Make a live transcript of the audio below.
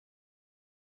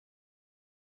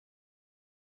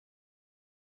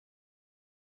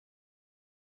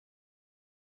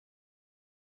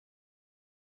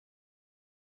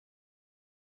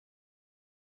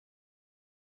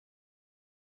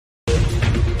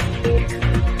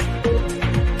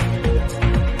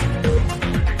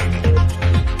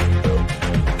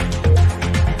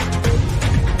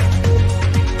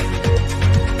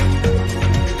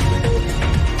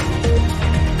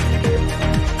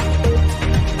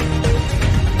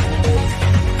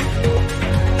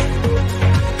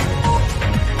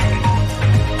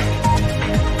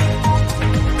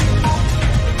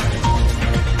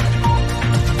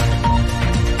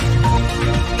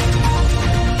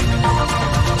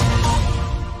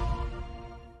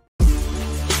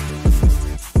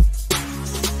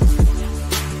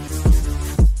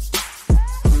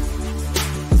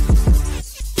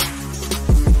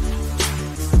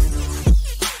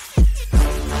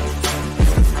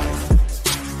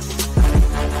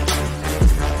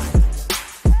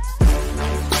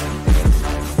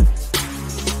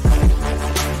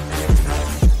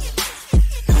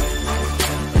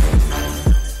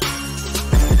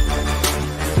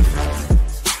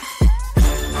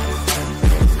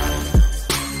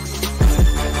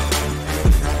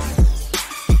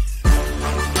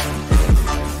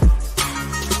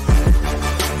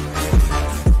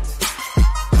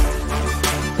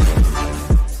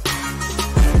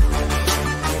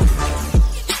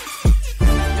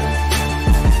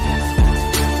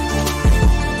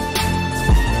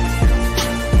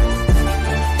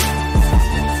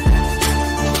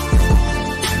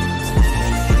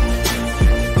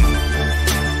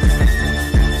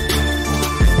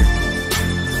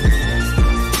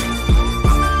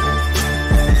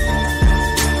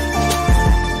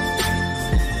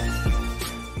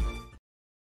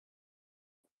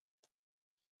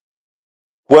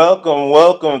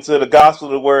Welcome to the Gospel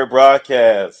of the Word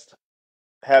broadcast.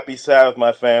 Happy Sabbath,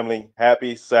 my family.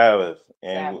 Happy Sabbath.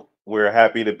 And Sabbath. we're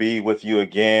happy to be with you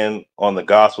again on the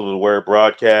Gospel of the Word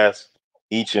broadcast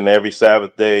each and every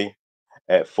Sabbath day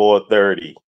at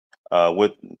 4:30.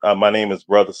 With My name is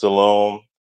Brother Siloam,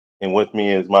 and with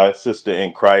me is my sister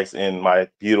in Christ and my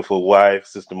beautiful wife,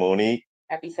 Sister Monique.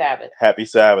 Happy Sabbath. Happy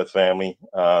Sabbath, family.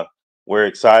 We're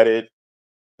excited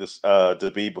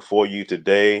to be before you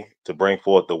today to bring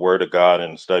forth the word of God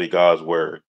and study God's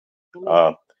word. Amen.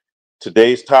 Uh,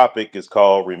 Today's topic is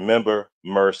called Remember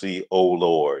Mercy, O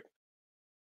Lord.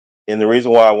 And the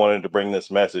reason why I wanted to bring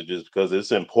this message is because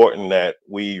it's important that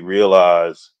we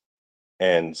realize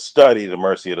and study the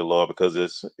mercy of the Lord because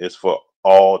it's for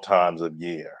all times of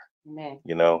year. Amen.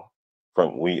 You know,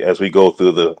 from we as we go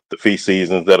through the feast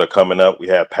seasons that are coming up, we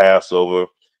have Passover,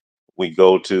 we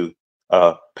go to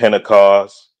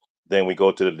Pentecost, then we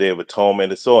go to the Day of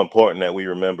Atonement. It's so important that we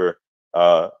remember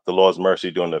the Lord's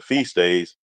mercy during the feast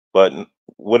days. But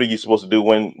what are you supposed to do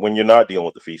when you're not dealing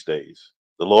with the feast days?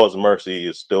 The Lord's mercy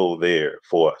is still there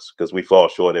for us because we fall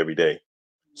short every day.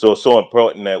 So it's so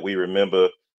important that we remember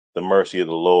the mercy of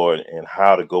the Lord and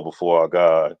how to go before our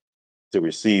God to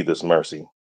receive this mercy.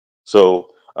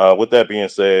 So, with that being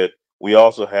said, we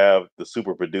also have the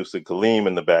super producer Kaleem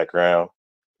in the background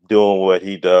doing what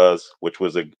he does, which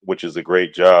is a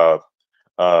great job.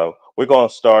 We're going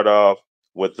to start off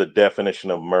with the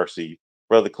definition of mercy.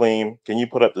 Brother Clean, can you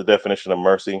put up the definition of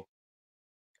mercy?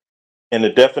 And the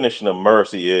definition of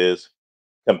mercy is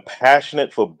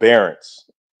compassionate forbearance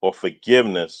or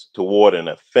forgiveness toward an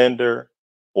offender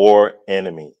or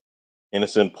enemy. And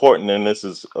it's important, and this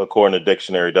is according to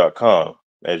dictionary.com,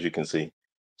 as you can see.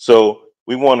 So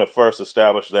we want to first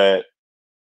establish that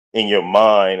in your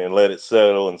mind and let it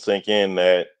settle and sink in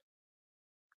that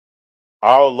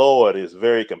our Lord is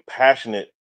very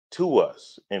compassionate to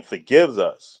us and forgives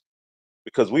us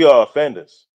because we are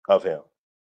offenders of him.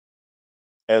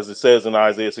 As it says in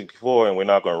Isaiah 64, and we're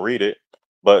not going to read it,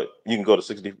 but you can go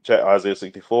to Isaiah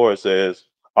 64. It says,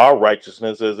 our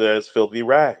righteousness is as filthy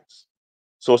rags.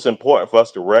 So it's important for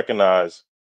us to recognize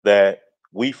that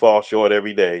we fall short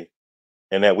every day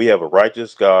and that we have a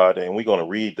righteous God. And we're going to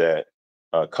read that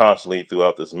constantly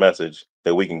throughout this message,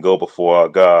 that we can go before our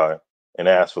God and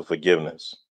ask for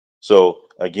forgiveness. So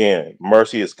again,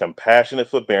 mercy is compassionate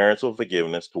forbearance or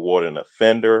forgiveness toward an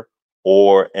offender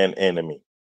or an enemy.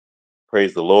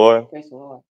 Praise the Lord. Praise the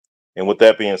Lord. And with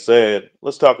that being said,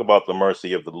 let's talk about the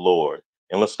mercy of the Lord.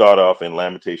 And let's start off in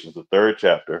Lamentations, the third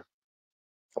chapter.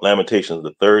 Lamentations,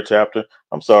 the third chapter.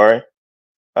 I'm sorry.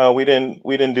 We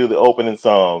didn't do the opening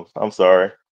psalms. I'm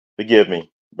sorry. Forgive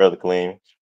me, Brother Clean.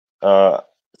 Uh,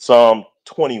 Psalm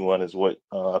 21 is what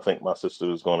I think my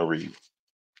sister is going to read.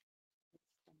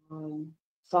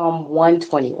 Psalm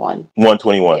 121.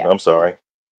 121. Yeah. I'm sorry.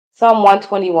 Psalm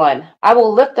 121. I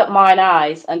will lift up mine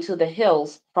eyes unto the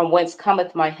hills, from whence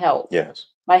cometh my help. Yes.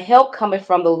 My help cometh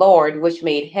from the Lord, which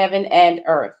made heaven and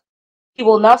earth. He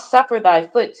will not suffer thy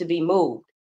foot to be moved.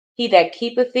 He that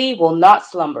keepeth thee will not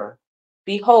slumber.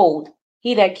 Behold,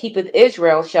 he that keepeth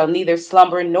Israel shall neither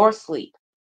slumber nor sleep.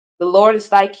 The Lord is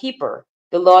thy keeper.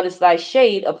 The Lord is thy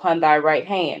shade upon thy right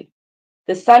hand.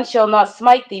 The sun shall not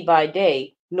smite thee by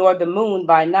day, nor the moon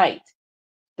by night.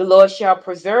 The Lord shall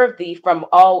preserve thee from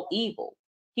all evil.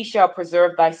 He shall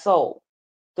preserve thy soul.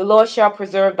 The Lord shall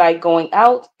preserve thy going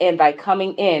out and thy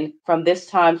coming in from this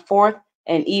time forth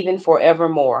and even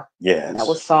forevermore. And that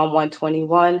was Yes. Psalm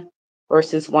 121,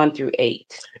 verses 1 through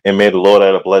 8. And may the Lord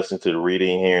add a blessing to the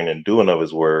reading, hearing, and doing of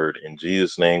his word. In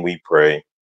Jesus' name we pray.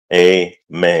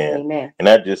 Amen. Amen. And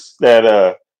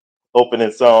that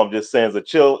opening psalm just sends a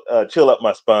chill up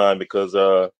my spine because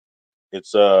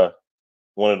it's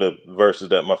one of the verses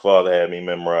that my father had me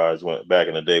memorize back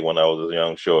in the day when I was a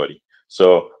young shorty.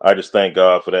 So I just thank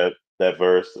God for that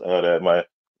verse that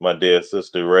my dear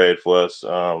sister read for us.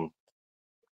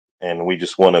 And we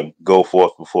just want to go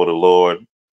forth before the Lord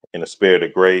in a spirit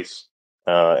of grace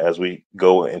as we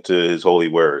go into his holy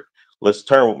word. Let's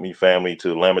turn with me, family,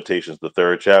 to Lamentations, the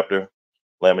third chapter.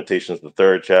 Lamentations, the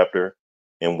third chapter.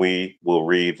 And we will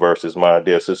read verses, my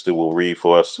dear sister will read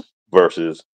for us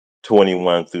verses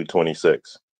 21 through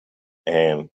 26.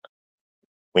 And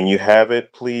when you have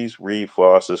it, please read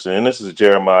for our sister. And this is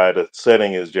Jeremiah. The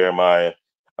setting is Jeremiah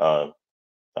uh,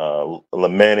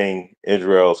 lamenting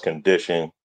Israel's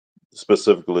condition,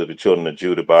 specifically the children of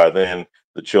Judah. By then,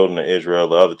 the children of Israel,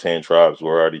 the other 10 tribes,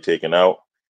 were already taken out.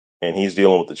 And he's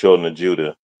dealing with the children of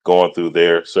Judah going through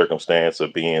their circumstance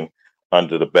of being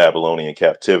under the Babylonian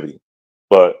captivity.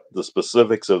 But the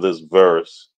specifics of this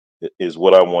verse is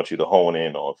what I want you to hone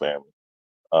in on, family.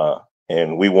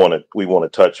 And we want to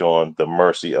touch on the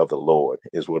mercy of the Lord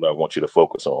is what I want you to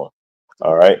focus on.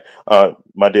 All right.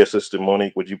 My dear sister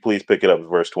Monique, would you please pick it up at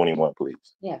verse 21, please?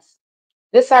 Yes.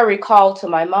 This I recall to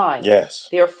my mind. Yes.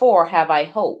 Therefore have I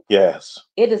hope. Yes.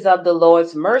 It is of the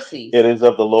Lord's mercies It is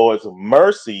of the Lord's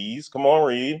mercies. Come on,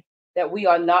 read. that we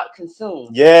are not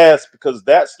consumed. Yes, because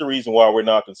that's the reason why we're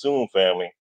not consumed,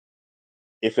 family.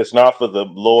 If it's not for the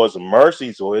Lord's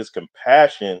mercies or his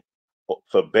compassion, or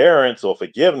forbearance or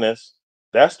forgiveness,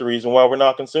 that's the reason why we're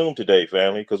not consumed today,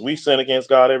 family, because we sin against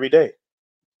God every day.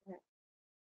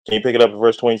 Can you pick it up at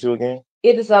verse 22 again?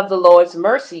 It is of the Lord's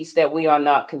mercies that we are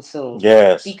not consumed.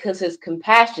 Yes. Because his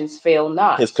compassions fail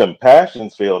not. His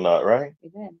compassions fail not, right?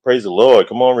 Amen. Praise the Lord.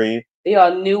 Come on, read. They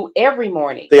are new every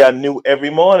morning. They are new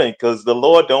every morning because the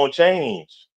Lord don't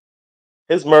change.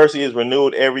 His mercy is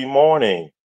renewed every morning.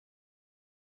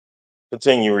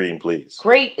 Continue reading, please.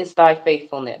 Great is thy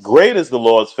faithfulness. Great is the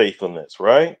Lord's faithfulness,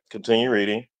 right? Continue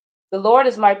reading. The Lord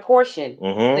is my portion,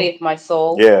 saith my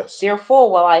soul. Yes. Therefore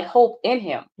will I hope in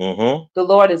him. The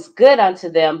Lord is good unto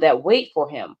them that wait for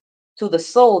him, to the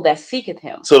soul that seeketh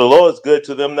him. So the Lord is good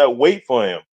to them that wait for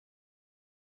him.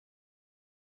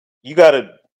 You got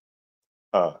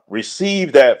to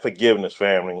receive that forgiveness,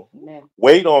 family. Amen.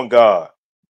 Wait on God,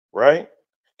 right?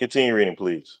 Continue reading,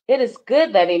 please. It is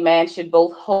good that a man should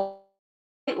both hope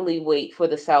and quietly wait for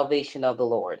the salvation of the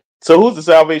Lord. So who's the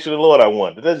salvation of the Lord? I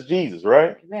wonder. That's Jesus,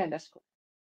 right? Amen. That's good.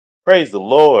 Praise the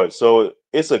Lord. So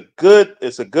it's a good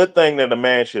thing that a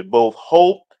man should both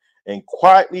hope and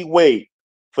quietly wait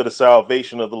for the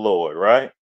salvation of the Lord,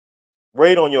 right?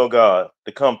 Wait on your God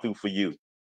to come through for you.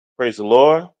 Praise the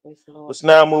Lord. Praise the Lord. Let's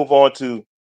now move on to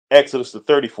Exodus, the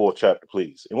 34th chapter,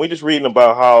 please. And we're just reading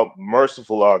about how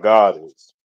merciful our God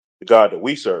is, the God that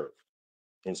we serve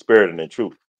in spirit and in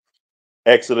truth.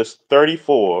 Exodus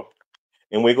 34,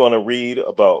 and we're going to read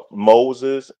about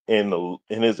Moses and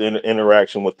his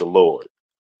interaction with the Lord.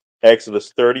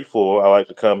 Exodus 34, I like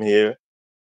to come here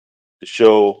to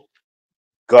show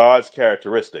God's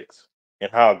characteristics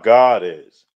and how God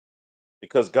is.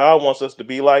 Because God wants us to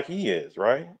be like he is,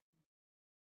 right?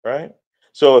 Right?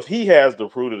 So if he has the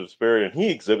fruit of the spirit and he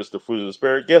exhibits the fruit of the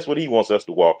spirit, guess what he wants us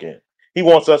to walk in? He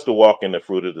wants us to walk in the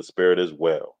fruit of the spirit as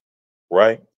well,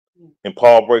 right? And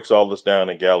Paul breaks all this down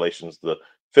in Galatians, the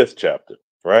 5th chapter,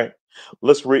 right?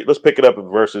 Let's pick it up at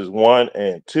verses 1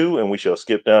 and 2, and we shall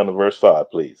skip down to verse 5,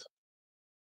 please.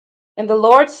 And the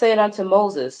Lord said unto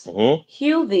Moses,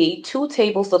 Hew thee 2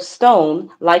 tables of stone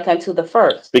like unto the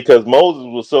first. Because Moses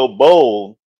was so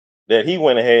bold that he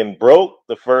went ahead and broke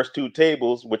the first 2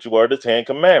 tables, which were the 10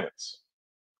 commandments.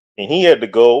 And he had to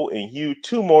go and hew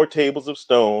 2 more tables of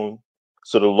stone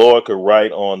so the Lord could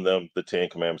write on them the 10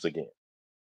 commandments again.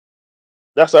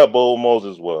 That's how bold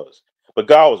Moses was. But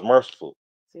God was merciful.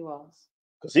 He was.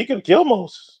 Because he could kill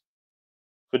Moses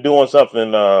for doing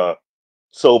something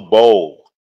so bold,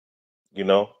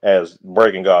 as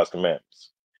breaking God's commandments.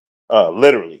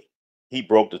 Literally, he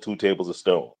broke the 2 tables of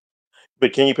stone.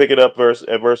 But can you pick it up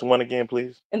at verse 1 again,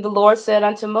 please? And the Lord said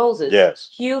unto Moses, Yes.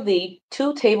 Hew thee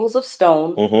 2 tables of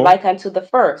stone like unto the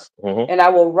first, and I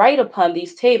will write upon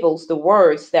these tables the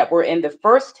words that were in the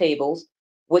first tables,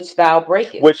 which thou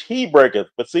breakest. Which he breaketh.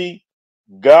 But see,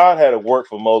 God had a work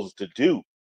for Moses to do.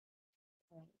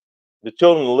 The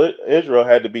children of Israel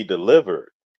had to be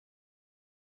delivered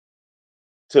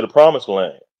to the promised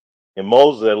land. And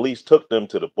Moses at least took them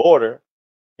to the border,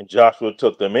 and Joshua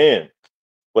took them in.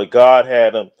 But God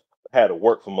had a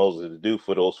work for Moses to do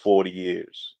for those 40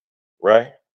 years,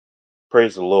 right?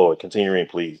 Praise the Lord. Continue reading,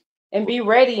 please. And be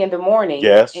ready in the morning,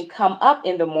 Yes. and come up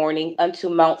in the morning unto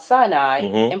Mount Sinai,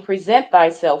 and present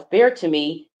thyself there to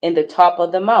me in the top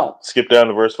of the mount. Skip down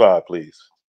to verse 5, please.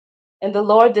 And the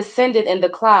Lord descended in the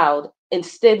cloud and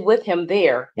stood with him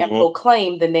there, and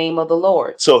proclaimed the name of the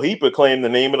Lord. So he proclaimed the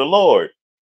name of the Lord,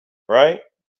 right?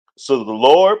 So the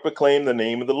Lord proclaimed the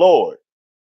name of the Lord,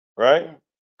 right?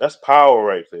 That's power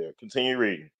right there. Continue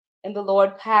reading. And the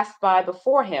Lord passed by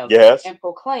before him, yes, and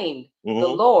proclaimed,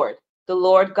 the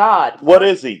Lord God. What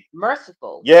is he?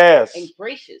 Merciful, Yes, and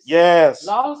gracious, yes,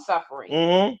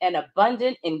 long-suffering, and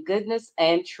abundant in goodness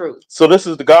and truth. So this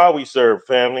is the God we serve,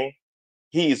 family.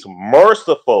 He's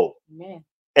merciful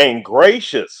and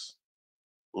gracious,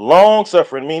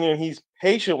 long-suffering, meaning he's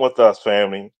patient with us,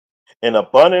 family, and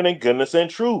abundant in goodness and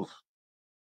truth.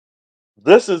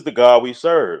 This is the God we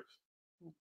serve.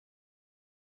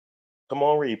 Come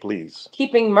on, read, please.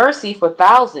 Keeping mercy for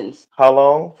thousands. How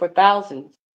long? For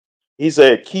thousands. He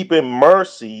said, keeping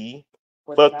mercy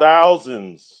for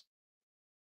thousands.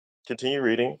 Continue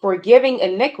reading. forgiving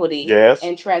iniquity Yes.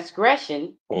 and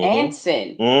transgression and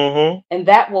sin, Mm-hmm. and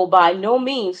that will by no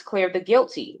means clear the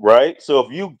guilty. Right. So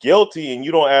if you guilty and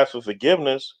you don't ask for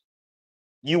forgiveness,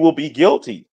 you will be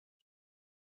guilty.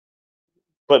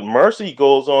 But mercy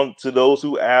goes on to those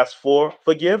who ask for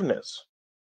forgiveness.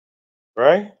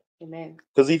 Right? Amen.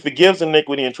 Because he forgives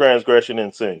iniquity and transgression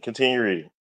and sin. Continue reading.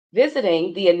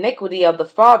 Visiting the iniquity of the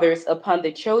fathers upon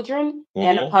the children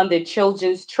and Mm-hmm. upon the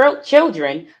children's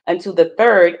children unto the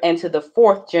third and to the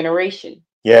fourth generation.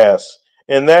 Yes.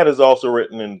 And that is also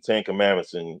written in the Ten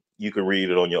Commandments, and you can read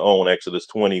it on your own, Exodus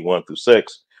 21-6,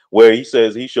 where he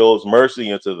says he shows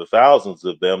mercy unto the thousands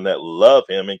of them that love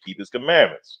him and keep his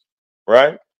commandments.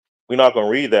 Right? We're not going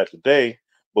to read that today,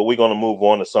 but we're going to move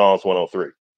on to Psalms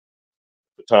 103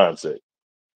 for time's sake.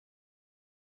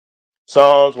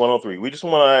 Psalms 103. We just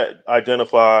want to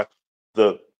identify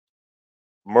the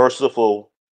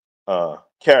merciful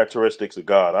characteristics of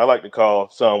God. I like to call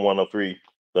Psalm 103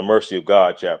 the mercy of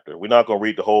God chapter. We're not going to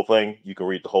read the whole thing. You can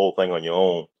read the whole thing on your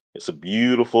own. It's a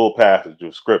beautiful passage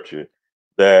of scripture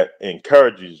that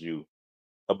encourages you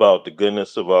about the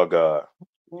goodness of our God.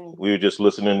 We were just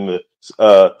listening to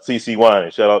CC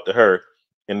Wine, shout out to her,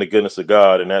 in the goodness of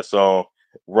God, and that song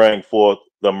rang forth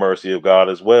the mercy of God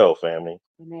as well, family.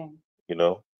 Amen. You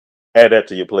know, add that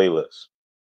to your playlist.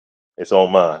 It's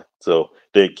on mine. So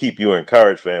they keep you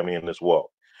encouraged, family, in this walk.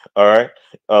 All right.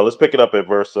 Let's pick it up at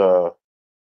verse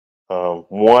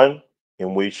 1,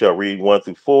 and we shall read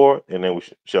 1-4, and then we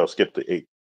shall skip to 8.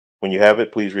 When you have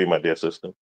it, please read, my dear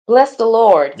sister. Bless the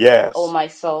Lord, Yes. O my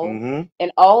soul, Mm-hmm.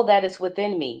 and all that is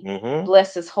within me. Mm-hmm.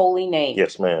 Bless his holy name.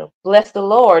 Yes, ma'am. Bless the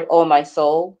Lord, O my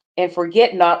soul, and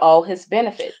forget not all his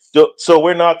benefits. So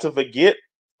we're not to forget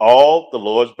all the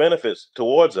Lord's benefits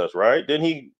towards us, right? Didn't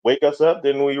he wake us up?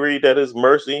 Didn't we read that his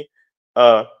mercy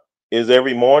uh, is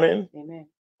every morning? Amen.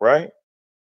 Right?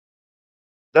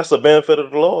 That's a benefit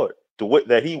of the Lord.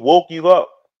 That he woke you up.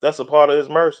 That's a part of his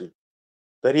mercy.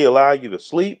 That he allowed you to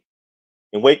sleep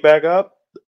and wake back up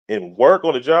and work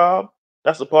on a job.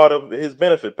 That's a part of his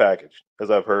benefit package, as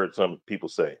I've heard some people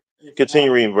say.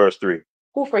 Continue reading verse 3.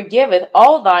 Who forgiveth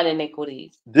all thine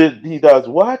iniquities. He does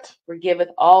what? Forgiveth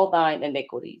all thine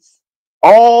iniquities.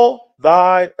 All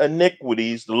thy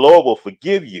iniquities, the Lord will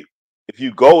forgive you if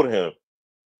you go to him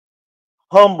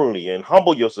humbly and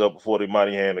humble yourself before the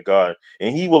mighty hand of God,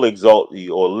 and he will exalt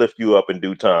you or lift you up in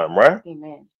due time, right?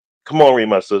 Amen. Come on, read,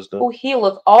 my sister. Who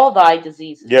healeth all thy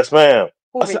diseases. Yes, ma'am.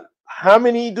 Who How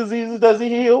many diseases does he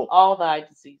heal? All thy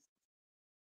diseases.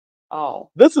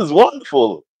 All. This is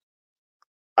wonderful.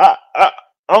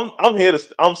 I'm here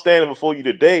to I'm standing before you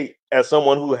today as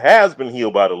someone who has been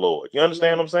healed by the Lord. You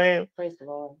understand what I'm saying? Praise the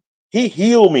Lord. He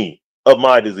healed me of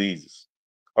my diseases.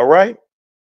 All right.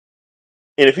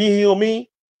 And if he healed me,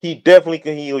 he definitely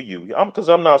can heal you. Because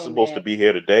I'm not supposed to be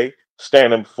here today,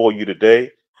 standing before you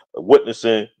today,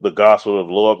 witnessing the gospel of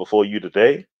the Lord before you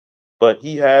today. But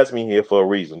he has me here for a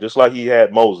reason, just like he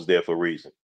had Moses there for a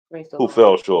reason, who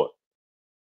fell short.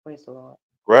 Praise the Lord.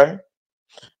 Right?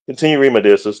 Continue reading, my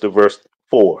dear sister, verse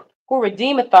 4. Who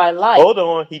redeemeth thy life. Hold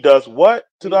on. He does what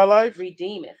to thy life?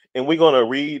 Redeemeth. And we're going to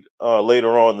read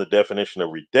later on the definition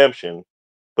of redemption,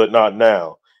 but not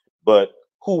now. But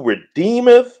who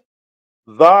redeemeth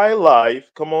thy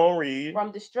life, come on, read.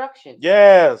 From destruction.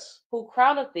 Yes. Who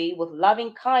crowneth thee with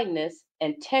loving kindness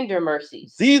and tender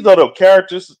mercies. These are the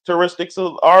characteristics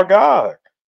of our God.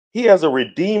 He has a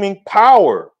redeeming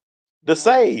power to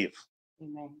save.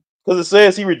 Amen. Because it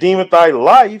says he redeemeth thy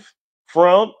life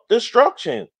from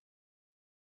destruction.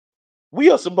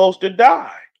 We are supposed to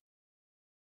die.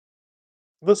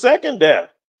 The second death.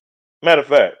 Matter of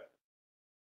fact.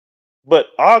 But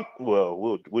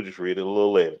we'll just read it a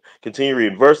little later. Continue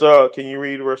reading. Can you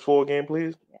read verse 4 again,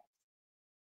 please?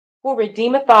 Who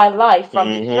redeemeth thy life from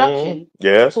destruction.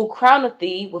 Yes. Who crowneth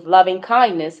thee with loving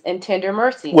kindness and tender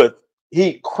mercies.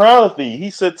 He crowneth thee.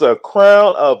 He sets a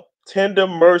crown of tender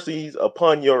mercies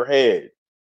upon your head.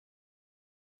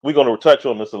 We're going to touch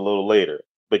on this a little later,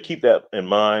 but keep that in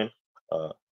mind.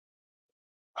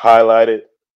 Highlight it,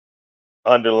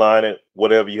 underline it,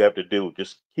 whatever you have to do.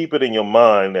 Just keep it in your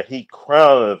mind that he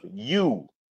crowneth you,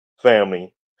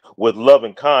 family, with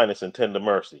loving kindness and tender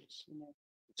mercies.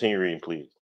 Continue reading,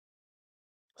 please.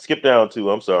 Skip down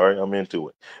to, I'm sorry, I'm into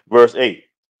it. Verse 8.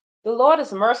 The Lord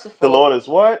is merciful. The Lord is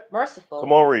what? Merciful.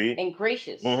 Come on, read. And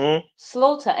gracious. Mm-hmm.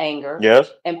 Slow to anger.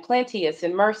 Yes. And plenteous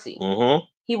in mercy. Mm-hmm.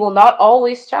 He will not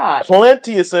always chide.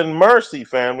 Plenteous in mercy,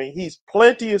 family. He's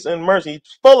plenteous in mercy.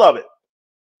 He's full of it.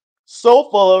 So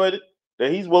full of it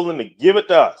that he's willing to give it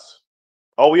to us.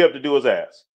 All we have to do is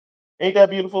ask. Ain't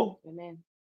that beautiful? Amen.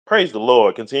 Praise the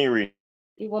Lord. Continue reading.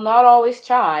 He will not always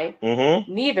chide,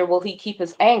 Mm-hmm. neither will he keep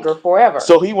his anger forever.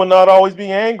 So he will not always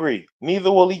be angry.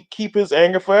 Neither will he keep his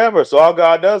anger forever. So all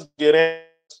God does is get angry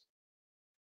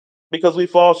because we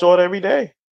fall short every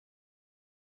day.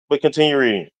 But continue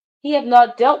reading. He hath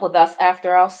not dealt with us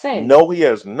after our sins. No, he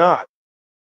has not.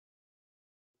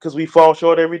 Because we fall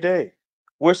short every day.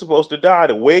 We're supposed to die.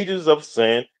 The wages of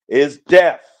sin is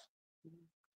death.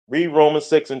 Read Romans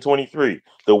 6:23.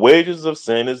 The wages of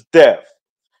sin is death.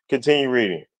 Continue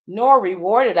reading. Nor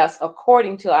rewarded us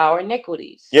according to our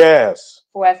iniquities. Yes.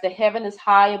 For as the heaven is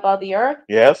high above the earth,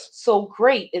 Yes. so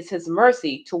great is his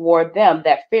mercy toward them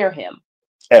that fear him.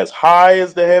 As high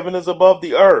as the heaven is above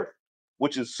the earth,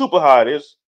 which is super high.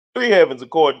 There's three heavens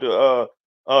according to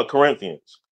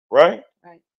Corinthians, right?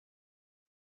 Right.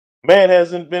 Man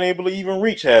hasn't been able to even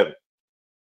reach heaven,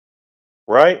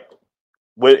 right?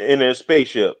 In a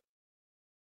spaceship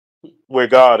where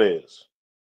God is.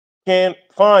 Can't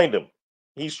find him.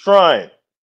 He's trying. It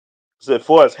said,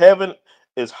 for as heaven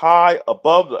is high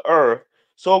above the earth,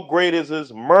 so great is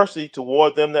his mercy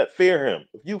toward them that fear him.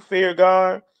 If you fear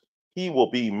God, he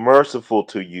will be merciful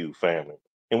to you, family.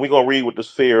 And we're going to read what this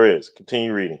fear is.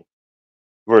 Continue reading.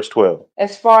 Verse 12.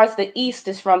 As far as the east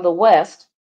is from the west,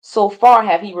 so far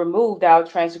have he removed our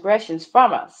transgressions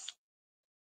from us.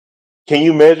 Can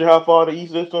you measure how far the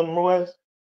east is from the west?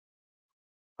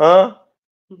 Huh?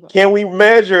 Can we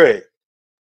measure it?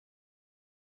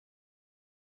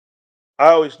 I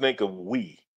always think of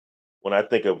we when I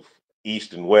think of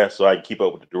east and west, so I can keep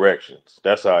up with the directions.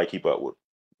 That's how I keep up with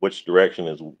which direction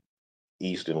is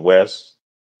east and west.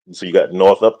 So you got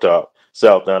north up top,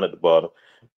 south down at the bottom.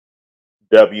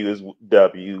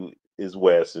 W is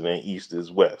west, and then east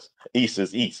is west. East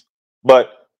is east.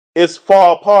 But it's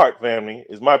far apart, family,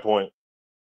 is my point.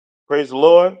 Praise the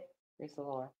Lord. Praise the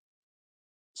Lord.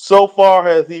 So far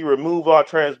has he removed our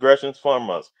transgressions from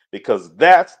us, because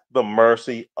that's the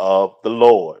mercy of the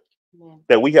Lord. Amen.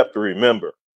 That we have to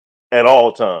remember at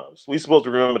all times. We're supposed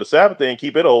to remember the Sabbath day and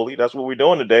keep it holy. That's what we're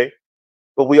doing today.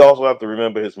 But we also have to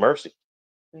remember his mercy.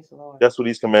 Praise the Lord. That's what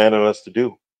he's commanding us to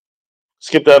do.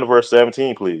 Skip down to verse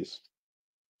 17, please.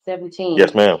 17.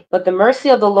 Yes, ma'am. But the mercy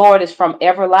of the Lord is from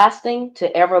everlasting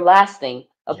to everlasting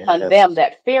upon them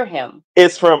that fear him.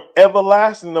 It's from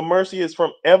everlasting. The mercy is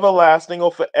from everlasting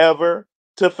or forever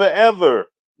to forever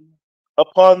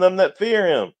upon them that fear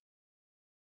him.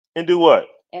 And do what?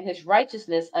 And his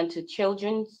righteousness unto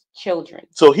children's children.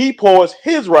 So he pours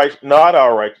his right, not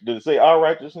our righteousness. Did it say our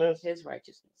righteousness? His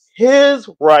righteousness. His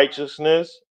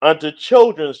righteousness unto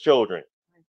children's children.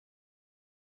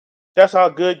 That's how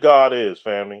good God is,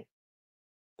 family.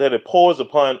 That it pours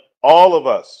upon all of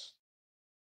us.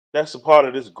 That's a part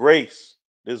of this grace.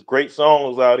 There's great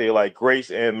songs out here like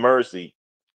Grace and Mercy.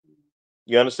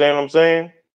 You understand what I'm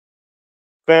saying?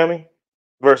 Family?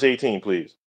 Verse 18,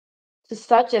 please. To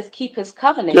such as keep his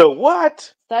covenant. To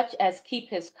what? Such as keep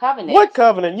his covenant. What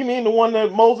covenant? You mean the one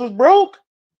that Moses broke?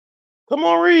 Come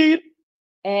on, read.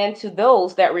 And to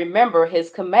those that remember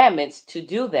his commandments to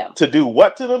do them. To do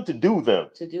what to them? To do them.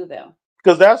 To do them.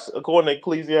 Because that's according to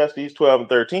Ecclesiastes 12 and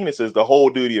 13. It says the whole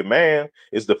duty of man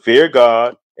is to fear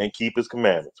God and keep his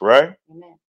commandments, right?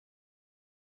 Amen.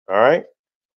 All right.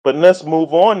 But let's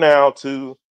move on now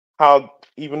to how,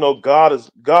 even though God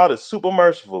is super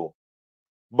merciful,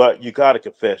 but you got to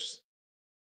confess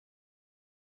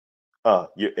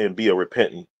and be a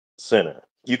repentant sinner.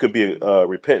 You could be a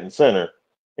repentant sinner,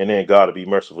 and then God will be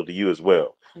merciful to you as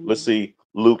well. Amen. Let's see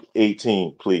Luke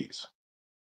 18, please.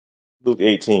 Luke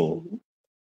 18. Mm-hmm.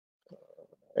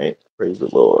 Right. Praise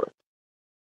the Lord.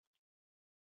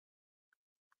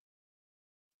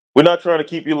 We're not trying to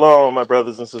keep you long, my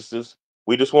brothers and sisters.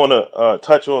 We just want to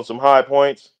touch on some high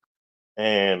points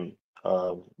and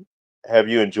have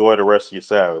you enjoy the rest of your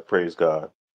Sabbath. Praise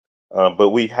God.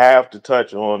 But we have to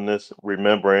touch on this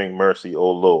remembering mercy,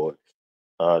 O Lord,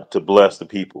 to bless the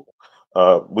people.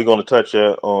 We're going to touch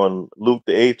on Luke,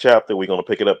 the 8th chapter. We're going to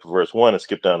pick it up to verse 1 and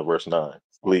skip down to verse 9,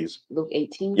 please. Luke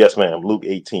 18? Yes, ma'am. Luke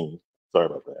 18. Sorry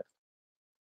about that.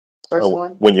 Verse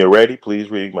 1? When you're ready,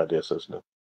 please read, my dear sister.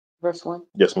 Verse 1?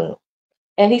 Yes, ma'am.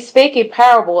 And he spake a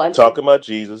parable unto talking about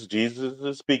Jesus. Jesus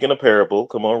is speaking a parable.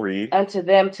 Come on, read. Unto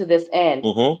them to this end,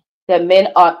 Mm-hmm. that men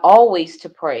ought always to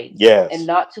pray, yes, and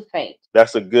not to faint.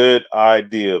 That's a good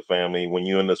idea, family, when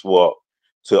you're in this walk,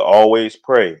 to always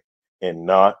pray and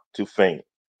not to faint.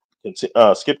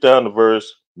 Skip down to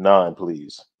verse 9,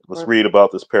 please. Let's read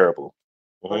about this parable.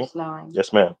 Verse 9.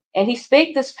 Yes, ma'am. And he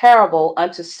spake this parable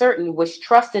unto certain which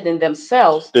trusted in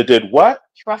themselves. They did what?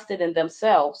 Trusted in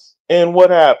themselves. And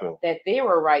what happened? That they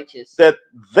were righteous. That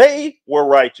they were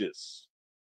righteous.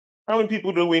 How many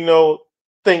people do we know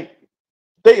think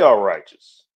they are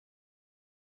righteous?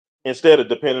 instead of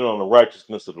depending on the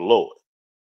righteousness of the Lord.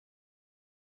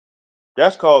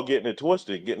 That's called getting it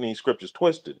twisted, getting these scriptures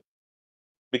twisted,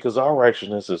 because our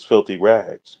righteousness is filthy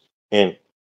rags. And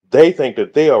they think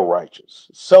that they are righteous,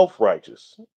 self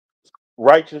righteous,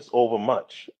 righteous over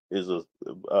much is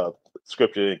a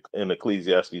scripture in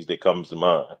Ecclesiastes that comes to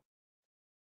mind.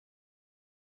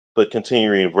 But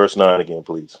continue reading verse 9 again,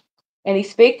 please. And he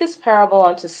spake this parable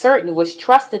unto certain which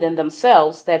trusted in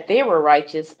themselves that they were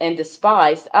righteous and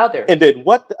despised others. And did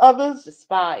what the others?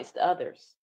 Despised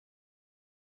others.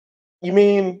 You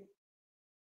mean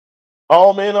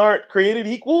all men aren't created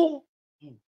equal?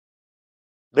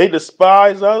 They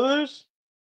despise others?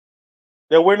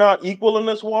 That we're not equal in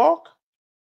this walk?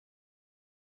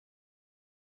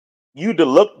 You to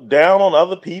look down on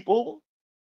other people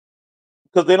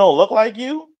because they don't look like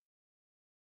you?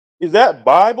 Is that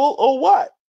Bible or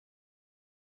what?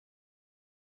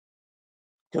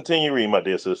 Continue reading, my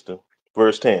dear sister.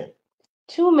 Verse 10.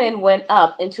 2 men went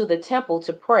up into the temple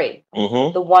to pray,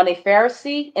 the one a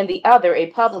Pharisee and the other a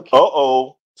publican.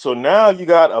 Uh-oh. So now you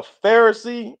got a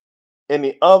Pharisee and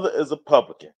the other is a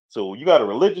publican. So you got a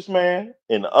religious man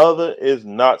and the other is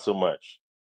not so much.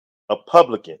 A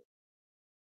publican.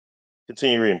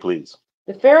 Continue reading, please.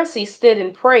 The Pharisee stood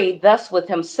and prayed thus with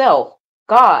himself,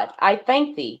 God, I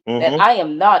thank thee that I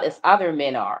am not as other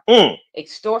men are,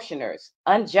 extortioners,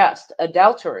 unjust,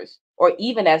 adulterers, or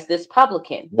even as this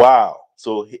publican. Wow.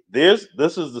 So this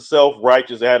is the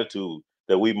self-righteous attitude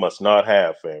that we must not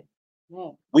have,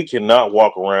 family. We cannot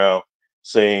walk around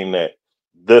saying that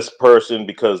this person,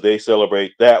 because they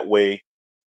celebrate that way,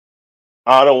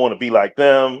 I don't want to be like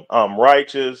them. I'm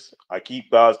righteous. I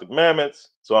keep God's commandments,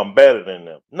 so I'm better than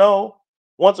them. No,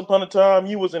 once upon a time,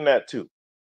 you was in that too.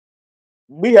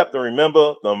 We have to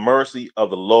remember the mercy of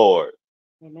the Lord.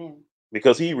 Amen.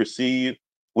 Because we received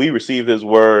his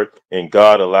word and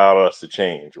God allowed us to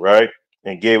change, right?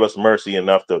 And gave us mercy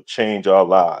enough to change our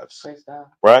lives. Praise God.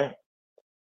 Right?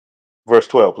 Verse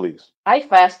 12, please. I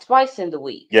fast twice in the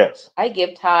week. Yes. I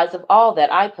give tithes of all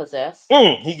that I possess.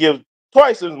 He gives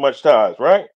twice as much tithes,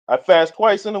 right? I fast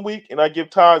twice in a week and I give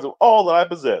tithes of all that I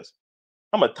possess.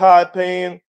 I'm a tithe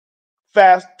paying,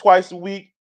 fast twice a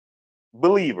week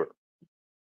believer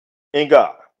in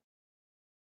God.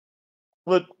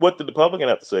 What did the publican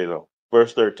have to say, though?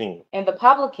 Verse 13. And the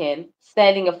publican,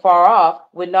 standing afar off,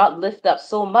 would not lift up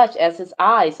so much as his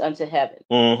eyes unto heaven,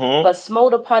 but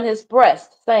smote upon his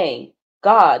breast, saying,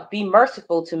 God, be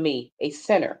merciful to me, a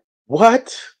sinner.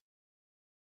 What?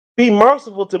 Be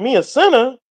merciful to me, a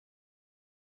sinner?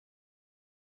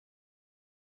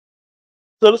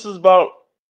 So this is about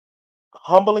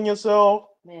humbling yourself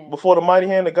before the mighty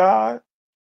hand of God,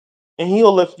 and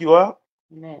he'll lift you up.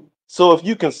 Amen. So if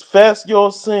you confess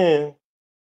your sin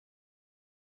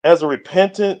as a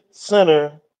repentant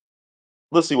sinner,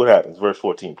 let's see what happens. Verse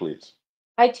 14, please.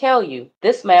 I tell you,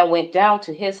 this man went down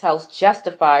to his house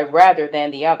justified rather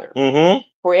than the other.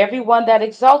 For everyone that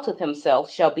exalteth himself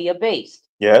shall be abased.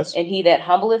 Yes. And he that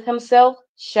humbleth himself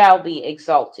shall be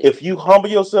exalted. If you humble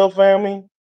yourself, family,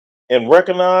 and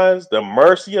recognize the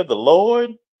mercy of the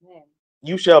Lord,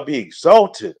 you shall be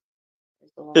exalted.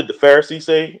 Did the Pharisee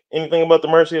say anything about the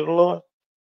mercy of the Lord?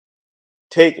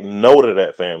 Take note of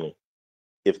that, family.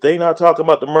 If they not talking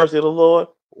about the mercy of the Lord,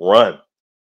 run.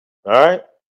 All right?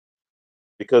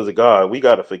 Because of God, we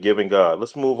got a forgiving God.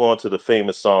 Let's move on to the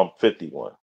famous Psalm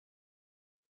 51.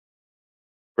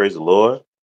 Praise the Lord.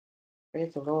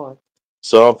 Praise the Lord.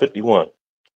 Psalm 51.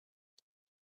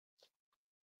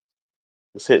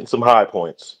 It's hitting some high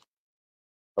points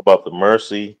about the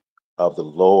mercy of the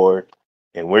Lord.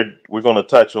 And we're going to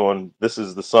touch on, this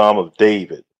is the Psalm of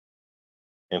David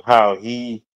and how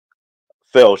he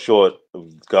fell short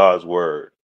of God's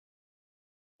word,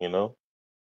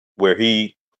 where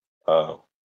he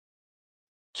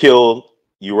killed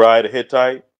Uriah the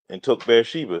Hittite and took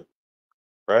Bathsheba,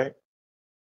 right?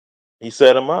 He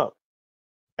set him up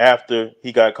after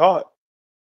he got caught.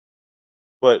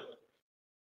 But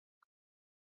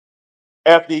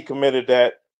after he committed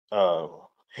that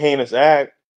heinous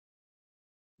act,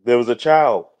 there was a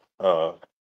child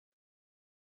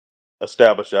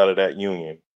established out of that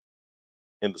union.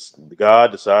 And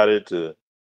God decided to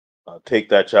take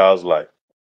that child's life.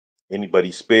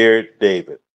 Anybody spared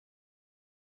David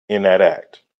in that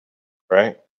act,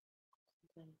 right?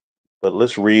 But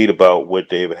let's read about what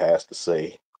David has to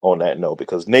say on that note,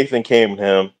 because Nathan came to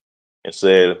him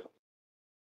and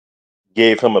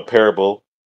gave him a parable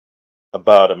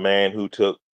about a man who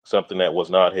took something that was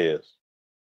not his.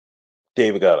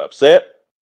 David got upset,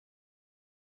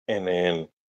 and then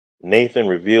Nathan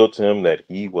revealed to him that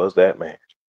he was that man.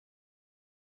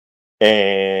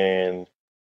 And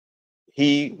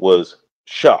he was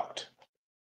shocked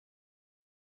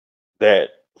that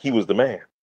he was the man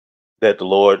that the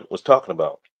Lord was talking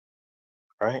about,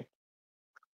 right?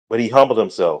 But he humbled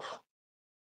himself.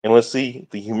 And let's see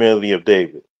the humility of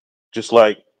David, just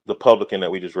like the publican that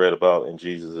we just read about in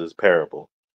Jesus' parable.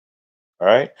 All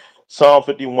right. Psalm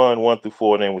 51, 1 through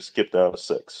 4, and then we skip down to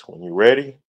 6. When you're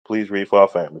ready, please read for our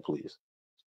family, please.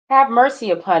 Have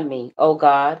mercy upon me, O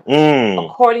God, Mm.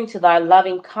 according to thy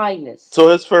loving kindness. So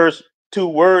his first two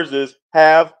words is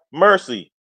have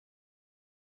mercy.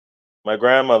 My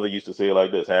grandmother used to say it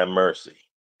like this: have mercy.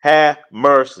 Have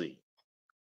mercy.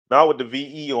 Not with the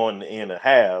VE on the end of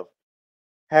have.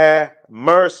 Have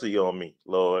mercy on me,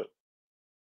 Lord.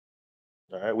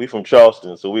 All right. We from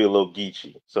Charleston, so we a little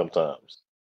geechy sometimes.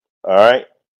 All right.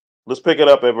 Let's pick it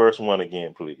up at verse 1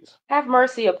 again, please. Have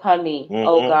mercy upon me,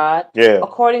 O God, Yeah.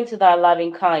 according to thy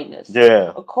loving kindness.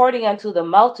 Yeah. According unto the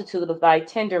multitude of thy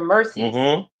tender mercies,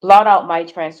 Mm-hmm. blot out my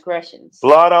transgressions.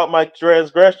 Blot out my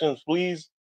transgressions, please.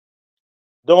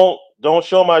 Don't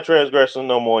show my transgression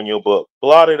no more in your book.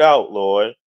 Blot it out,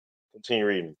 Lord. Continue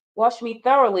reading. Wash me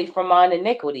thoroughly from mine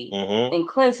iniquity, Mm-hmm. and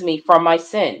cleanse me from my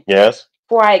sin. Yes.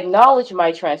 For I acknowledge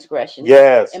my transgressions.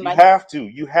 Yes, and you have to.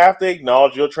 You have to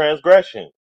acknowledge your transgression.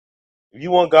 If you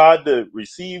want God to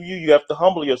receive you, you have to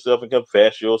humble yourself and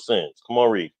confess your sins. Come on,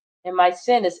 read. And my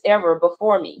sin is ever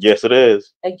before me. Yes, it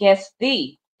is. Against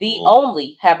thee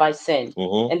only have I sinned,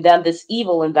 and done this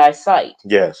evil in thy sight.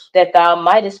 Yes. That thou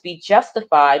mightest be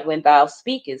justified when thou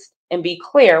speakest, and be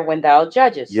clear when thou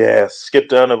judgest. Yes. Skip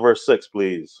down to verse 6,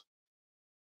 please.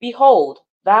 Behold,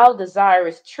 thou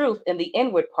desirest truth in the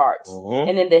inward parts,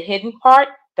 and in the hidden part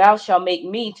thou shalt make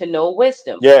me to know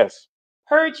wisdom. Yes.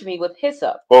 Purge me with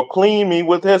hyssop. Or clean me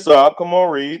with hyssop. Come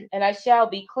on, read. And I shall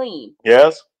be clean.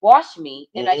 Yes. Wash me,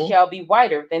 and I shall be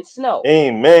whiter than snow.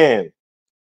 Amen.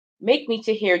 Make me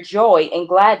to hear joy and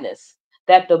gladness,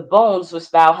 that the bones which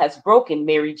thou hast broken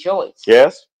may rejoice.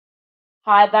 Yes.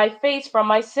 Hide thy face from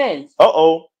my sins.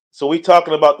 Uh-oh. So we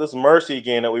talking about this mercy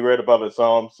again that we read about in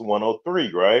Psalms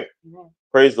 103, right?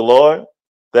 Praise the Lord.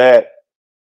 That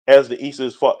as the east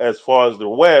is as far as the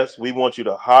west, we want you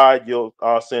to hide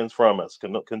our sins from us.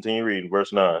 Continue reading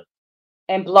verse 9.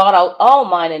 And blot out all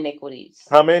mine iniquities.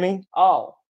 How many?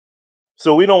 All.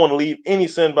 So we don't want to leave any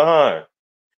sin behind.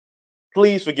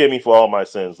 Please forgive me for all my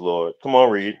sins, Lord. Come on,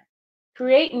 read.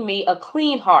 Create in me a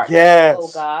clean heart, yes, O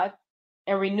God,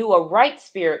 and renew a right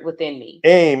spirit within me.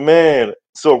 Amen.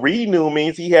 So renew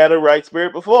means he had a right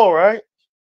spirit before, right?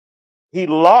 He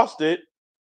lost it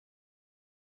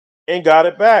and got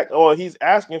it back, or he's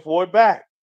asking for it back,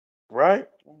 right?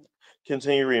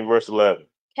 Continue reading verse 11.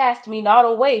 Cast me not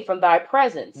away from thy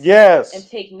presence. Yes. And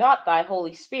take not thy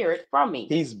Holy Spirit from me.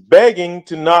 He's begging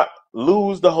to not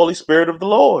lose the Holy Spirit of the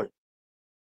Lord,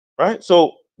 right?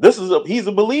 So he's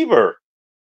a believer.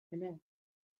 Amen.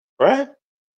 Right?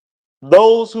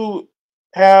 Those who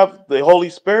have the Holy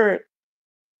Spirit,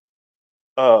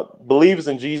 believers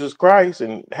in Jesus Christ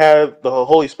and have the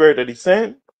Holy Spirit that he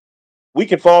sent, we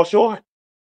can fall short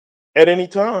at any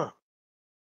time.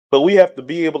 But we have to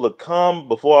be able to come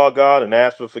before our God and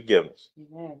ask for forgiveness.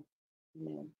 Amen.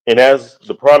 Amen. And as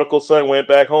the prodigal son went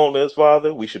back home to his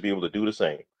father, we should be able to do the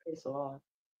same. Praise the Lord.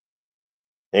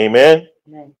 Amen.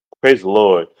 Amen. Praise the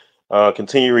Lord.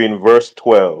 Continue reading verse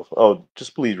 12. Oh,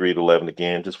 just please read 11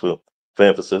 again, just for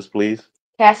emphasis, please.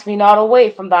 Cast me not away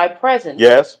from thy presence.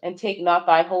 Yes. And take not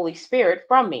thy Holy Spirit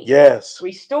from me. Yes.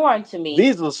 Restore unto me.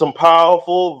 These are some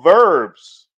powerful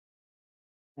verbs.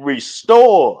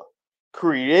 Restore,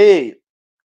 create,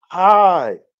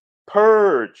 hide,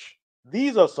 purge.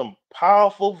 These are some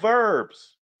powerful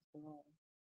verbs.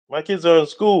 My kids are in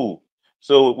school,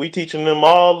 so we teaching them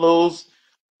all those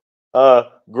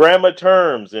grammar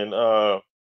terms and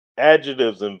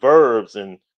adjectives and verbs,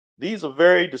 and these are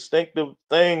very distinctive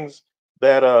things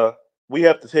that we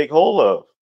have to take hold of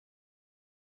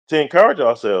to encourage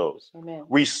ourselves. Amen.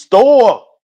 Restore,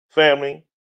 family.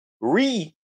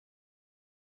 Restore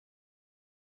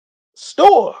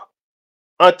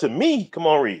unto me. Come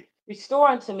on, read. Restore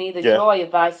unto me the joy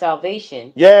of thy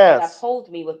salvation. Yes. And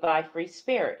uphold me with thy free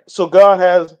spirit. So God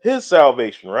has his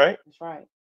salvation, right? That's right.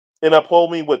 And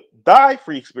uphold me with thy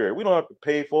free spirit. We don't have to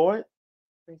pay for it.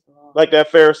 Like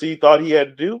that Pharisee thought he had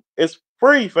to do. It's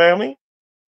free, family.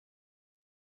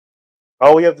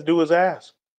 All we have to do is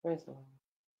ask.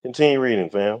 Continue reading,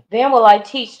 fam. Then will I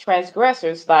teach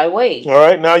transgressors thy ways. All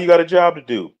right, now you got a job to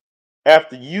do.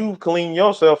 After you clean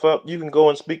yourself up, you can go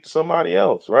and speak to somebody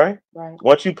else, right? Right.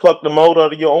 Once you pluck the mold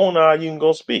out of your own eye, you can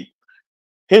go speak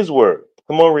his word.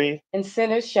 Come on, read. And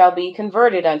sinners shall be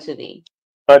converted unto thee.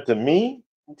 Unto me?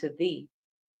 Unto thee.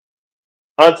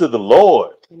 unto the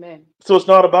Lord. Amen. So it's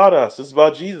not about us. It's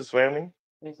about Jesus, family.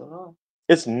 Praise the Lord.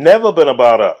 It's never been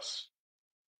about us.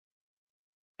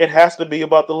 It has to be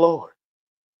about the Lord.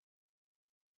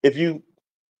 If you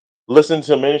listen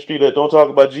to ministry that don't talk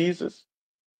about Jesus,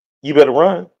 you better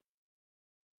run.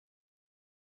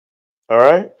 All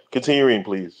right? Continue reading,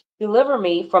 please. Deliver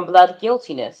me from blood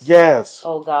guiltiness, Yes.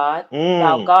 O God,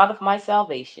 thou Mm. God of my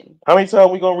salvation. How many times are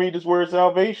we going to read this word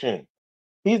salvation?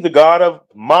 He's the God of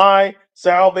my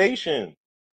salvation.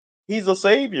 He's a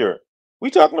savior. We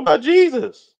talking about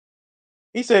Jesus.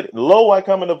 He said, lo, I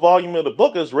come in the volume of the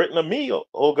book is written of me,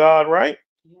 oh God, right?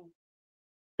 Yeah.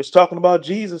 It's talking about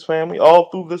Jesus, family, all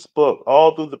through this book,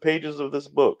 all through the pages of this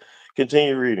book.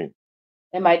 Continue reading.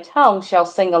 And my tongue shall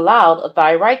sing aloud of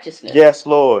thy righteousness. Yes,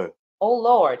 Lord. O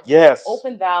Lord, Yes.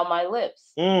 open thou my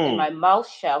lips, and my mouth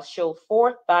shall show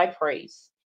forth thy praise.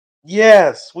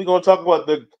 Yes, we're going to talk about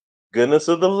the goodness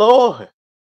of the Lord.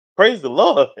 Praise the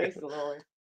Lord. Praise the Lord.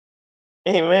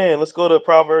 Amen. Let's go to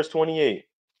Proverbs 28.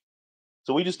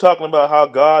 So we just talking about how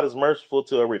God is merciful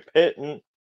to a repentant,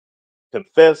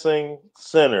 confessing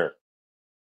sinner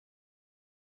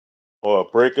or a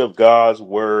breaker of God's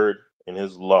word and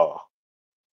his law.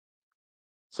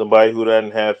 Somebody who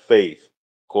doesn't have faith,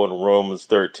 according to Romans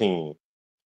 14.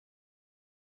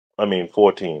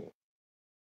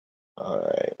 All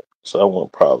right. So I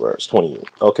want Proverbs 28.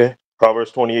 Okay.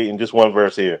 Proverbs 28 and just one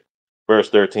verse here. Verse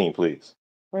 13, please.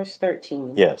 Verse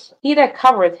 13. Yes. He that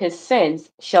covereth his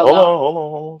sins shall Hold not.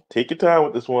 on. Take your time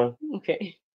with this one.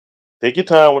 Okay. Take your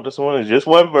time with this one. It's just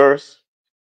one verse.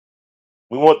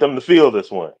 We want them to feel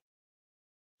this one.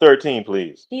 13,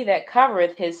 please. He that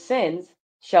covereth his sins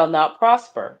shall not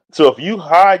prosper. So if you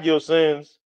hide your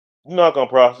sins, you're not going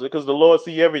to prosper because the Lord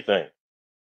see everything.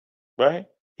 Right?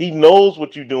 He knows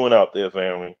what you're doing out there,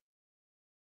 family.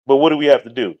 But what do we have to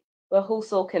do? But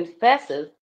whoso confesseth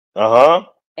Uh-huh.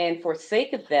 and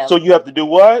forsaketh them. So you have to do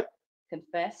what?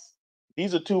 Confess.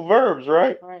 These are two verbs,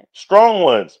 right? Right. Strong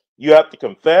ones. You have to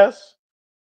confess.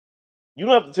 You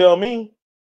don't have to tell me.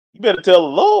 You better tell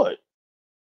the Lord.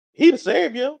 He the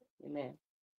Savior. Amen.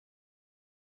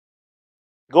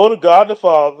 Go to God the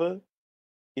Father.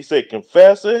 He said,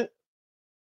 confess it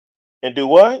and do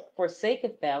what?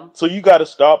 Forsaketh them. So you got to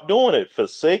stop doing it.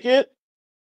 Forsake it.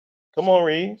 Come on,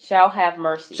 read. Shall have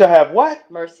mercy. Shall have what?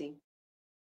 Mercy.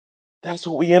 That's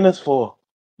what we in this for.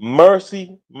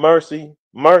 Mercy, mercy,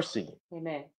 mercy.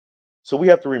 Amen. So we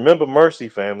have to remember mercy,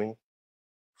 family,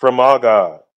 from our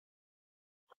God.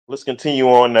 Let's continue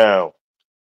on now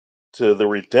to the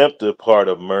redemptive part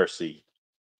of mercy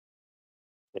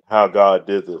and how God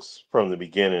did this from the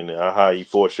beginning and how he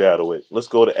foreshadowed it. Let's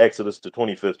go to Exodus, the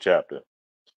 25th chapter.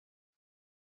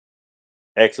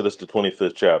 Exodus, the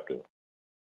 25th chapter.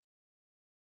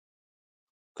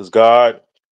 Because God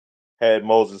had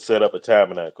Moses set up a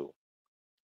tabernacle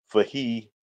for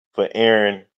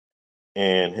Aaron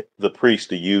and the priest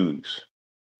to use.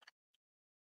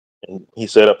 And he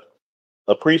set up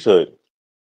a priesthood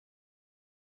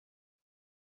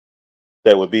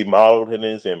that would be modeled in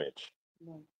his image.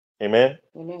 Amen. Amen.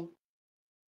 Amen.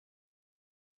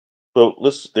 So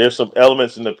there's some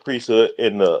elements in the priesthood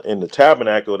in the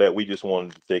tabernacle that we just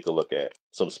wanted to take a look at.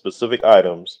 Some specific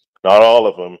items, not all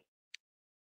of them.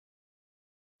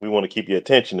 We want to keep your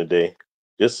attention today.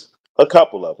 Just a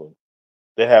couple of them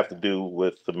that have to do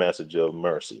with the message of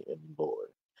mercy and the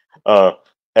Lord.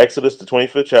 Exodus the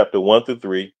 25th chapter, 1 through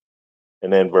 3,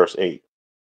 and then verse 8.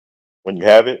 When you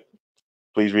have it,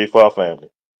 please read for our family.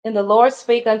 And the Lord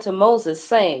spake unto Moses,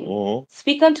 saying, Mm-hmm.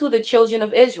 Speak unto the children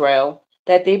of Israel,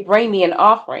 that they bring me an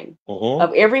offering. Mm-hmm.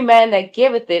 Of every man that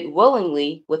giveth it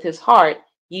willingly with his heart,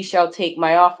 ye shall take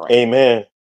my offering. Amen.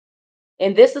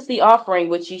 And this is the offering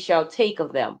which ye shall take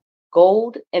of them: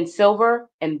 gold and silver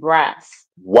and brass.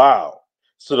 Wow.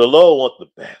 So the Lord wants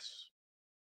the best.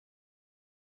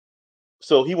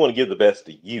 So he want to give the best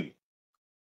to you.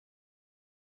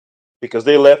 Because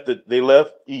they left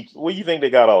Egypt. Where do you think they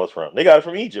got all this from? They got it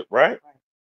from Egypt, right?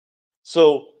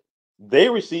 So they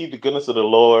received the goodness of the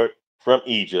Lord from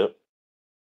Egypt,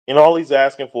 and all he's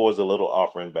asking for is a little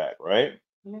offering back, right?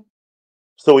 Mm-hmm.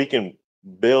 So he can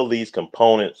build these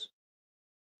components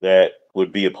that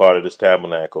would be a part of this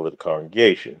tabernacle of the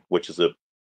congregation, which is a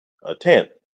tent,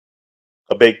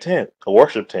 a big tent, a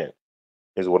worship tent,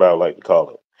 is what I would like to call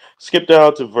it. Skip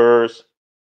down to verse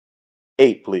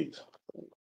 8, please.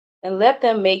 And let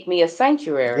them make me a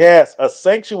sanctuary. Yes, a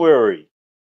sanctuary.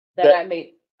 That I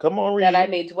may Come on, read. that I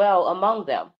may dwell among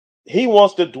them. He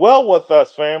wants to dwell with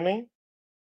us, family.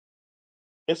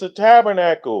 It's a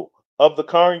tabernacle of the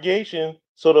congregation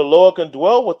so the Lord can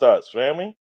dwell with us,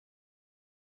 family.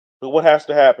 But what has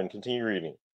to happen? Continue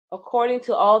reading. according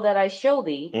to all that I show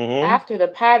thee, Hmm. after the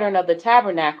pattern of the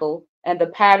tabernacle and the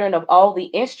pattern of all the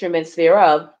instruments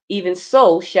thereof, even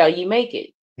so shall ye make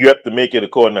it. You have to make it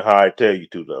according to how I tell you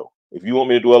to, though. If you want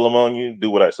me to dwell among you, do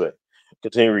what I say.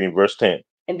 Continue reading verse 10.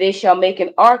 And they shall make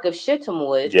an ark of shittim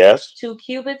wood. Yes. 2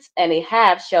 cubits and a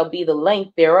half shall be the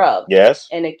length thereof, Yes.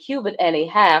 and a cubit and a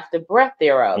half the breadth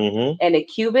thereof, Hmm. and a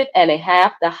cubit and a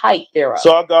half the height thereof.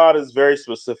 So our God is very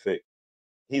specific.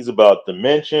 He's about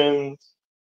dimensions.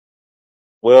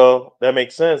 Well, that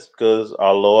makes sense because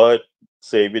our Lord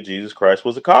Savior Jesus Christ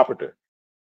was a carpenter.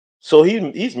 So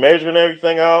he's measuring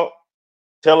everything out,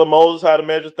 telling Moses how to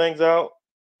measure things out.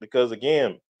 Because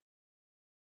again,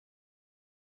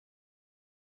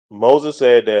 Moses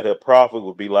said that a prophet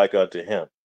would be like unto him,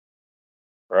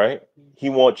 right? He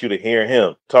wants you to hear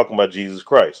him talking about Jesus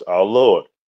Christ, our Lord.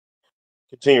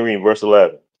 Continue reading verse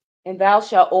 11. And thou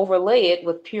shalt overlay it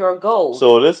with pure gold.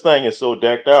 So this thing is so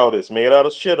decked out. It's made out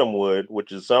of shittim wood,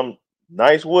 which is some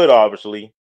nice wood,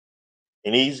 obviously.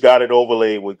 And he's got it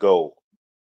overlaid with gold.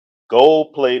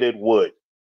 Gold plated wood.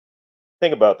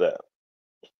 Think about that.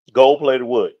 Gold plated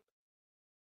wood.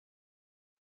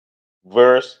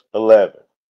 Verse 11.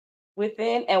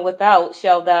 Within and without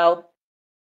shalt thou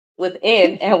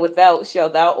within and without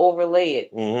shalt thou overlay it,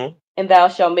 Hmm. and thou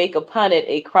shalt make upon it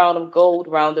a crown of gold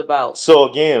round about. So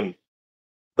again,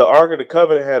 the Ark of the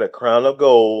Covenant had a crown of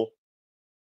gold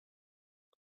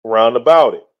round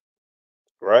about it,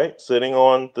 right? Sitting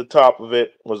on the top of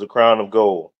it was a crown of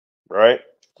gold, right?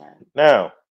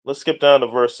 Now, let's skip down to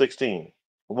verse 16.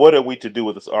 What are we to do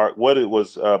with this ark? What it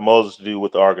was Moses to do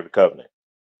with the Ark of the Covenant?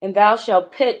 And thou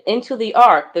shalt put into the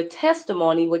ark the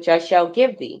testimony which I shall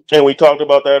give thee. And we talked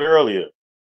about that earlier.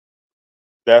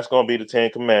 That's going to be the 10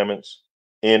 Commandments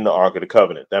in the Ark of the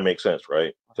Covenant. That makes sense,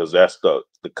 right? Because that's the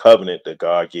covenant that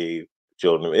God gave the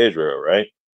children of Israel, right?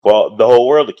 For the whole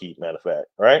world to keep, matter of fact,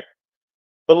 right?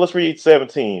 But let's read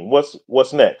 17.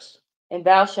 What's next? And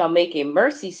thou shalt make a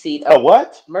mercy seat. A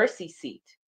what? Mercy seat.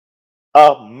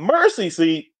 A mercy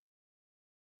seat.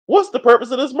 What's the purpose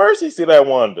of this mercy seat, I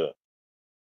wonder?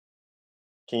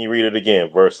 Can you read it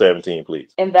again? Verse 17,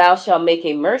 please. And thou shalt make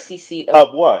a mercy seat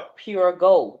Of what? pure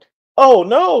gold. Oh,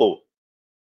 no.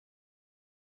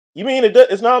 You mean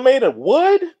it's not made of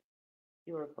wood?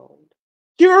 Pure gold.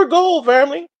 Pure gold,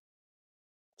 family.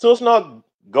 So it's not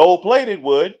gold-plated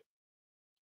wood.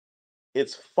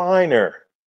 It's finer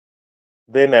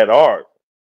than that art.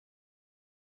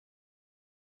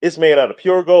 It's made out of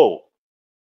pure gold.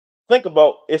 Think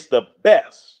about it's the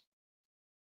best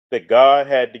that God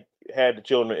had the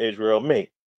children of Israel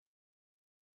make.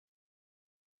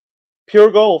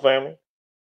 Pure gold, family.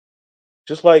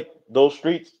 Just like those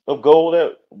streets of gold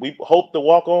that we hope to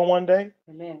walk on one day.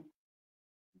 Amen.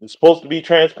 It's supposed to be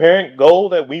transparent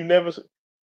gold that we've never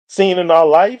seen in our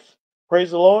life.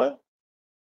 Praise the Lord.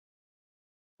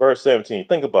 Verse 17.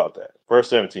 Think about that. Verse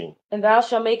 17. And thou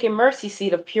shalt make a mercy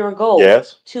seat of pure gold.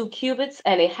 Yes. 2 cubits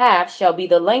and a half shall be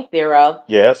the length thereof.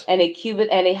 Yes. And a cubit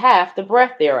and a half the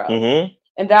breadth thereof. Mm-hmm.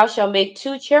 And thou shalt make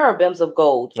 2 cherubims of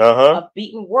gold. Uh-huh. Of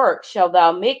beaten work shalt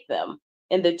thou make them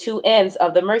in the 2 ends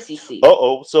of the mercy seat.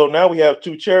 Uh-oh. So now we have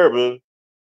 2 cherubim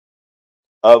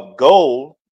of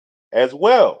gold as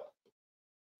well.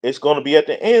 It's going to be at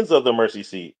the ends of the mercy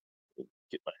seat.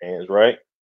 Get my hands right.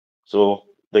 So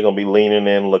they're going to be leaning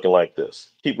in looking like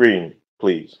this. Keep reading,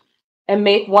 please. And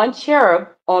make 1 cherub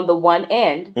on the one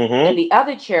end, and the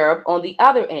other cherub on the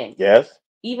other end. Yes.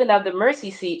 Even of the mercy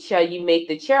seat shall you make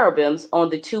the cherubims on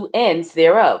the 2 ends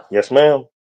thereof. Yes, ma'am.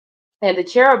 And the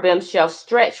cherubims shall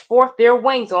stretch forth their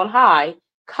wings on high,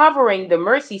 covering the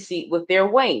mercy seat with their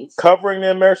wings. Covering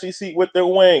their mercy seat with their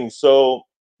wings. So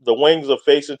the wings are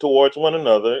facing towards one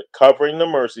another, covering the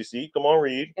mercy seat. Come on,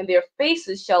 read. And their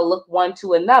faces shall look one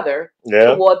to another.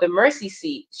 Yeah. Toward the mercy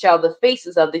seat shall the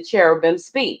faces of the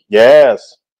cherubims be.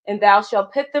 Yes. And thou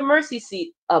shalt put the mercy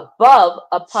seat above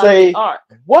upon the ark.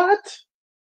 What?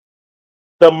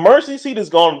 The mercy seat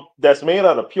that's made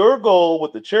out of pure gold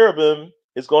with the cherubim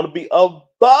is going to be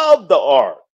above the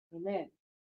ark. Amen.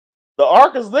 The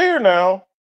ark is there now,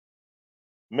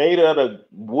 made out of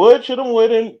wood, shittim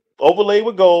wood, and overlaid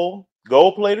with gold,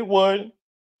 gold-plated wood.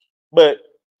 But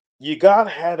you gotta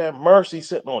have that mercy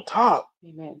sitting on top.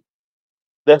 Amen.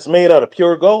 That's made out of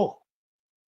pure gold.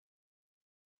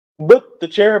 But the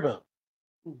cherubim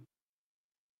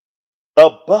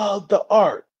above the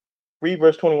ark. Read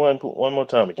verse 21 one more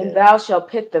time again. And thou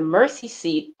shalt put the mercy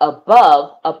seat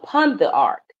above upon the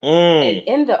ark. And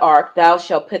in the ark thou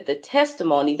shalt put the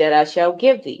testimony that I shall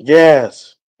give thee.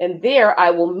 Yes. And there I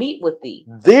will meet with thee.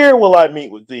 There will I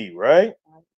meet with thee, right?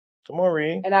 Come on,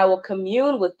 read. And I will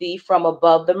commune with thee from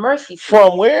above the mercy seat.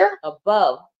 From where?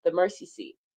 Above the mercy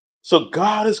seat. So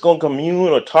God is going to commune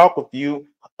or talk with you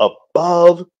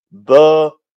above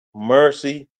the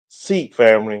mercy seat,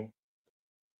 family.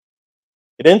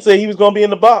 It didn't say he was going to be in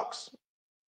the box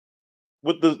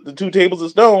with the two tables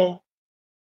of stone.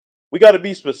 We got to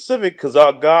be specific because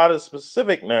our God is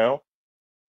specific now.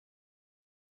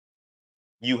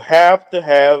 You have to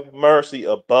have mercy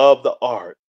above the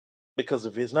ark, because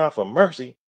if it's not for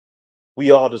mercy,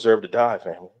 we all deserve to die,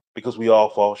 family, because we all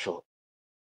fall short.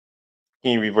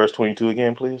 Can you read verse 22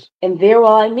 again, please? And there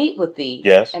will I meet with thee,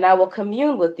 Yes. and I will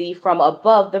commune with thee from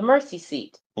above the mercy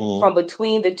seat, Mm-hmm. from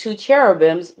between the two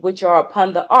cherubims which are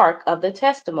upon the ark of the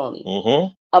testimony,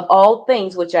 Mm-hmm. of all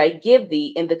things which I give thee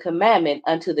in the commandment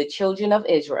unto the children of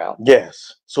Israel.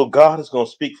 Yes. So God is going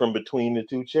to speak from between the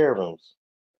two cherubims.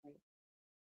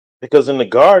 Because in the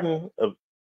Garden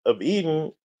of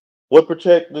Eden, what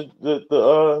protect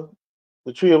the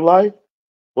tree of life?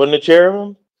 Wasn't the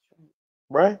cherubim?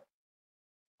 Right?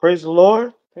 Praise the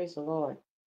Lord. Praise the Lord.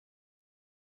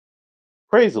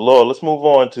 Praise the Lord. Let's move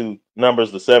on to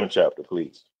Numbers, the 7th chapter,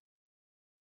 please.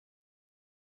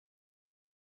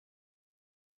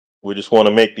 We just want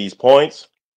to make these points.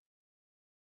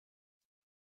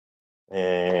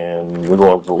 And we're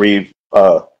going to read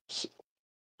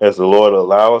as the Lord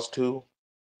allow us to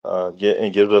get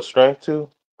and gives us strength to.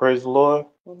 Praise the Lord.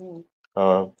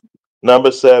 Mm-hmm.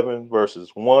 Number 7, verses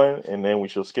 1, and then we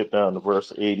shall skip down to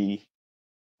verse 89.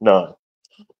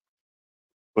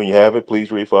 When you have it,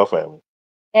 please read for our family.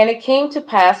 And it came to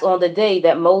pass on the day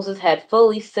that Moses had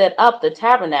fully set up the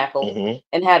tabernacle, Mm-hmm.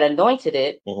 and had anointed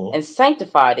it, Mm-hmm. and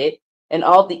sanctified it, and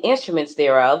all the instruments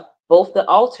thereof, both the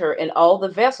altar and all the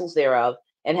vessels thereof,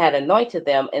 and had anointed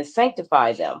them and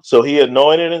sanctified them. So he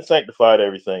anointed and sanctified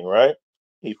everything, right?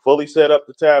 He fully set up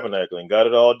the tabernacle and got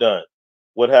it all done.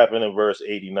 What happened in verse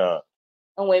 89?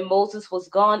 And when Moses was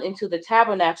gone into the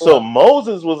tabernacle, So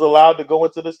Moses was allowed to go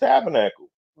into this tabernacle.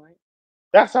 right.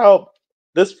 That's how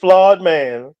this flawed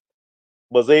man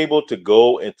was able to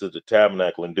go into the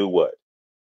tabernacle and do what?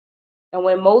 And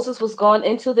when Moses was gone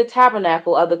into the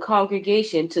tabernacle of the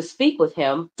congregation to speak with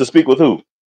him, To speak with who?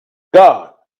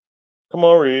 God. Come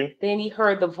on, read. then he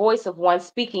heard the voice of one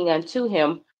speaking unto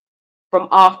him from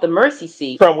off the mercy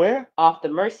seat. From where? Off the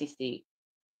mercy seat.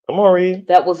 Come on, read.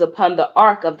 That was upon the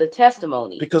ark of the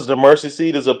testimony. Because the mercy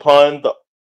seat is upon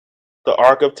the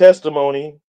ark of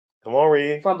testimony. Come on,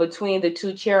 read. From between the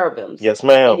two cherubims. Yes,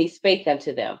 ma'am. And he spake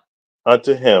unto them.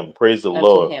 Unto him. Praise the unto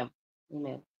Lord. Him.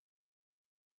 Amen.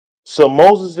 So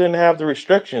Moses didn't have the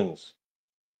restrictions,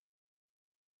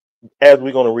 as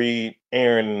we're going to read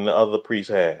Aaron and the other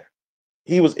priests had.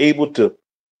 He was able to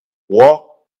walk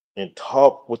and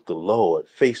talk with the Lord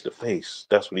face to face.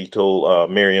 That's what he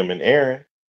told Miriam and Aaron,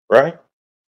 right?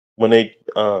 When they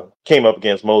came up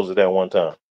against Moses that one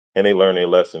time, and they learned their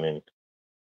lesson, and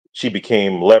she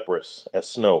became leprous as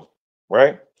snow,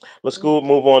 right? Let's go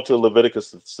move on to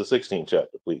Leviticus, the 16th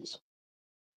chapter, please.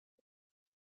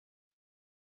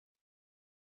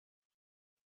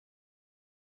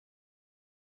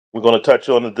 We're going to touch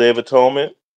on the Day of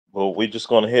Atonement, but we're just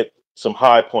going to hit some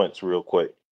high points real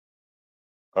quick.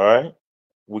 All right?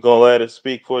 We're going to let it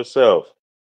speak for itself.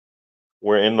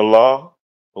 We're in the law,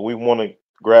 but we want to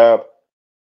grab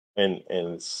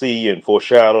and see and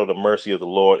foreshadow the mercy of the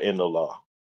Lord in the law.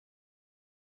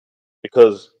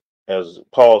 Because as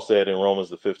Paul said in Romans,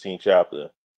 the 15th chapter,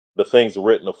 the things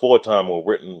written aforetime were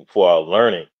written for our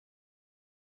learning,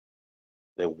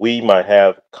 that we might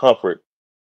have comfort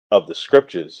of the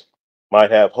scriptures,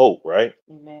 might have hope, right?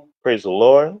 Amen. Praise the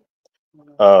Lord.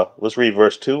 Let's read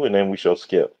verse 2, and then we shall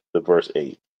skip to verse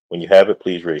 8. When you have it,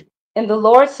 please read. And the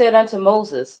Lord said unto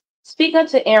Moses, Speak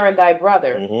unto Aaron thy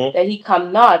brother, that he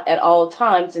come not at all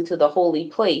times into the holy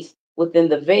place within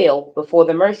the veil before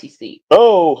the mercy seat.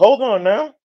 Oh, hold on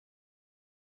now.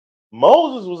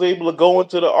 Moses was able to go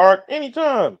into the ark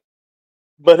anytime,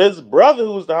 but his brother,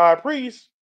 who was the high priest,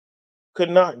 could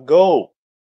not go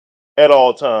at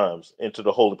all times into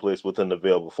the holy place within the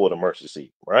veil before the mercy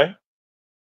seat, right?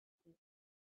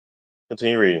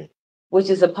 Continue reading. Which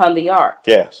is upon the ark.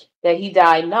 Yes. That he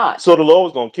died not. So the Lord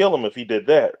was going to kill him if he did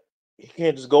that. He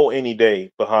can't just go any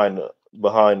day behind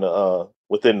the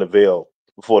within the veil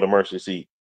before the mercy seat,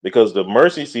 because the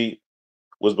mercy seat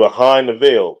was behind the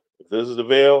veil. If this is the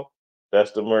veil,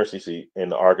 that's the mercy seat in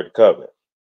the Ark of the Covenant.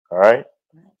 All right.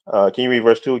 Can you read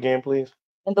verse 2 again, please?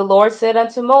 And the Lord said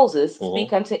unto Moses,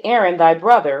 Speak unto Aaron thy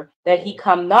brother, that he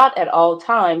come not at all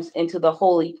times into the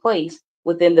holy place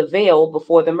within the veil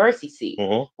before the mercy seat,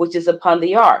 which is upon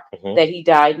the ark, that he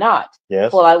died not.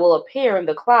 Yes. For I will appear in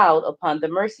the cloud upon the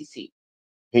mercy seat.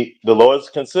 The Lord's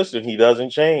consistent. He doesn't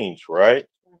change, right?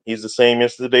 He's the same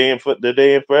yesterday and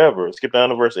today and forever. Skip down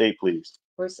to verse 8, please.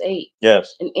 Verse 8.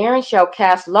 Yes. And Aaron shall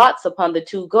cast lots upon the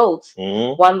two goats,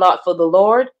 Mm-hmm. one lot for the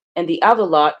Lord and the other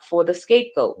lot for the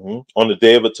scapegoat. Mm-hmm. On the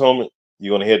Day of Atonement,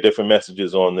 you're going to hear different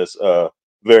messages on this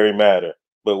very matter,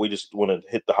 but we just want to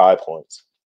hit the high points.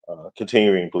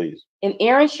 Continuing, please. And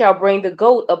Aaron shall bring the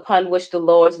goat upon which the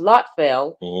Lord's lot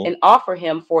fell, Mm-hmm. and offer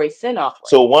him for a sin offering.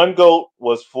 So one goat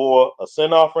was for a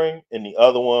sin offering, and the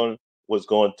other one was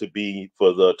going to be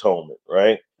for the atonement,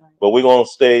 right? But we're going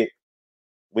to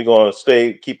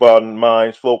stay, keep our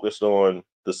minds focused on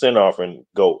the sin offering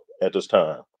goat at this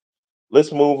time.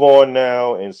 Let's move on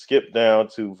now and skip down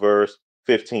to verse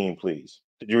 15, please.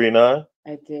 Did you read 9?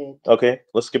 I did. Okay,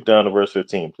 let's skip down to verse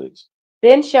 15, please.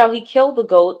 Then shall he kill the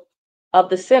goat of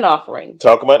the sin offering,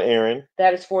 Talk about Aaron.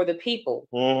 that is for the people,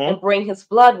 Mm-hmm. and bring his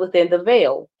blood within the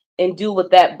veil, and do with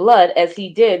that blood as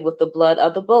he did with the blood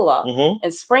of the bullock, Mm-hmm.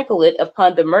 and sprinkle it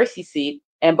upon the mercy seat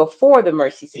and before the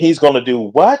mercy seat. He's going to do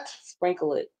what?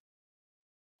 Sprinkle it.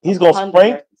 He's going to upon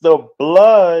sprinkle the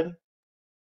blood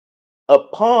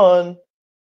upon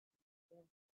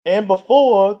and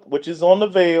before, which is on the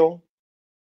veil,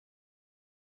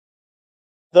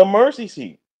 the mercy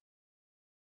seat.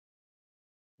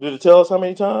 Did it tell us how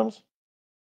many times?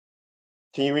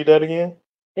 Can you read that again?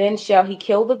 Then shall he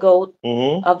kill the goat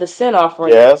Mm-hmm. of the sin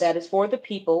offering, Yes. that is for the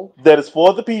people. That is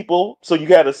for the people. So you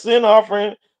got a sin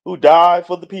offering who died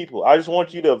for the people. I just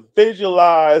want you to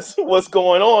visualize what's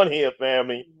going on here,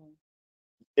 family.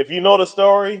 If you know the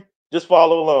story, just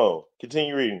follow along.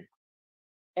 Continue reading.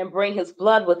 And bring his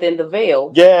blood within the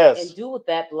veil. Yes. And do with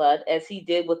that blood as he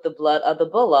did with the blood of the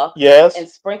bullock. Yes. And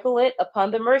sprinkle it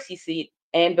upon the mercy seat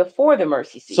and before the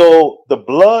mercy seat. So the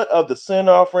blood of the sin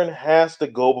offering has to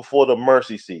go before the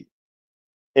mercy seat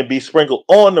and be sprinkled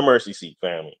on the mercy seat,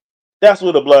 family. That's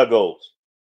where the blood goes.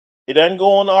 It doesn't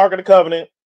go on the Ark of the Covenant,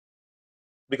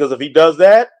 because if he does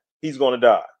that, he's going to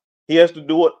die. He has to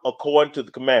do it according to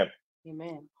the commandment.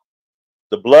 Amen.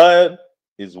 The blood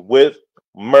is with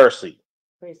mercy.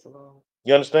 Praise the Lord.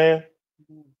 You understand?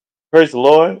 Mm-hmm. Praise the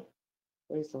Lord.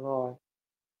 Praise the Lord.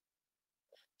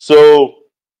 So,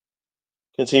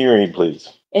 continue reading, please.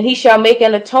 And he shall make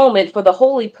an atonement for the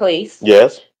holy place.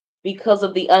 Yes. Because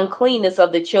of the uncleanness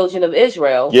of the children of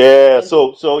Israel. Yeah.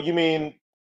 So you mean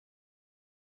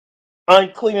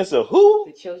uncleanness of who?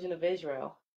 The children of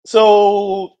Israel.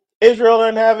 So Israel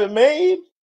didn't have it made,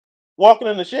 walking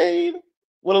in the shade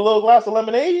with a little glass of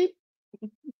lemonade,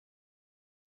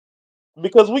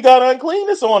 because we got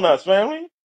uncleanness on us, family.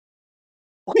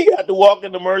 We got to walk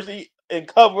in the mercy and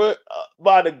covered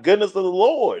by the goodness of the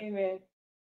Lord. Amen.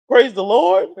 Praise the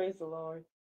Lord. Praise the Lord.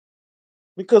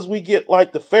 Because we get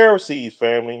like the Pharisees,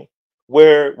 family,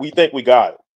 where we think we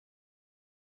got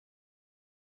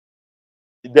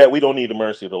it, that we don't need the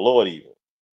mercy of the Lord even,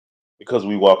 because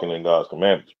we walking in God's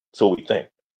commandments. So we think,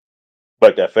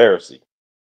 like that Pharisee.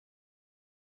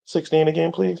 16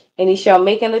 again, please. And he shall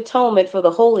make an atonement for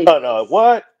the holy place. No,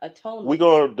 what? Atonement. We're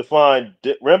going to define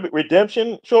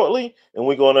redemption shortly, and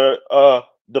we're going to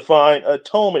define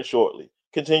atonement shortly.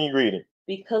 Continue reading.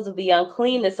 Because of the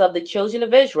uncleanness of the children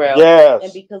of Israel, yes,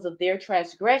 and because of their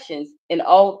transgressions in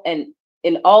all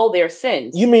their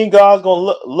sins. You mean God's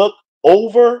going to look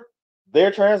over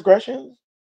their transgressions?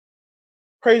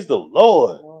 Praise the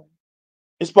Lord.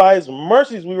 It's by his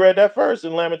mercies, we read that first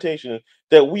in Lamentation,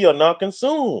 that we are not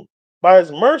consumed. By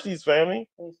his mercies, family.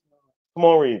 Come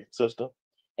on, read, sister.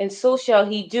 And so shall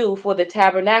he do for the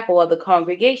tabernacle of the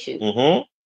congregation, mm-hmm,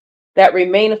 that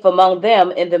remaineth among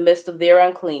them in the midst of their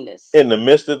uncleanness. In the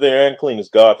midst of their uncleanness,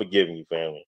 God forgiving you,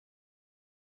 family.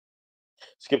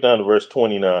 Skip down to verse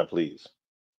 29, please.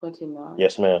 29.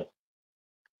 Yes, ma'am.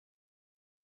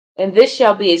 And this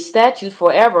shall be a statute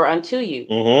forever unto you,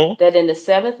 that in the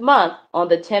 7th month, on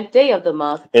the 10th day of the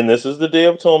month. And this is the Day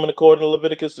of Atonement, according to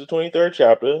Leviticus, the 23rd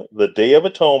chapter. The Day of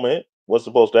Atonement, what's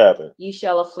supposed to happen? Ye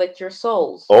shall afflict your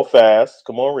souls. Oh, fast.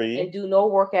 Come on, read. And do no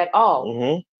work at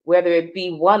all, whether it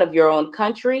be one of your own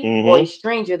country or a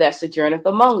stranger that sojourneth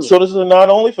among you. So this is not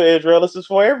only for Israel, this is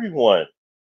for everyone.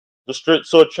 The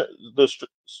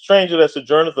stranger that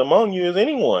sojourneth among you is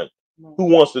anyone who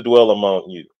wants to dwell among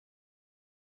you.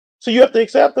 So you have to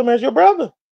accept them as your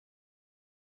brother.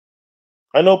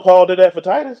 I know Paul did that for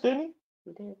Titus, didn't he?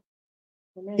 He did.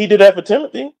 Amen. He did that for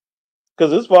Timothy,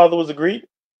 because his father was a Greek.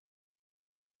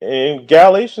 And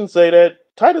Galatians say that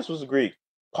Titus was a Greek.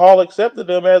 Paul accepted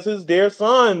them as his dear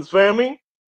sons, family.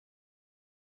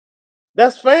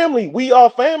 That's family. We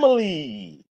are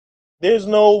family. There's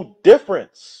no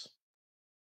difference.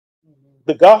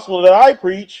 The gospel that I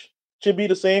preach should be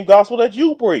the same gospel that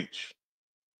you preach.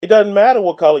 It doesn't matter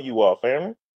what color you are,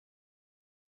 family.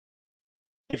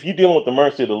 If you're dealing with the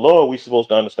mercy of the Lord, we're supposed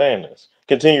to understand this.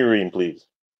 Continue reading, please.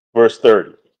 Verse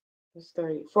 30. Verse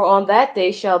 30. For on that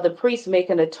day shall the priest make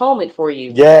an atonement for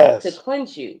you to Yes.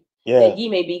 cleanse you, that Yeah. ye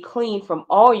may be clean from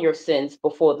all your sins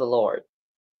before the Lord.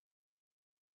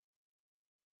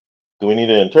 Do we need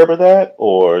to interpret that,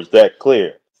 or is that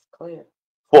clear? It's clear.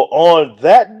 For on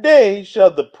that day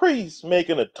shall the priest make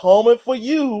an atonement for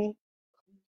you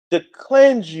to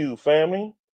cleanse you,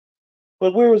 family.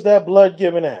 But where was that blood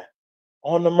given at?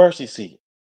 On the mercy seat.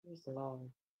 Praise the Lord.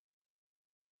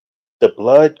 The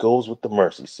blood goes with the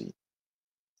mercy seat.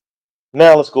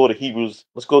 Now let's go to Hebrews.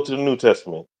 Let's go to the New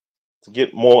Testament to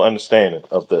get more understanding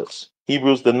of this.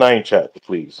 Hebrews, the 9th chapter,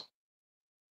 please.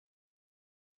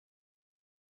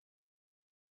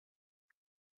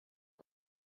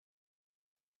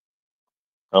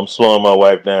 I'm slowing my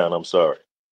wife down. I'm sorry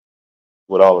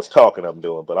with all this talking I'm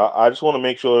doing, but I just want to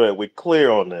make sure that we're clear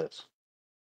on this.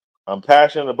 I'm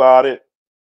passionate about it.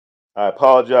 I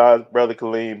apologize, Brother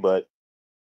Kaleem, but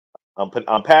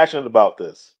I'm passionate about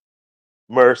this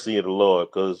mercy of the Lord,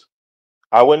 because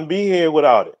I wouldn't be here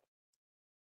without it.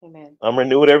 Amen. I'm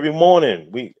renewed every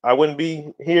morning. I wouldn't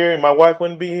be here, and my wife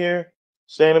wouldn't be here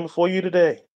standing before you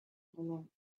today. Amen.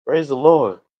 Praise the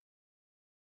Lord.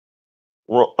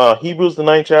 Hebrews, the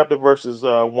 9th chapter, verses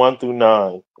 1 through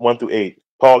 9, 1 through 8.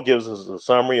 Paul gives us a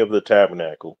summary of the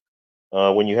tabernacle.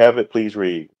 When you have it, please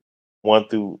read 1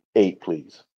 through 8,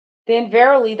 please. Then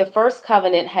verily the first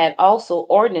covenant had also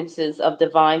ordinances of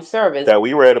divine service That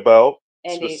we read about,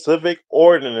 and specific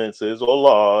ordinances or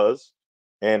laws,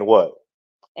 and what?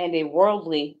 and a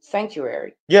worldly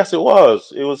sanctuary. Yes, it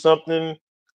was. It was something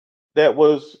that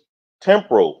was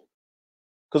temporal.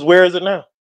 Because where is it now?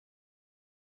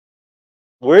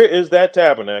 Where is that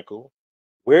tabernacle?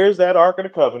 Where is that Ark of the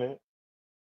Covenant?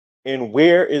 And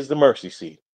where is the mercy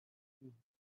seat?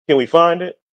 Can we find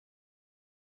it?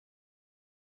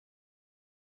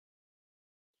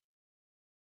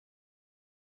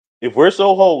 If we're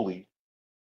so holy,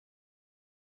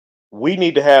 we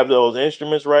need to have those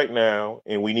instruments right now,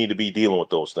 and we need to be dealing with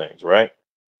those things, right?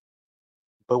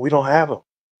 But we don't have them.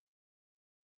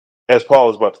 As Paul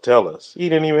is about to tell us, he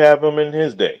didn't even have them in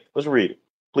his day. Let's read it,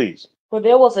 please. For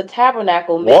there was a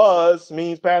tabernacle made. Was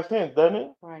means past tense, doesn't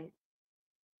it? Right.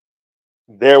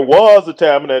 There was a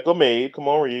tabernacle made. Come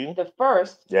on, read. The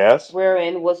first, Yes.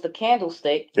 wherein was the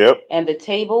candlestick, Yep. and the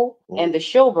table, and the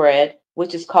showbread,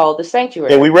 which is called the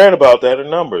sanctuary. And we read about that in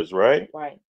Numbers, right?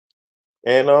 Right.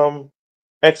 And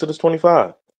Exodus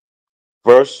 25,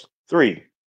 verse 3.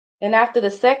 And after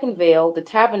the second veil, the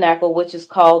tabernacle, which is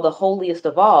called the holiest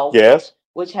of all, Yes.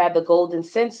 which had the golden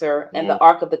censer and the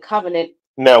ark of the covenant.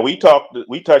 Now we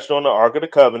touched on the Ark of the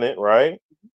Covenant, right?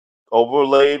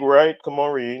 Overlaid, right? Come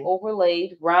on, read.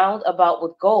 Overlaid round about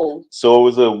with gold. So it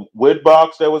was a wood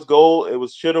box that was gold. It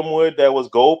was shittim wood that was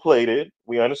gold plated.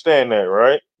 We understand that,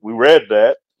 right? We read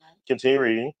that. Continue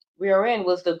reading. Wherein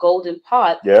was the golden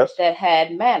pot, yes, that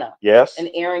had manna. Yes. And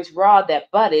Aaron's rod that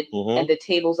budded, Mhm. and the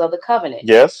tables of the covenant.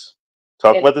 Yes.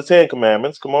 Talk about the 10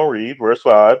 Commandments. Come on, read verse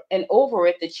 5. And over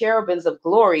it the cherubims of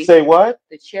glory. Say what?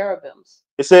 The cherubims.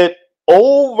 It said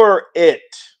over it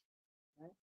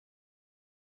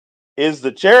is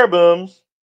the cherubims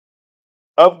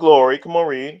of glory. Come on,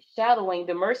 read. Shadowing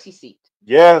the mercy seat.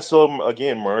 Yeah, so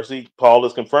again, mercy. Paul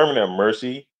is confirming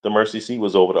that the mercy seat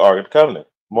was over the Ark of the Covenant.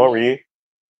 Come on, read.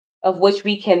 Of which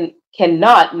we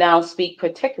cannot now speak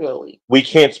particularly. We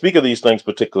can't speak of these things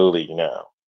particularly now,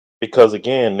 because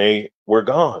again, they were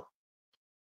gone.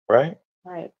 Right?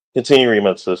 Right. Continue reading,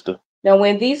 my sister. Now,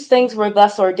 when these things were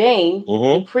thus ordained,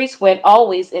 the priests went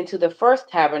always into the first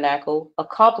tabernacle,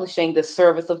 accomplishing the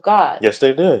service of God. Yes,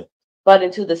 they did. But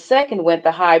into the second went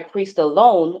the high priest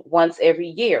alone once every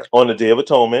year, on the Day of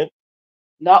Atonement,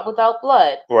 not without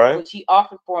blood, right? which he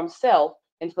offered for himself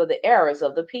and for the errors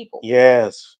of the people.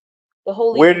 Yes.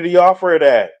 Where did he offer it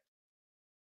at?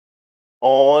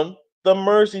 On the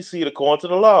mercy seat, according to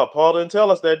the law. Paul didn't tell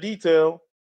us that detail,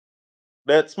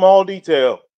 that small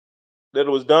detail, that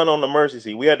it was done on the mercy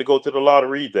seat. We had to go to the law to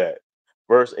read that.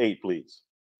 Verse 8, please.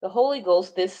 The Holy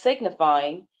Ghost, this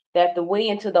signifying that the way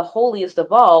into the holiest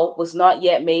of all was not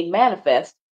yet made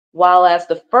manifest, while as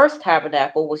the first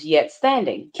tabernacle was yet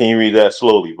standing. Can you read that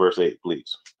slowly? Verse 8,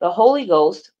 please. The Holy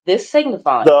Ghost, this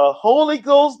signifying. The Holy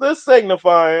Ghost, this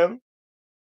signifying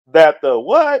that the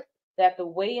what? That the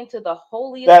way into the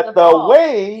holiest of all.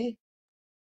 The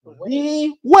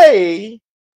way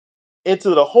into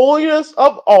the holiest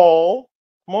of all.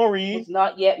 Maurice. Was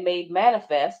not yet made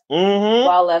manifest,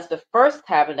 while as the first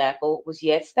tabernacle was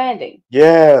yet standing.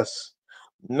 Yes.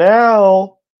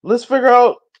 Now let's figure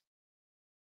out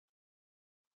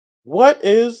what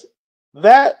is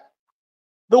that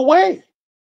the way.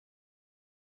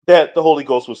 that the Holy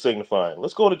Ghost was signifying.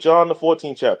 Let's go to John the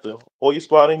 14th chapter, or your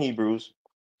spot in Hebrews.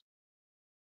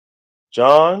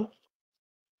 John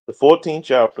the 14th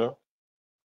chapter.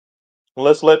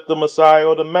 Let's let the Messiah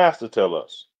or the Master tell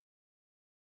us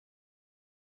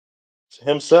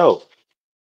himself.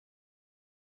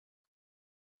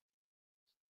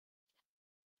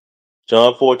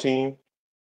 John 14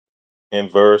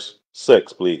 and verse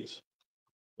 6, please.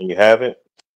 When you have it,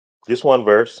 just one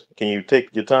verse. Can you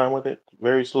take your time with it?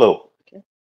 Very slow. Okay.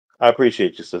 I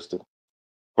appreciate you, sister.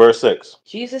 Verse 6.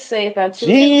 Jesus saith unto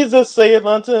him, Jesus saith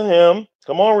unto him,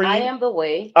 come on, read. I am the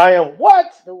way, I am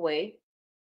what? the way.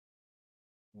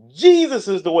 Jesus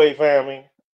is the way, family.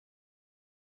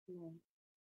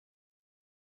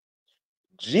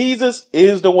 Jesus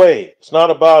is the way. It's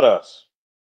not about us.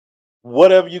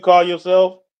 Whatever you call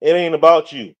yourself, it ain't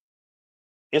about you.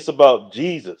 It's about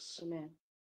Jesus. Amen.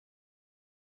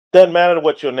 Doesn't matter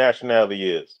what your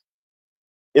nationality is.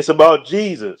 It's about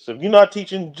Jesus. If you're not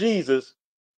teaching Jesus,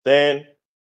 then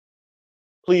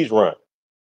please run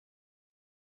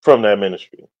from that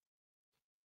ministry.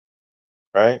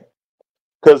 Right?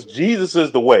 Because Jesus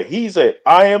is the way. He said,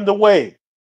 I am the way.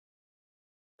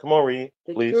 Come on, read,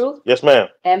 The please. truth Yes, ma'am.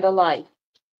 and the life.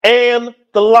 And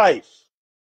the life.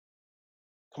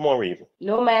 Come on, read.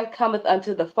 No man cometh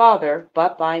unto the Father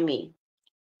but by me.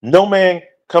 No man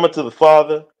cometh to the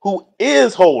Father who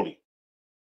is holy.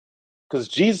 Because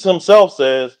Jesus himself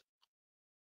says,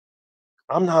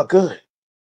 I'm not good,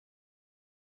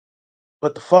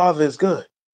 but the Father is good.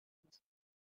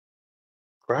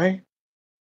 Right?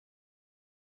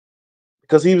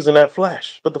 Because he was in that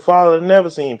flesh. But the Father had never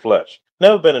seen flesh.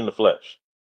 Never been in the flesh.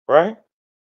 Right?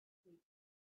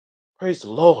 Praise the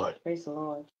Lord. Praise the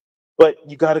Lord. But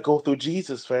you got to go through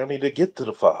Jesus, family, to get to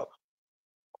the Father.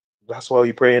 That's why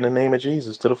we pray in the name of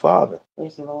Jesus to the Father.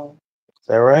 Praise the Lord. Is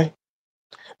that right?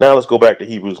 Now let's go back to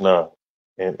Hebrews 9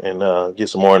 and get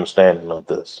some more understanding of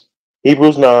this.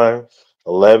 Hebrews 9,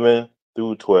 11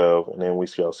 through 12, and then we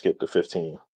shall skip to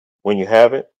 15. When you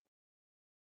have it,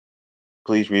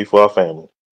 please read for our family.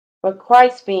 But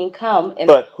Christ being come, and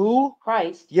But who?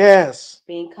 Christ Yes.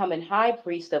 being come and high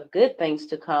priest of good things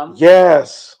to come,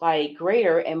 Yes. by a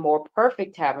greater and more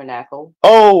perfect tabernacle.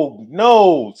 Oh,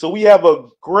 no. So we have a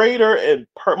greater and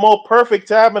more perfect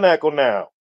tabernacle now.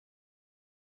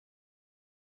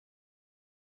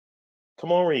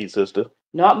 Come on, read, sister.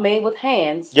 Not made with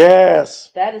hands.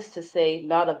 Yes. That is to say,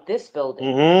 not of this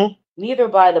building. Mm-hmm. Neither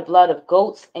by the blood of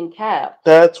goats and calves.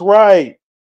 That's right.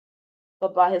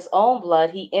 But by his own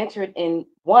blood he entered in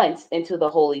once into the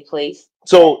holy place.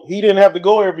 So he didn't have to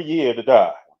go every year to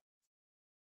die.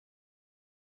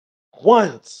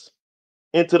 Once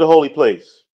into the holy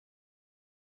place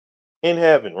in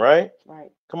heaven, right? Right.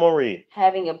 Come on, read.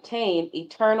 Having obtained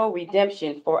eternal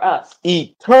redemption for us.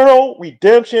 Eternal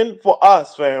redemption for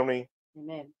us, family.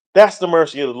 Amen. That's the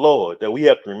mercy of the Lord that we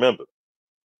have to remember.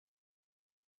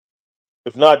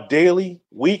 If not daily,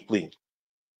 weekly,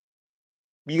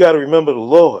 you got to remember the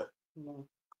Lord. Amen.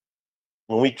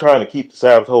 When we trying to keep the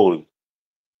Sabbath holy,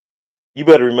 you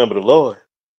better remember the Lord.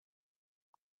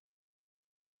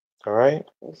 All right.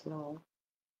 Praise the Lord.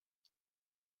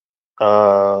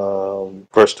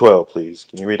 Verse 12, please.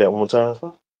 Can you read that one more time?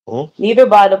 Mm-hmm. Neither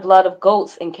by the blood of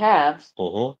goats and calves,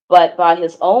 Mm-hmm. but by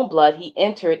his own blood he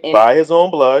entered in. By his own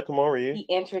blood, come on, read. He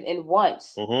entered in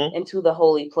once Mm-hmm. into the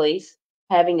holy place,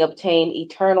 having obtained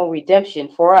eternal redemption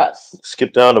for us.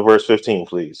 Skip down to verse 15,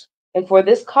 please. And for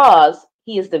this cause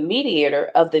he is the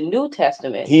mediator of the New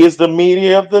Testament. He is the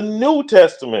mediator of the New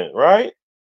Testament, right?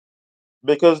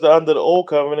 Because under the old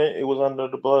covenant, it was under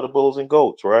the blood of bulls and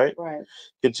goats, right? Right.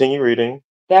 Continue reading.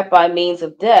 That by means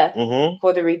of death, Mm-hmm.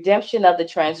 for the redemption of the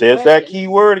transgressions. There's that key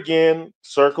word again.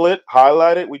 Circle it,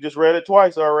 highlight it. We just read it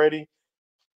twice already.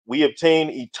 We obtain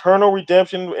eternal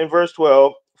redemption in verse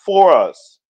 12 for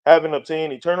us, having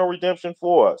obtained eternal redemption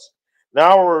for us.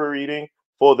 Now we're reading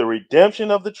for the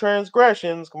redemption of the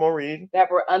transgressions. Come on, read.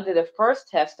 That were under the first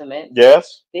testament.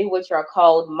 Yes. They which are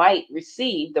called might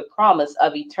receive the promise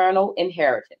of eternal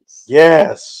inheritance.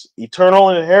 Yes. Eternal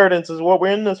inheritance is what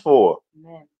we're in this for.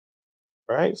 Amen.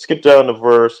 Right? Skip down to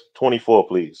verse 24,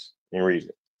 please, and read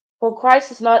it. For Christ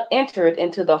has not entered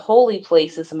into the holy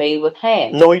places made with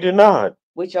hands. No, he did not.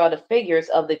 Which are the figures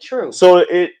of the truth. So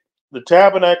the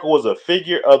tabernacle was a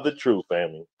figure of the truth,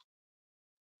 family.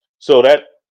 So that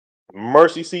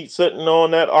mercy seat sitting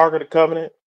on that Ark of the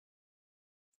Covenant,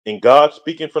 and God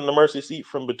speaking from the mercy seat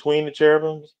from between the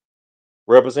cherubims,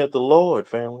 represent the Lord,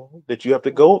 family, that you have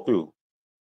to go through.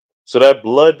 So that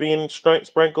blood being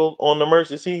sprinkled on the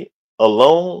mercy seat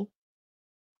alone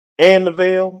and the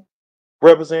veil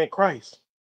represent Christ.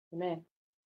 Amen.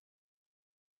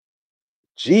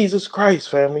 Jesus Christ,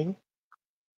 family,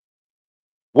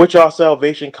 which our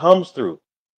salvation comes through.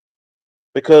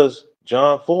 Because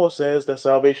John 4 says that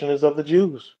salvation is of the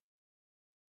Jews.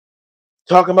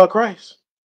 Talking about Christ,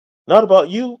 not about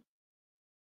you.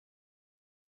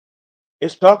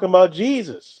 It's talking about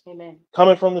Jesus. Amen.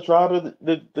 Coming from the tribe of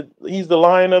he's the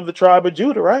Lion of the tribe of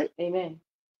Judah, right? Amen.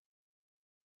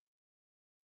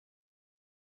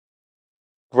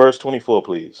 Verse 24,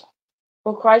 please.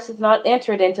 For Christ has not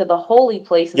entered into the holy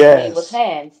places made with Yes.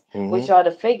 hands, which Mhm. are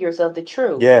the figures of the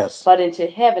true, Yes. but into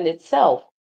heaven itself,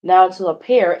 now to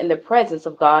appear in the presence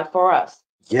of God for us.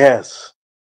 Yes.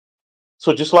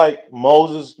 So just like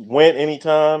Moses went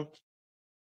anytime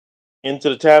into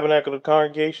the tabernacle of the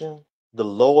congregation, the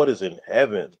Lord is in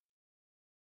heaven,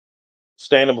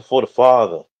 standing before the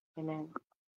Father Amen.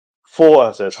 for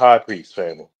us as high priest,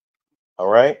 family. All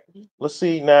right. Let's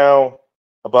see now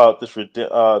about this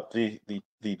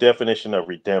the definition of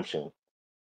redemption.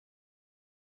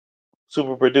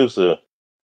 Super producer,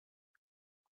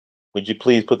 would you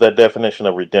please put that definition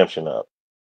of redemption up?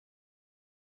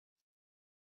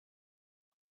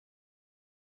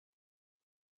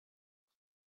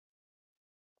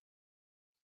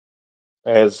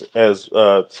 As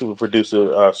super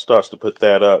producer starts to put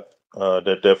that up,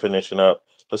 that definition up,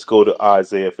 let's go to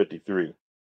Isaiah 53.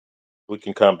 We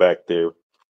can come back there.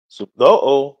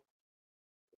 So,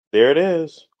 there it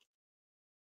is.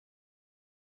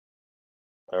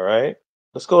 All right,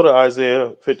 let's go to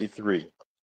Isaiah 53.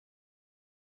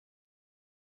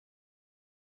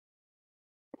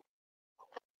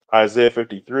 Isaiah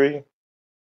 53, and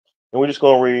we're just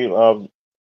going to read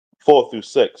 4 through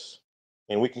 6,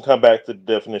 and we can come back to the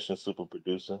definition, super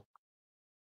producer.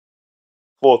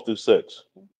 4 through 6.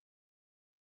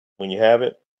 When you have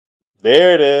it,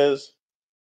 there it is.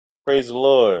 Praise the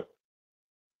Lord.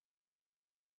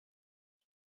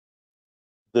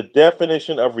 The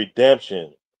definition of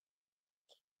redemption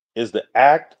is the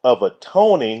act of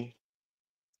atoning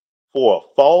for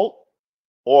a fault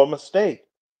or a mistake.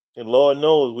 And Lord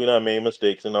knows we done made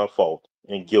mistakes in our fault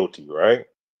and guilty, right?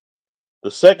 The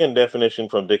second definition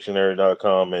from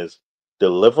dictionary.com is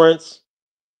deliverance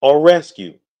or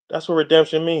rescue. That's what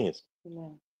redemption means.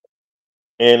 Amen.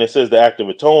 And it says the act of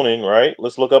atoning, right?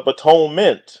 Let's look up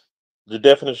atonement. The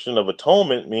definition of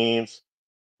atonement means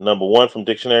number one from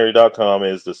dictionary.com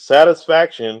is the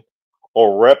satisfaction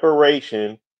or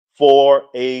reparation for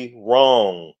a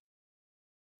wrong.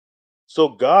 So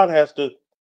God has to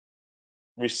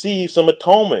receive some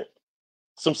atonement,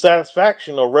 some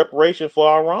satisfaction or reparation for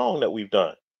our wrong that we've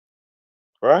done,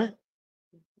 right?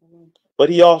 Amen. But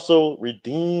he also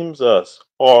redeems us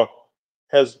or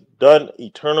has done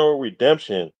eternal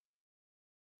redemption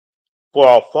for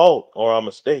our fault or our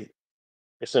mistake.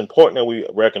 It's important that we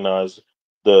recognize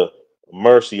the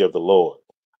mercy of the Lord.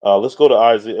 Let's go to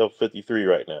Isaiah 53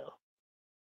 right now.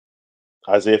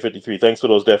 Isaiah 53. Thanks for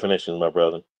those definitions, my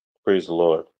brother. Praise the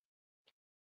Lord.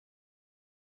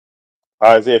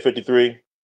 Isaiah 53,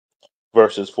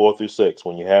 verses 4 through 6.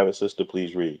 When you have it, sister,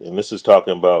 please read. And this is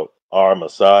talking about our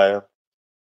Messiah,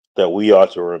 that we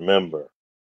ought to remember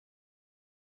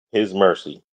his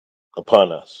mercy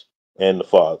upon us and the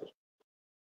Father.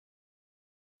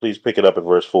 Please pick it up at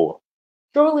verse 4.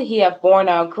 Surely he hath borne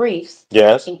our griefs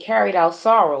Yes. and carried our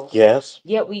sorrows. Yes.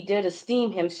 Yet we did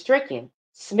esteem him stricken,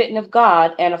 smitten of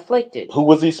God, and afflicted. Who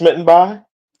was he smitten by?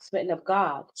 Smitten of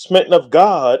God. Smitten of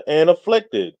God and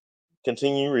afflicted.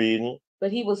 Continue reading.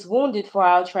 But he was wounded for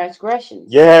our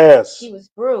transgressions. Yes. He was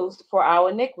bruised for our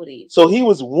iniquities. So he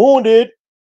was wounded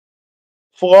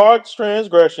for our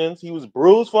transgressions. He was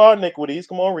bruised for our iniquities.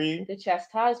 Come on, read. The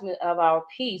chastisement of our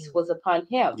peace was upon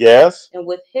him. Yes. And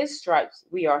with his stripes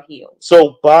we are healed.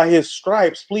 So by his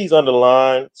stripes, please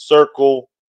underline,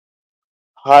 circle,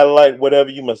 highlight,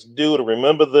 whatever you must do to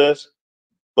remember this.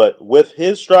 But with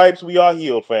his stripes we are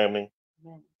healed, family.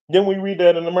 Amen. Didn't we read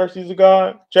that in the mercies of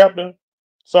God chapter,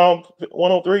 Psalm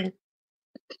 103?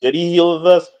 That he healeth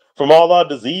us from all our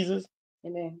diseases.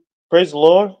 Amen. Praise the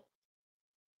Lord.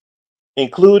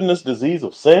 Including this disease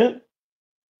of sin.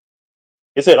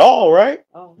 It said all, right?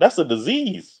 Oh. That's a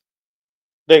disease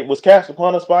that was cast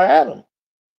upon us by Adam.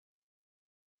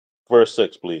 Verse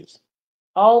 6, please.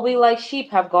 All we like sheep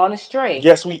have gone astray.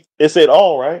 Yes, it said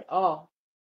all, right? Oh.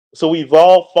 So we've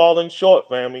all fallen short,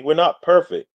 family. We're not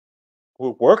perfect. We're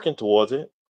working towards it,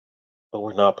 but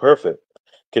we're not perfect.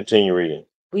 Continue reading.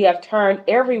 We have turned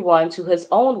everyone to his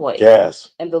own way.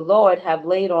 Yes. And the Lord have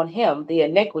laid on him the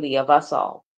iniquity of us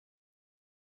all.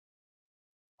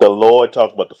 The Lord,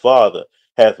 talking about the Father,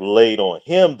 hath laid on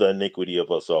him the iniquity of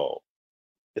us all.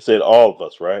 It said all of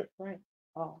us, right? Right.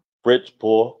 Oh. Rich,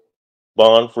 poor,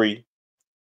 bond free.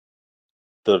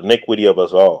 the iniquity of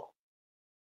us all.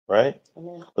 Right?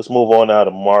 Amen. Let's move on now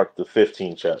to Mark, the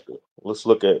 15th chapter. Let's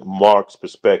look at Mark's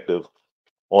perspective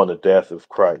on the death of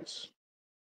Christ.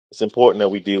 It's important that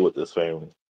we deal with this,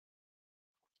 family.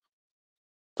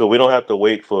 So we don't have to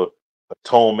wait for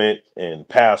atonement and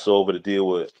Passover to deal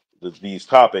with these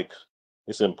topics.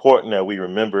 It's important that we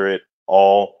remember it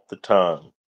all the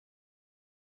time.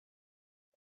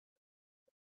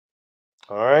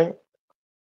 All right.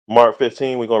 Mark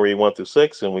 15, we're going to read 1 through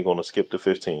 6, and we're going to skip to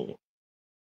 15.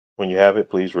 When you have it,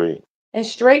 please read. And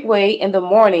straightway in the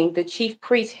morning the chief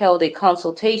priests held a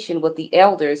consultation with the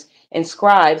elders and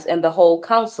scribes and the whole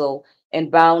council,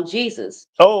 and bound Jesus.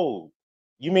 Oh,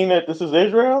 you mean that this is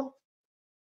Israel?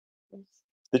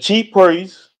 The chief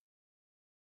priests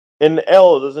and the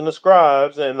elders and the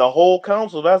scribes and the whole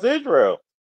council, that's Israel.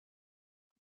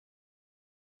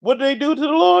 What did they do to the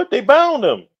Lord? They bound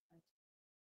him.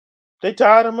 They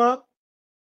tied him up,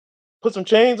 put some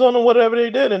chains on him, whatever they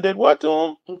did, and did what to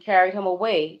him? And carried him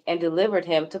away and delivered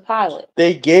him to Pilate.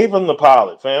 They gave him the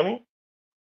Pilate, family.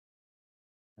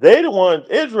 They the one,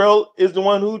 Israel is the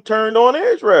one who turned on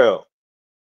Israel.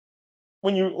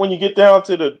 When you get down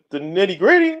to the nitty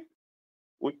gritty,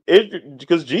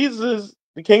 because Jesus is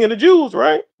the King of the Jews,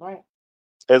 right? Right.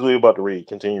 As we're about to read,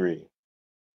 continue reading.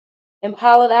 And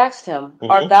Pilate asked him,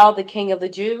 Art thou the King of the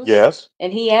Jews? Yes.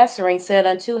 And he answering said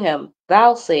unto him,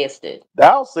 Thou sayest it.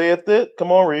 Thou sayest it.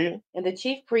 Come on, read. And the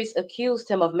chief priests accused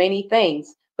him of many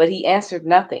things, but he answered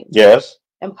nothing. Yes.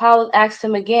 And Pilate asked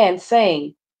him again,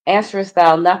 saying, Answerest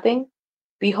thou nothing?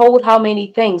 Behold, how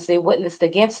many things they witnessed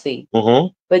against thee.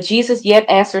 But Jesus yet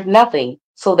answered nothing,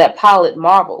 so that Pilate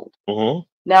marveled.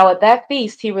 Now at that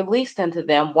feast he released unto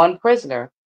them one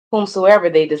prisoner, whomsoever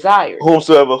they desired.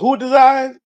 Whomsoever who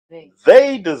desired?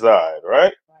 They desired,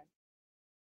 right?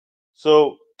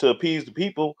 So to appease the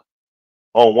people,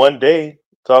 on one day,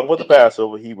 talking about the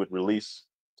Passover, he would release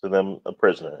to them a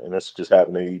prisoner. And this just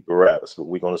happened to be Barabbas. But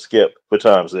we're going to skip for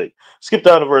time's sake. Skip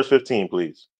down to verse 15,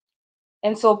 please.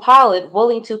 And so Pilate,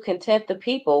 willing to content the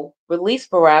people, released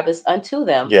Barabbas unto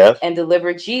them, yes, and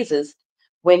delivered Jesus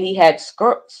when he had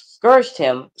scourged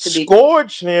him.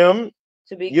 Scourged him?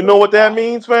 To be you know what that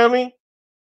means, family?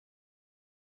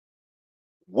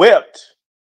 Whipped.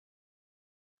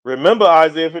 Remember,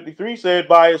 Isaiah 53 said,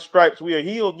 by his stripes we are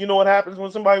healed. You know what happens when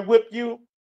somebody whipped you?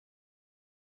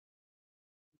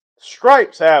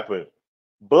 Stripes happen.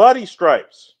 Bloody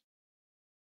stripes.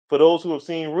 For those who have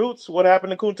seen Roots, what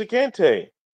happened to Kunta Kinte?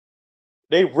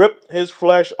 They ripped his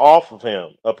flesh off of him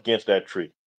up against that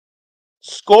tree.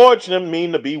 Scourge him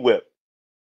mean to be whipped.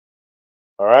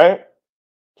 All right?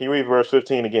 Can you read verse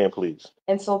 15 again, please?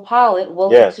 And so Pilate,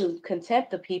 willing to content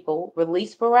the people,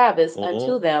 released Barabbas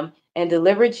unto them, and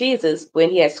delivered Jesus when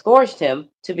he had scourged him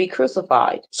to be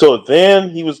crucified. So then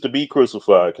he was to be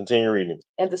crucified. Continue reading.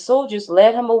 And the soldiers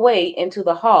led him away into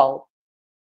the hall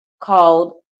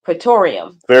called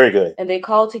Praetorium. Very good. And they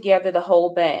called together the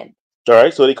whole band. All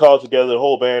right, so they called together the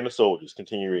whole band of soldiers.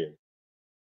 Continue reading.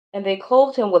 And they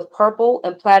clothed him with purple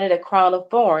and plaited a crown of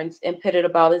thorns and put it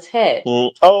about his head.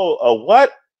 Oh, a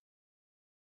what?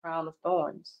 Crown of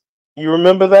thorns. You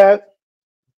remember that?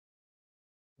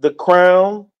 The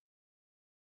crown?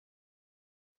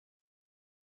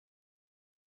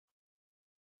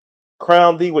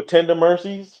 Crown thee with tender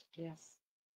mercies? Yes.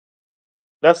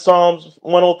 That's Psalms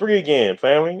 103 again,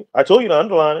 family. I told you to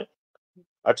underline it.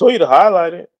 I told you to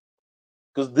highlight it.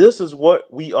 Because this is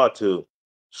what we ought to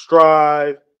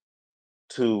strive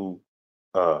to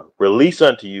release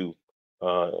unto you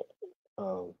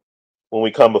when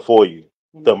we come before you.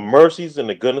 The mercies and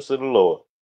the goodness of the Lord.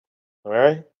 All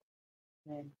right?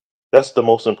 That's the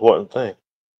most important thing.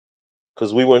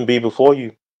 Because we wouldn't be before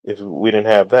you if we didn't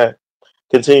have that.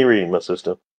 Continue reading, my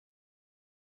sister.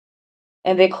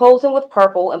 And they clothed him with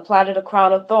purple and plaited a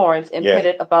crown of thorns and put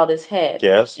it about his head.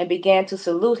 Yes. And began to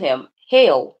salute him,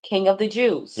 Hail, King of the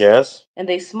Jews. Yes. And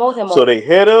they smote him. So they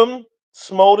hit him,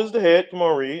 smote his head. Come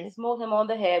on, read. Smote him on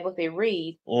the head with a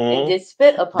reed and did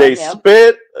spit upon him. They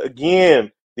spit again.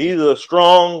 These are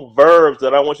strong verbs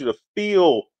that I want you to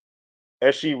feel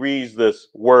as she reads this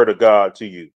word of God to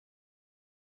you.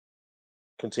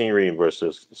 Continue reading,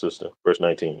 sister. Verse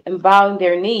 19. And bowing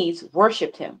their knees,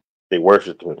 worshipped him. They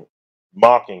worshipped him,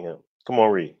 mocking him. Come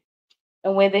on, read.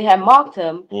 And when they had mocked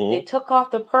him, they took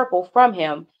off the purple from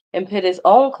him and put his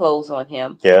own clothes on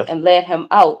him, and led him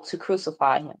out to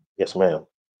crucify him. Yes, ma'am.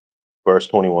 Verse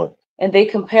 21. And they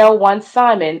compelled one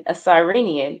Simon, a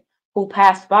Cyrenian, who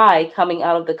passed by coming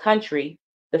out of the country,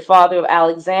 the father of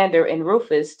Alexander and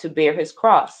Rufus, to bear his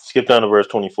cross. Skip down to verse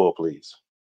 24, please.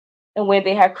 And when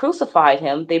they had crucified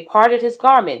him, they parted his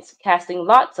garments, casting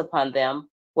lots upon them,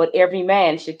 what every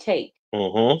man should take.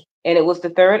 Mm-hmm. And it was the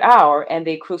third hour, and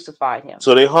they crucified him.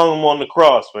 So they hung him on the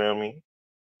cross, family.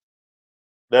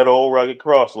 That old rugged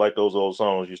cross, like those old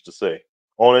songs used to say.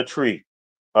 On a tree,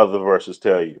 other verses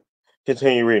tell you.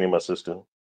 Continue reading, my sister.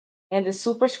 And the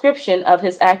superscription of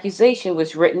his accusation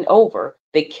was written over,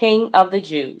 the King of the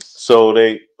Jews. So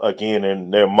they, again,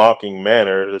 in their mocking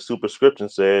manner, the superscription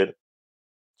said,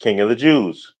 King of the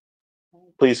Jews.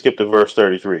 Please skip to verse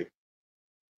 33.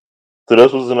 So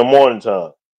this was in the morning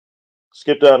time.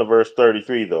 Skip down to verse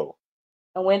 33, though.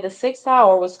 And when the sixth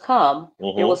hour was come,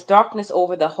 there was darkness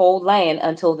over the whole land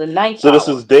until the ninth So hour. this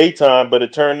is daytime, but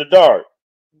it turned to dark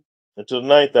until the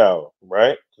ninth hour,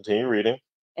 right? Continue reading.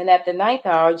 And at the ninth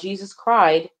hour, Jesus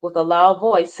cried with a loud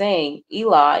voice, saying,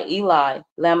 Eli, Eli,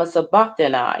 lama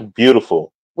sabachthani.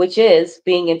 Beautiful. Which is,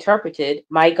 being interpreted,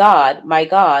 my God,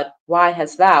 why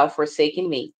hast thou forsaken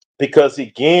me? Because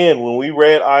again, when we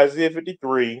read Isaiah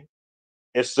 53,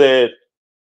 it said,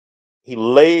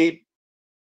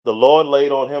 the Lord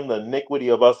laid on him the iniquity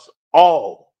of us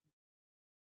all.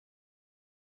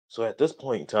 So at this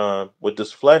point in time, with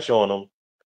this flesh on him,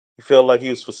 he felt like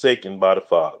he was forsaken by the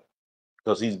Father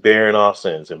because he's bearing our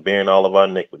sins and bearing all of our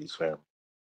iniquities, family.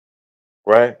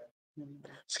 Right?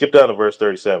 Skip down to verse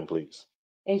 37, please.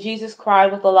 And Jesus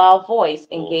cried with a loud voice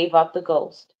and gave up the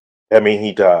ghost. That means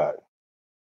he died.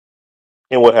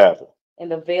 And what happened?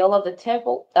 And the veil of the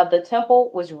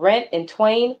temple was rent in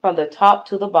twain from the top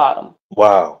to the bottom.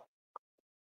 Wow.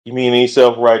 You mean these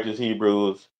self-righteous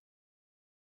Hebrews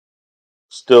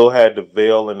still had the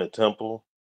veil in the temple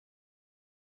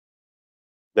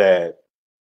that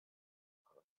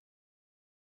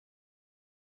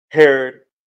Herod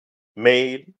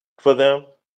made for them,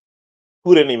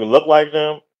 who didn't even look like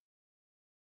them?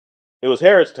 It was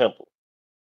Herod's temple.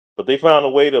 But they found a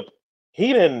way to,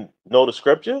 he didn't know the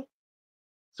scripture.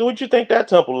 So what you think that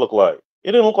temple looked like?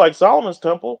 It didn't look like Solomon's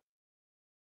temple.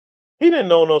 He didn't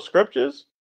know no scriptures.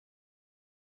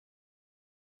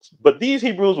 But these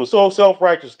Hebrews were so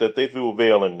self-righteous that they threw a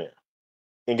veil in there.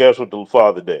 And guess what the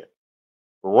Father did?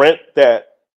 Rent that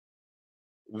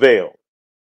veil.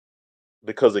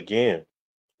 Because again,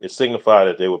 it signified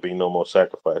that there would be no more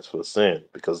sacrifice for sin.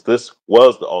 Because this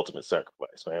was the ultimate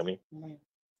sacrifice, family. Amen.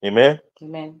 Amen?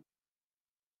 Amen.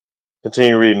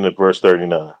 Continue reading at verse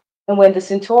 39. And when the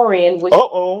centurion, which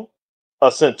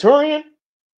a centurion?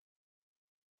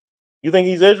 You think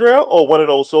he's Israel or one of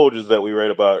those soldiers that we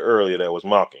read about earlier that was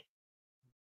mocking?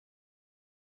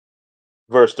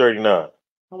 Verse 39.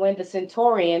 And when the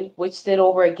centurion, which stood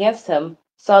over against him,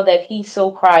 saw that he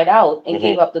so cried out and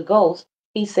gave up the ghost,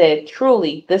 he said,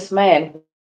 truly, this man was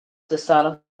the Son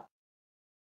of God.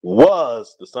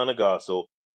 Was the Son of God. So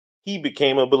he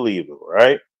became a believer,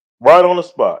 right? Right on the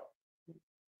spot.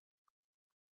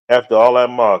 After all that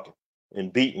mocking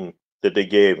and beating that they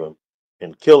gave him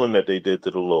and killing that they did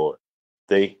to the Lord,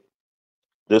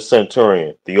 this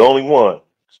centurion, the only one,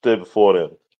 stood before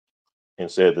them and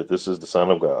said that this is the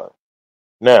Son of God.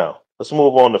 Now, let's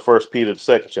move on to 1 Peter, the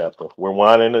second chapter. We're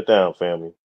winding it down,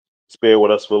 family. Bear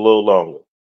with us for a little longer.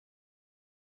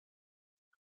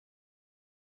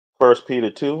 1 Peter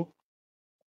 2,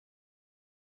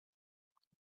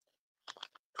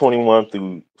 21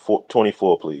 through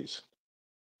 24, please.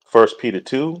 1 Peter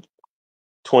 2,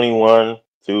 21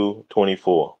 through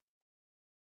 24.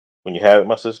 When you have it,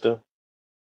 my sister,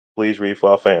 please read for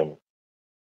our family.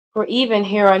 For even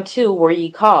hereunto were ye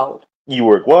called. You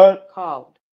were what?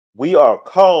 Called. We are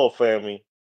called, family.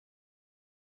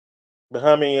 But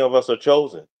how many of us are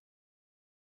chosen?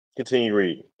 Continue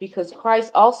reading. Because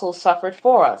Christ also suffered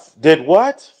for us. Did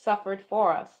what? Suffered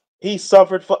for us. He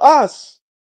suffered for us.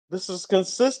 This is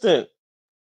consistent.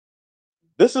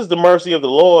 This is the mercy of the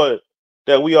Lord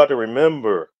that we ought to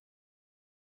remember.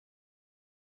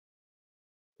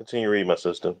 Continue reading, my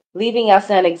sister. Leaving us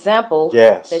an example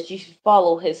that you should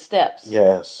follow his steps.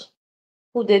 Yes.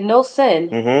 Who did no sin,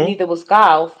 neither was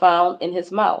guile found in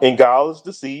his mouth. And guile is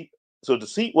deceit. So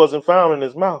deceit wasn't found in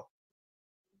his mouth.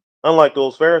 Unlike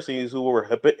those Pharisees who were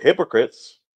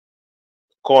hypocrites,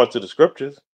 according to the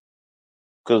scriptures,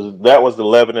 because that was the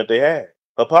leaven that they had.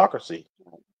 Hypocrisy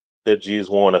that Jesus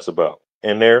warned us about.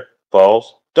 And their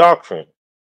false doctrine.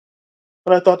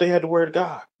 But I thought they had the word of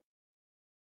God.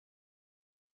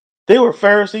 They were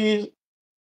Pharisee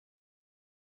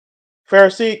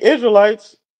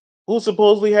Israelites who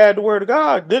supposedly had the word of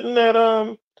God. Didn't that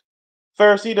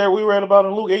Pharisee that we read about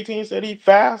in Luke 18 said he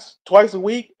fasted twice a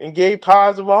week and gave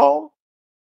tithes of all?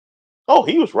 Oh,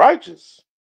 he was righteous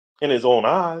in his own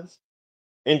eyes.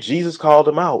 And Jesus called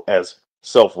him out as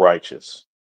self-righteous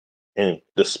and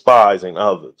despising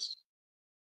others.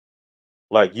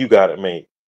 Like, you got it made.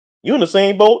 You in the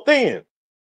same boat then.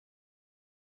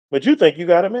 But you think you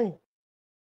got it made.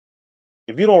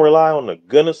 If you don't rely on the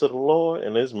goodness of the Lord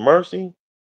and His mercy,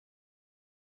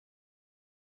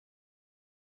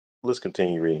 let's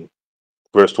continue reading.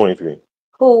 Verse 23.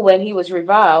 Who, when he was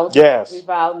reviled, Yes.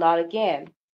 reviled not again.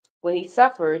 When he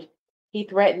suffered, he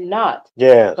threatened not,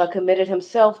 Yes. but committed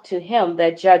himself to him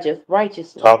that judgeth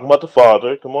righteously. Talking about the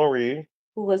Father. Come on, read.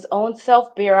 Who his own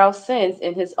self bare our sins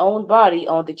in his own body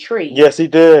on the tree. Yes, He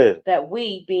did. That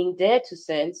we, being dead to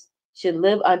sins, should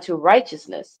live unto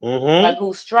righteousness, Mm-hmm. by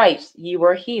whose stripes ye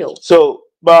were healed. So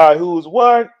by whose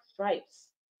what? Stripes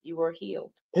you were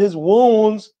healed. His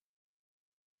wounds,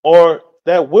 or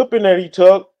that whipping that He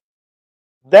took,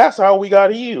 that's how we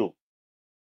got healed.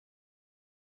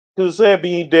 Because it said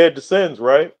being dead to sins,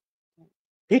 right?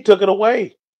 He took it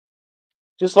away.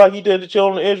 Just like He did the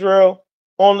children of Israel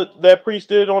that priest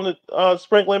did on the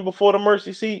sprinkling before the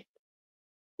mercy seat,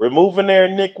 removing their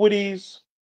iniquities,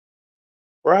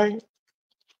 right?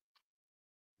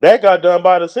 That got done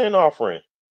by the sin offering.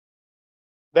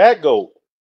 That goat,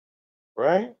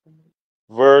 right?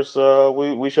 Verse,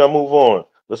 we shall move on.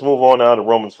 Let's move on now to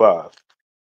Romans 5.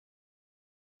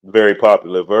 Very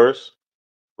popular verse.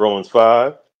 Romans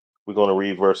 5. We're going to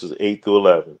read verses 8 through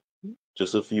 11.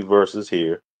 Just a few verses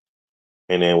here.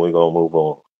 And then we're going to move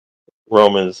on.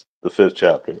 Romans, the 5th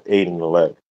chapter, 8 and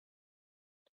 11.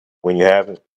 When you have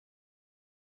it.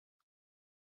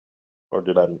 Or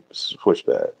did I switch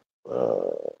that?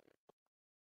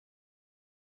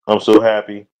 I'm so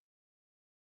happy.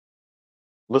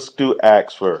 Let's do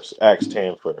Acts first. Acts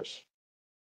 10 first.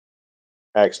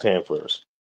 Acts 10 first.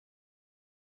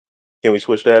 Can we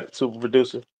switch that, super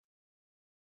producer?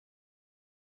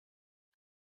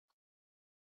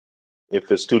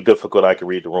 If it's too difficult, I can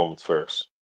read the Romans first.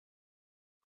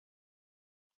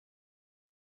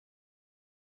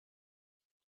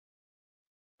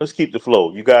 Let's keep the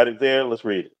flow. You got it there? Let's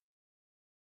read it.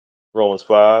 Romans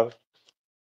 5,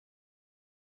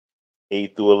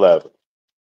 8 through 11.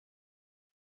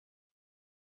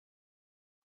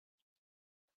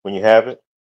 When you have it,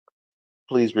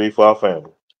 please read for our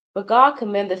family. But God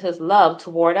commended his love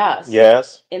toward us.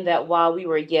 Yes. In that while we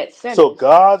were yet sinners. So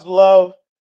God's love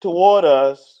toward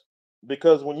us,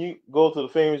 because when you go to the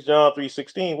famous John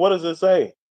 3:16, what does it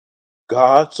say?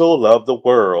 God so loved the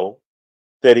world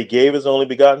that He gave His only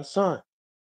begotten Son.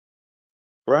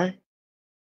 Right?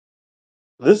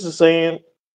 This is saying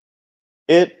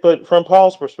it, but from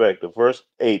Paul's perspective. Verse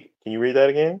 8. Can you read that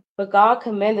again? But God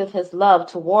commendeth his love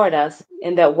toward us,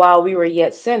 in that while we were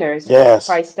yet sinners, Yes.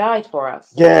 Christ died for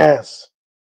us. Yes.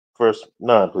 Verse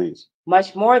 9, please.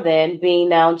 Much more then, being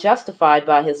now justified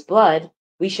by his blood,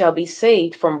 we shall be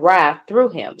saved from wrath through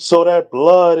him. So that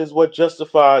blood is what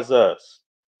justifies us.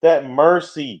 That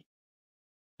mercy.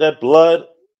 That blood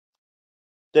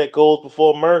that goes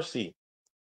before mercy.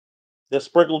 That's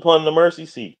sprinkled upon the mercy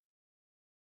seat.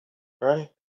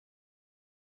 Right?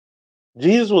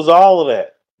 Jesus was all of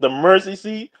that. The mercy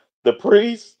seat, the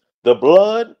priest, the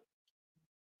blood.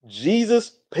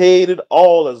 Jesus paid it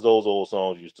all, as those old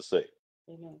songs used to say.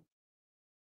 Amen.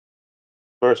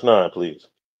 Verse 9, please.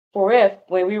 For if,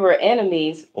 when we were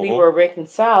enemies, we were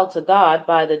reconciled to God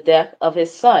by the death of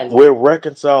his Son. We're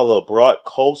reconciled or brought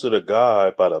closer to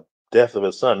God by the death of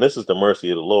his Son. This is the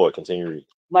mercy of the Lord. Continue reading.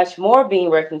 Much more being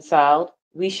reconciled,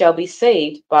 we shall be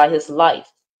saved by his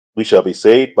life. We shall be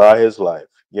saved by his life.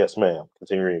 Yes, ma'am.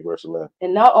 Continue reading verse 11.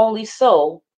 And not only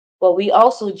so, but we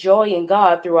also joy in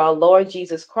God through our Lord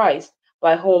Jesus Christ,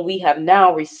 by whom we have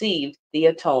now received the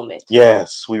atonement.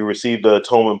 Yes, we received the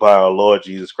atonement by our Lord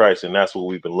Jesus Christ, and that's what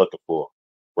we've been looking for,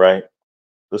 right?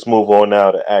 Let's move on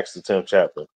now to Acts, the 10th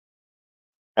chapter.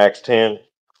 Acts 10.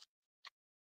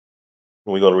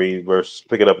 We're going to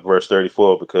pick it up at verse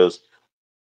 34, because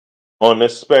on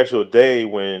this special day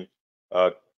when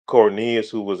Cornelius,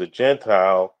 who was a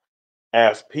Gentile,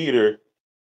 asked Peter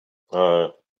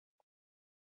to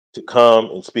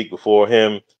come and speak before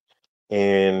him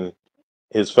and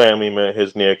his family,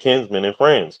 his near kinsmen and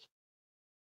friends.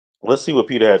 Let's see what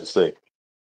Peter had to say.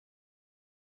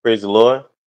 Praise the Lord.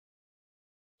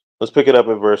 Let's pick it up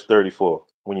at verse 34.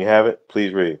 When you have it,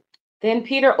 please read. Then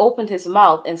Peter opened his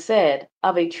mouth and said,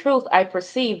 Of a truth I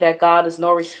perceive that God is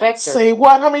no respecter. Say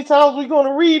what? How many times are we going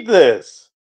to read this?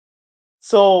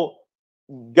 So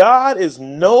God is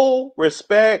no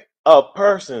respect of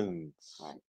persons.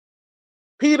 Right.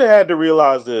 Peter had to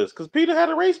realize this because Peter had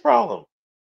a race problem.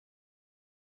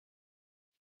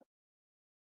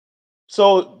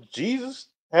 So Jesus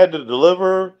had to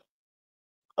deliver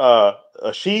a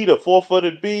sheet of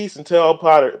 4-footed beast and tell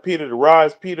Peter to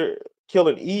rise, Peter, kill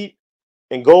and eat,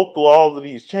 and go through all of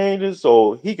these changes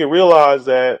so he could realize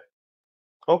that,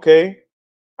 okay,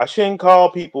 I shouldn't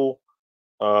call people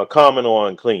common or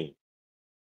unclean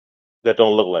that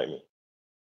don't look like me.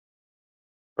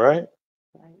 Right?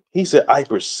 Right. He said, I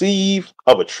perceive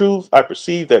of a truth, I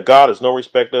perceive that God is no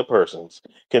respecter of persons.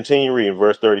 Continue reading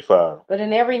verse 35. But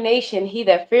in every nation he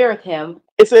that feareth him,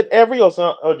 It said every or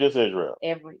just Israel.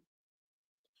 every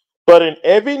But in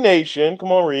every nation,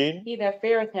 come on, read. he that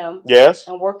feareth him Yes.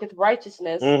 and worketh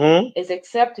righteousness Mm-hmm. is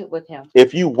accepted with him.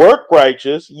 If you work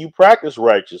righteous, you practice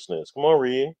righteousness. Come on,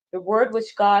 read. The word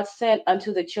which God sent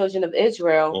unto the children of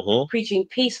Israel, Mm-hmm. preaching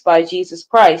peace by Jesus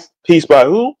Christ. Peace by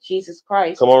who? Jesus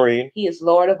Christ. Come on, read. He is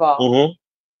Lord of all. Mm-hmm.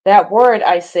 That word,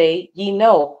 I say, ye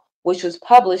know, which was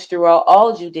published throughout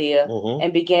all Judea Mm-hmm.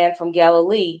 and began from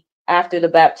Galilee after the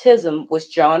baptism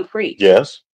which John preached.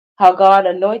 Yes. How God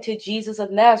anointed Jesus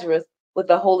of Nazareth with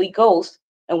the Holy Ghost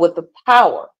and with the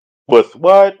power. With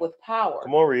what? With power.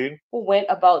 Come on, read. Who went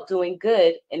about doing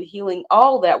good and healing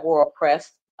all that were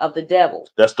oppressed of the devil.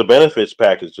 That's the benefits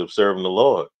package of serving the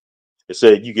Lord. It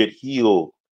said you get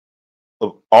healed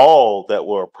of all that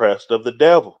were oppressed of the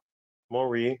devil. Come on,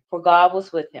 read. For God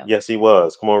was with him. Yes, he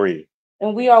was. Come on, read.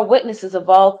 And we are witnesses of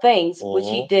all things which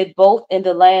he did both in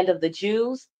the land of the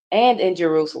Jews and in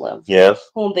Jerusalem. Yes.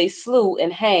 Whom they slew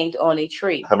and hanged on a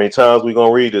tree. How many times we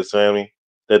gonna read this, family?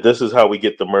 That this is how we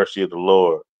get the mercy of the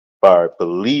Lord, by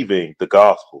believing the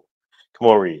gospel. Come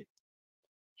on, read.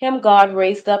 Him God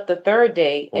raised up the third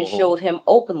day and showed him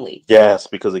openly. Yes,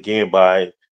 because again,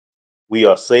 we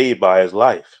are saved by his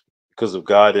life. Because if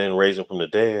God didn't raise him from the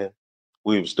dead,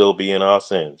 we would still be in our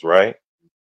sins, right?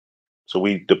 So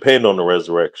we depend on the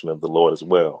resurrection of the Lord as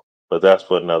well. But that's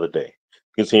for another day.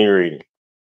 Continue reading.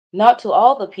 Not to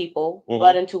all the people,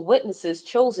 but unto witnesses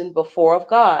chosen before of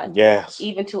God. Yes.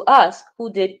 Even to us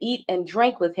who did eat and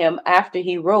drink with him after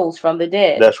he rose from the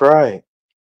dead. That's right.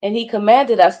 And he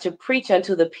commanded us to preach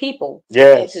unto the people.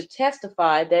 Yes. And to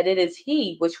testify that it is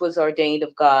he which was ordained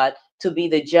of God to be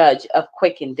the judge of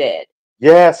quick and dead.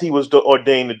 Yes, he was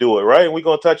ordained to do it, right? And we're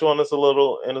going to touch on this a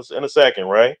little in a second,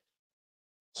 right?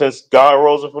 Since God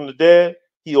rose him from the dead,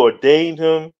 he ordained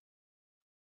him.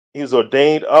 He was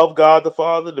ordained of God the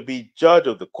Father to be judge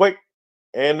of the quick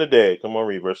and the dead. Come on,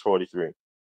 read verse 43.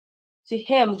 To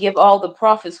him give all the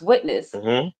prophets witness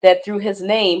that through his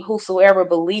name whosoever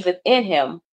believeth in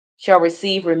him shall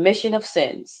receive remission of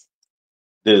sins.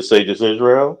 Did it say just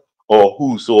Israel or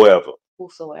whosoever?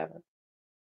 Whosoever.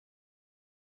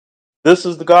 This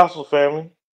is the gospel, family.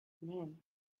 Amen.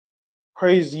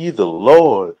 Praise ye the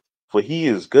Lord, for he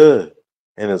is good,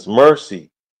 and his mercy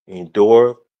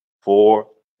endureth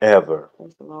forever.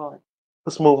 Praise the Lord.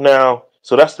 Let's move now.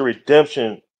 So that's the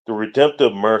redemption, the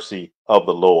redemptive mercy of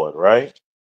the Lord, right?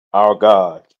 Our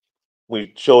God.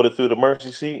 We showed it through the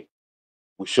mercy seat.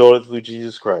 We showed it through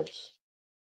Jesus Christ,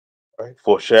 right?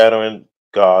 Foreshadowing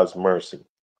God's mercy.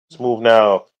 Let's move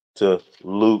now to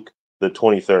Luke, the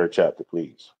 23rd chapter,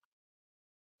 please.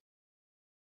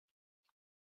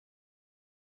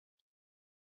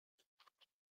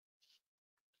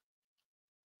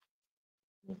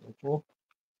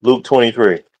 Luke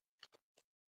 23.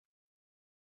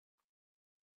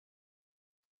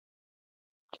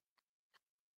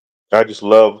 I just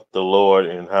love the Lord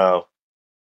and how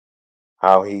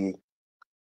he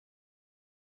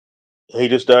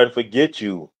just doesn't forget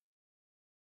you.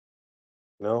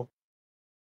 You know,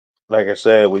 like I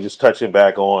said, we're just touching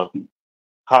back on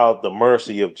how the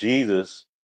mercy of Jesus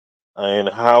and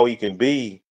how he can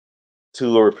be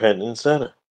to a repentant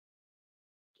sinner.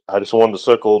 I just wanted to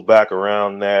circle back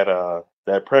around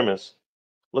that premise.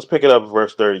 Let's pick it up at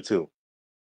verse 32.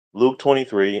 Luke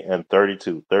 23 and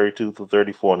 32. 32 through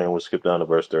 34, and then we'll skip down to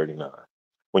verse 39.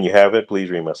 When you have it, please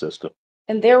read, my sister.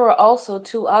 And there were also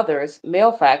two others,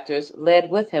 malefactors, led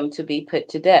with him to be put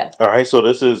to death. All right, so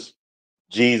this is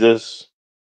Jesus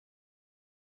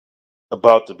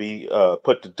about to be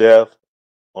put to death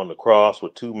on the cross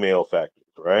with two malefactors,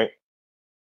 right?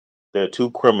 They're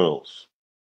two criminals,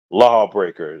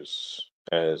 lawbreakers,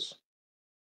 as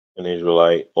an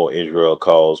Israelite or Israel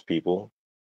calls people,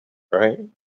 right?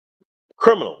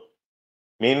 Criminal,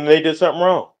 meaning they did something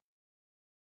wrong.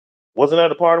 Wasn't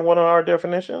that a part of one of our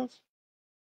definitions?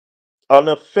 An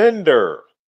offender,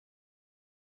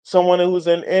 someone who's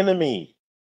an enemy,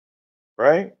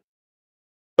 right?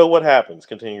 So what happens?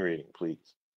 Continue reading,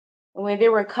 please. When they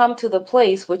were come to the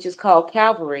place which is called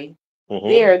Calvary,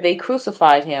 there they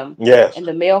crucified him. Yes. And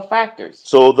the malefactors.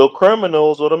 So the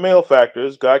criminals or the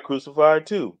malefactors got crucified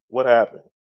too. What happened?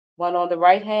 One on the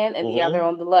right hand and the other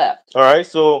on the left. All right,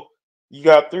 so you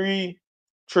got three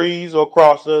trees or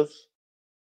crosses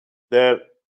that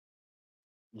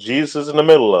Jesus is in the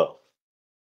middle of,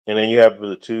 and then you have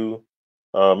the two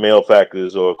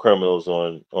malefactors or criminals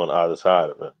on either side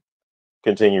of it.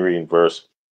 Continue reading verse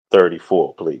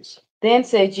 34, please. Then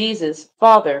said Jesus,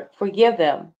 Father, forgive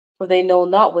them, for they know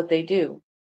not what they do.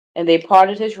 And they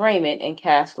parted his raiment and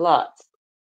cast lots.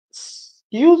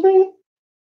 Excuse me?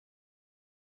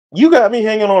 You got me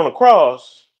hanging on a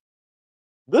cross.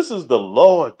 This is the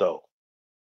Lord, though.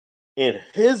 In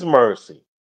his mercy,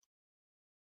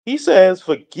 he says,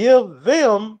 forgive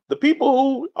them, the people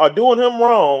who are doing him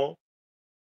wrong,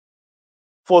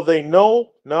 for they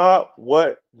know not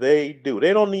what they do.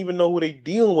 They don't even know who they're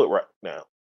dealing with right now.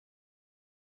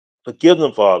 Forgive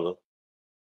them, Father.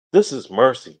 This is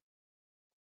mercy.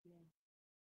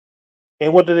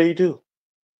 And what do they do?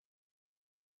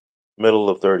 Middle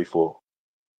of 34.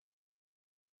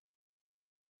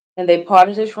 And they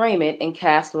parted his raiment and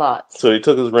cast lots. So they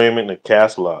took his raiment and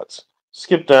cast lots.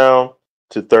 Skip down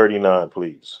to 39,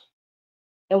 please.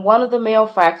 And one of the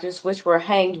malefactors which were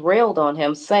hanged railed on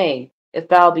him, saying, If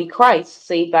thou be Christ,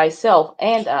 save thyself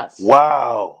and us.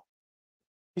 Wow.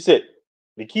 He said,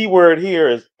 the key word here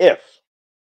is if.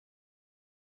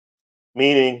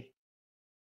 Meaning,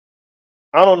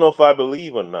 I don't know if I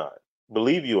believe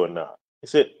you or not. He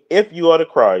said, if you are the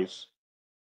Christ,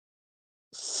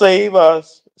 save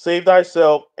us, save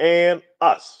thyself and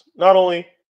us. Not only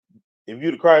if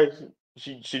you the Christ,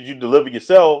 should you deliver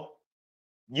yourself,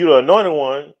 you the anointed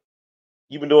one,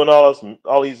 you've been doing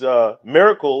all these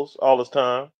miracles all this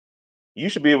time. You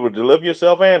should be able to deliver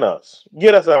yourself and us.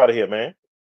 Get us out of here, man.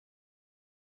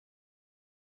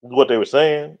 What they were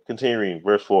saying. Continue reading,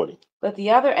 verse 40. But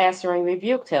the other answering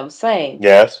rebuked him, saying,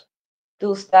 Yes.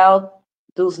 Dost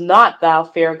not thou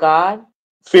fear God?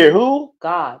 Fear who?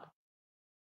 God.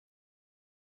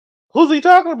 Who's he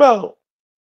talking about?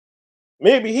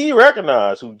 Maybe he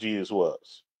recognized who Jesus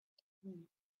was.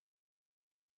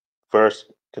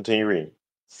 First, continue reading.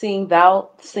 Seeing thou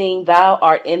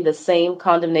art in the same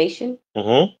condemnation,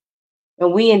 Mm-hmm.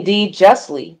 and we indeed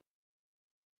justly,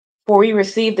 for we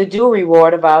receive the due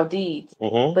reward of our deeds.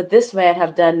 Mm-hmm. But this man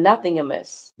have done nothing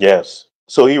amiss. Yes.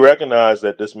 So he recognized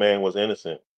that this man was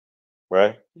innocent,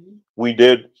 right? Mm-hmm. We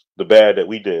did the bad that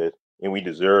we did, and we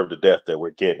deserve the death that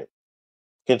we're getting.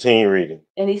 Continue reading.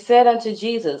 And he said unto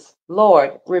Jesus,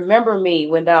 Lord, remember me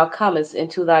when thou comest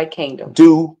into thy kingdom.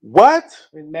 Do what?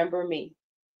 Remember me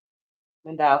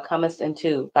when thou comest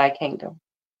into thy kingdom.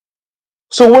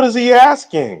 So what is he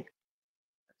asking?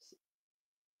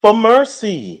 For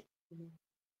mercy. Mm-hmm.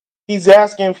 He's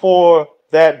asking for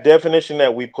that definition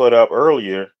that we put up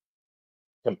earlier,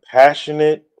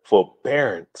 compassionate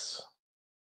forbearance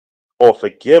or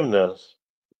forgiveness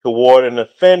toward an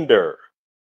offender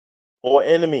or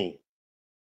enemy.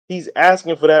 He's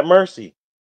asking for that mercy.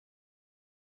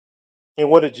 And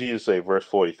what did Jesus say? Verse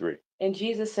 43. And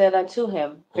Jesus said unto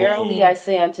him, Verily I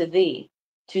say unto thee,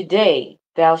 today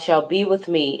thou shalt be with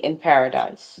me in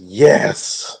paradise.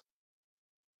 Yes.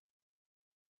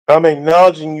 I'm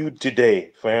acknowledging you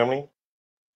today, family,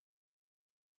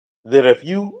 that if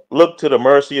you look to the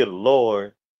mercy of the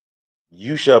Lord,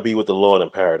 you shall be with the Lord in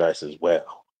paradise as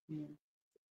well. Mm-hmm.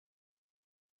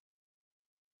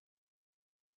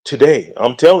 Today,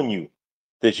 I'm telling you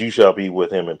that you shall be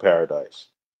with him in paradise.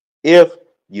 If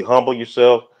you humble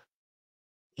yourself,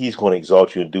 he's going to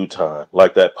exalt you in due time,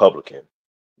 like that publican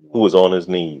who was on his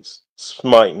knees,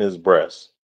 smiting his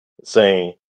breast,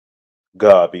 saying,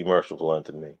 God be merciful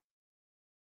unto me.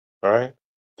 All right?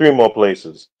 3 more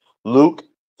places. Luke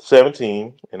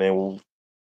 17, and then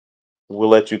we'll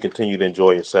let you continue to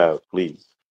enjoy your Sabbath, please.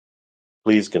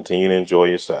 Please continue to enjoy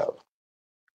your Sabbath.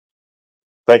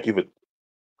 Thank you for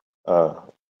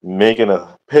making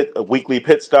a weekly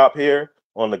pit stop here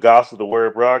on the Gospel of the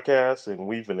Word broadcast, and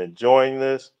we've been enjoying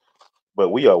this, but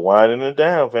we are winding it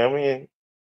down, family.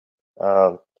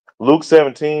 Luke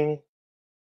 17,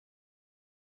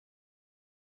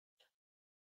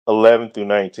 11 through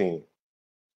 19.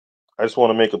 I just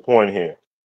want to make a point here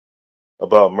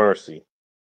about mercy.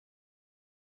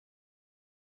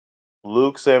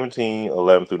 Luke 17,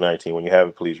 11 through 19. When you have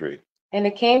it, please read. And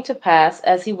it came to pass,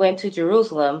 as he went to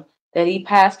Jerusalem, that he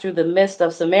passed through the midst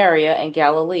of Samaria and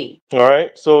Galilee. All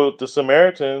right. So the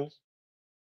Samaritans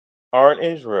are in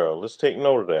Israel. Let's take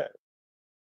note of that.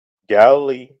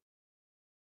 Galilee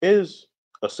is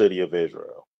a city of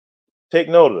Israel. Take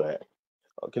note of that.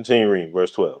 I'll continue reading,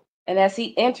 verse 12. And as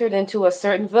he entered into a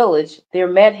certain village, there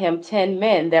met him 10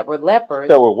 men that were lepers.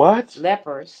 That were what?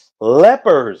 Lepers.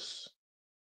 Lepers.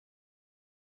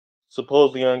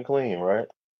 Supposedly unclean, right?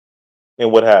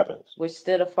 And what happens? Which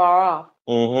stood afar off.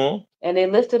 Mm-hmm. And they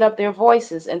lifted up their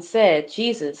voices and said,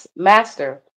 Jesus,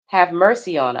 Master, have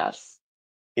mercy on us.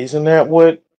 Isn't that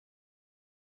what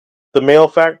the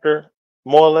malefactor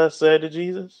more or less said to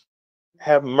Jesus?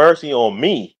 Have mercy on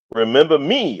me. Remember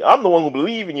me. I'm the one who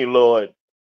believe in you, Lord.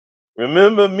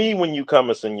 Remember me when you come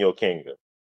us in your kingdom.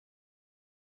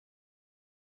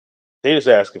 They just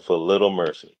asking for a little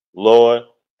mercy. Lord,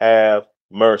 have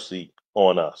mercy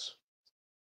on us.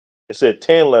 It said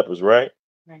 10 lepers, right?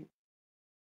 Right.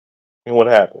 And what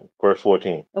happened? Verse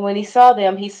 14. And when he saw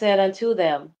them, he said unto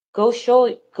them,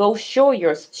 show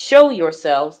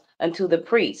yourselves unto the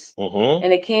priests. Mm-hmm.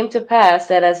 And it came to pass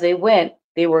that as they went,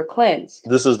 they were cleansed.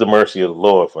 This is the mercy of the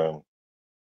Lord for him.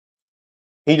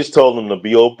 He just told them to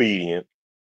be obedient,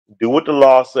 do what the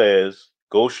law says,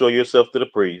 go show yourself to the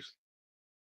priest,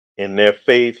 and their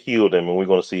faith healed them, and we're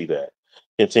going to see that.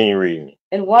 Continue reading.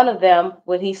 And one of them,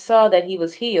 when he saw that he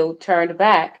was healed, turned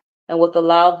back, and with a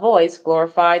loud voice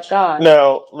glorified God.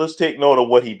 Now, let's take note of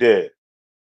what he did.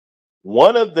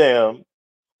 One of them,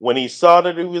 when he saw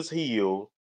that he was healed,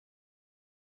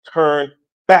 turned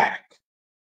back,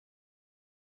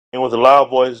 and with a loud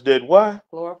voice did what?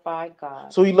 Glorified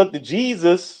God. So he looked at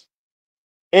Jesus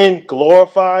and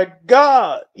glorified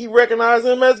God. He recognized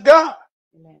him as God.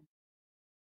 Amen.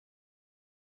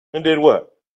 And did what?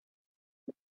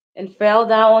 And fell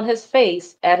down on his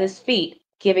face at his feet,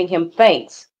 giving him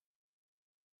thanks.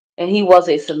 And he was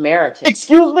a Samaritan.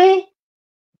 Excuse me?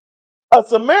 A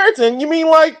Samaritan? You mean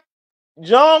like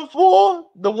John 4,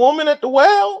 the woman at the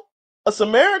well? A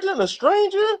Samaritan, a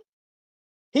stranger?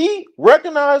 He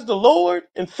recognized the Lord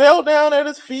and fell down at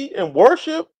his feet and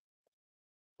worshiped,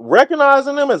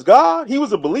 recognizing him as God. He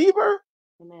was a believer.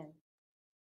 Amen.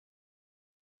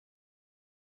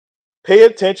 Pay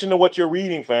attention to what you're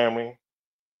reading, family.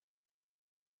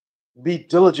 Be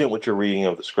diligent with your reading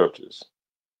of the scriptures.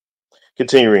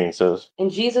 Continue reading, sis.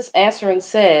 And Jesus answering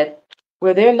said,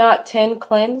 were there not 10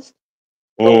 cleansed?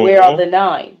 But where are the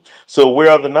 9? So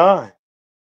where are the 9?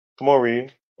 Come on,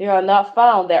 read. They are not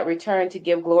found that return to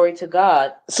give glory to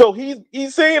God. So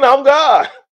he's saying, I'm God.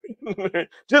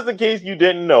 Just in case you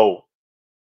didn't know.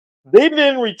 They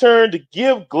didn't return to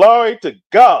give glory to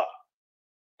God.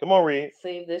 Come on, read.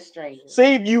 Save this stranger.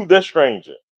 Save you, the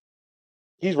stranger.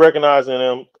 He's recognizing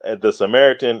him as the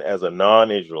Samaritan as a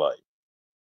non-Israelite,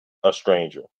 a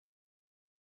stranger.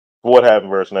 What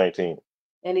happened, verse 19?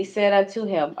 And he said unto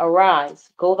him, arise,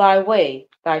 go thy way,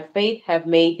 thy faith hath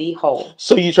made thee whole.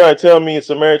 So you try to tell me a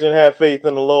Samaritan had faith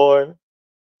in the Lord?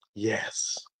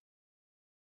 Yes.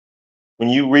 When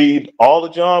you read all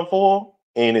of John 4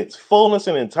 in its fullness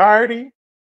and entirety,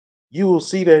 you will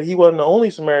see that he wasn't the only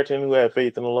Samaritan who had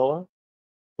faith in the Lord,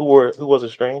 who was a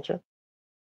stranger,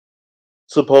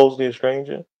 supposedly a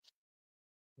stranger.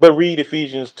 But read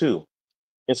Ephesians 2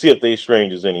 and see if they're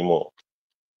strangers anymore.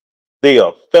 They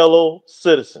are fellow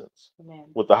citizens. Amen.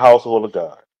 With the household of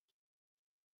God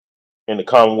in the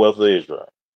Commonwealth of Israel.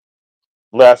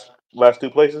 Last 2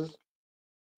 places,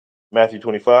 Matthew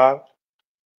 25.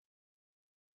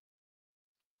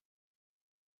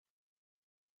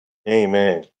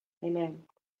 Amen. Amen.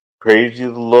 Praise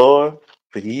you, the Lord,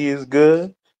 for he is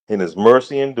good, and his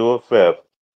mercy endureth forever.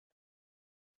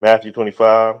 Matthew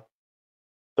 25,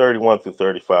 31 through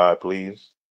 35, please.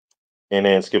 And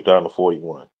then skip down to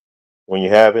 41. When you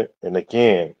have it, and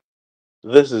again,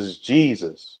 this is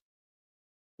Jesus.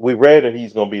 We read that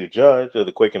he's going to be the judge of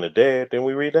the quick and the dead. Didn't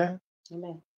we read that?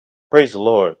 Amen. Praise the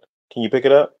Lord. Can you pick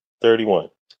it up? 31.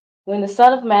 When the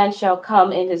Son of Man shall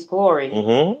come in his glory,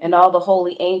 and all the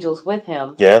holy angels with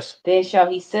him, yes, then shall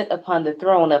he sit upon the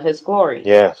throne of his glory.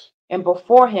 Yes. And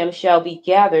before him shall be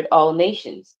gathered all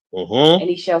nations. And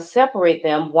he shall separate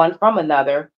them one from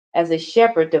another, as a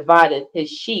shepherd divideth his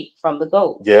sheep from the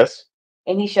goats. Yes.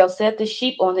 And he shall set the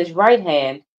sheep on his right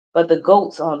hand, but the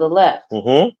goats on the left.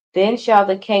 Then shall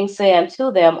the king say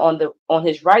unto them on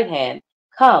his right hand,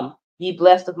 come, ye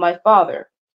blessed of my Father,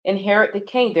 inherit the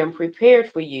kingdom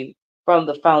prepared for you from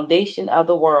the foundation of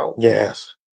the world.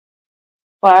 Yes.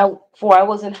 For I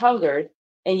was an hungered,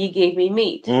 and ye gave me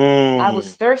meat. I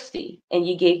was thirsty, and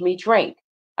ye gave me drink.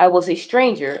 I was a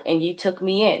stranger, and ye took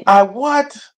me in. I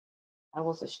what? I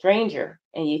was a stranger,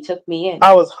 and ye took me in.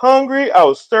 I was hungry, I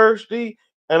was thirsty,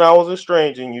 and I was a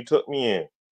stranger, and you took me in.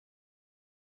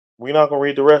 We're not going to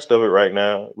read the rest of it right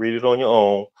now. Read it on your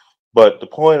own. But the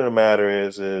point of the matter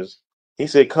is he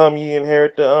said, come ye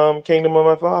inherit the kingdom of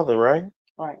my Father, right?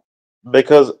 Right.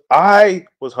 Because I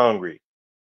was hungry.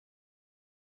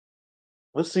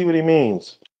 Let's see what he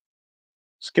means.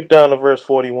 Skip down to verse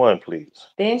 41, please.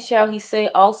 Then shall he say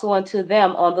also unto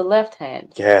them on the left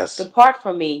hand, yes, depart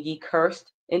from me, ye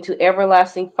cursed, into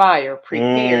everlasting fire,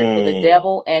 prepared for the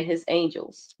devil and his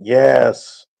angels.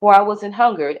 Yes. For I was an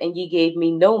hungered, and ye gave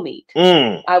me no meat.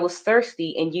 I was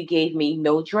thirsty, and ye gave me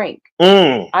no drink.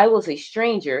 I was a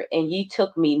stranger, and ye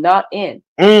took me not in.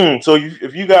 So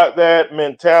if you got that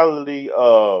mentality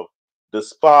of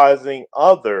despising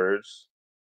others,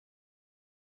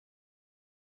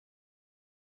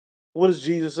 What is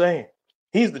Jesus saying?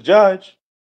 He's the judge.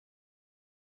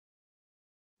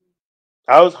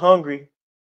 I was hungry.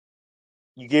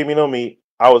 You gave me no meat.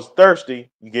 I was thirsty.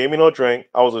 You gave me no drink.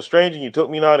 I was a stranger. You took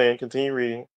me not in. Continue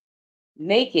reading.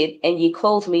 Naked, and ye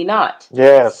clothed me not.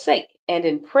 Yes. Sick and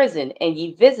in prison, and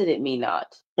ye visited me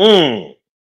not. Mm.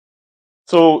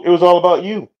 So it was all about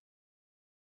you,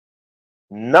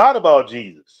 not about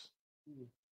Jesus.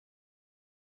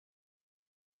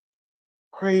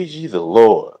 Praise ye the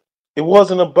Lord. It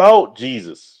wasn't about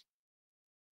Jesus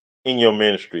in your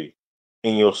ministry,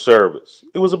 in your service.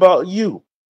 It was about you.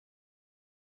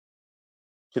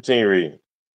 Continue reading.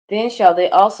 Then shall they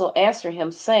also answer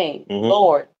him, saying,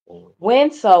 Lord,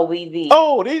 when saw we thee?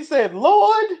 Oh, they said,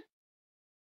 Lord.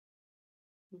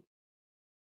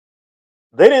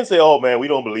 They didn't say, oh man, we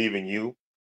don't believe in you.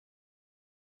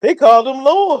 They called him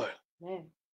Lord. Man.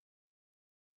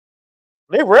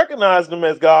 They recognized him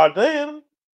as God then,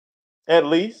 at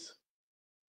least.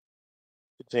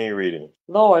 Continue reading.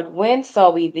 Lord, when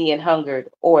saw we thee an hungered,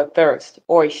 or athirst,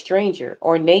 or a stranger,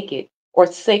 or naked, or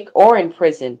sick, or in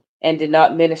prison, and did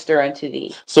not minister unto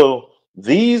thee? So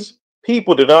these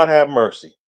people did not have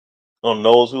mercy on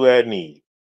those who had need.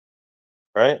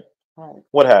 Right? Right.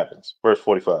 What happens? Verse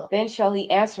 45. Then shall he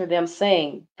answer them,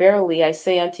 saying, Verily I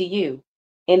say unto you,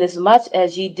 inasmuch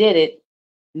as ye did it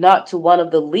not to one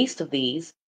of the least of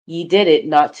these, ye did it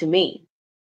not to me.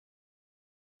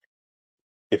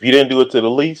 If you didn't do it to the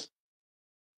least,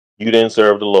 you didn't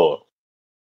serve the Lord.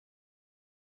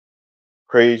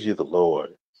 Praise you the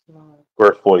Lord.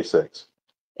 Verse 46.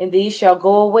 And these shall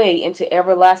go away into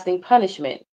everlasting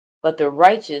punishment, but the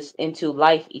righteous into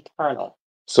life eternal.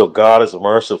 So God is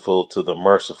merciful to the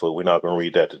merciful. We're not going to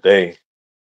read that today.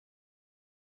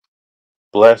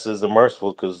 Blessed is the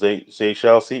merciful, because they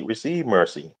shall receive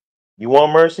mercy. You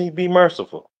want mercy? Be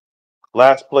merciful.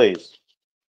 Last place,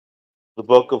 the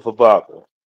book of Habakkuk.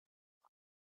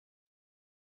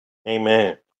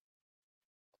 Amen.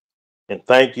 And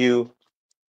thank you,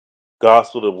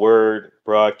 Gospel the Word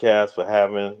broadcast, for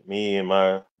having me and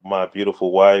my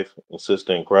beautiful wife and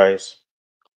sister in Christ.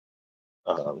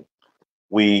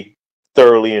 We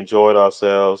thoroughly enjoyed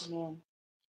ourselves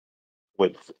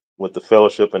with the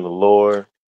fellowship in the Lord.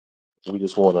 We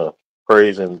just want to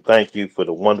praise and thank you for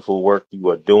the wonderful work you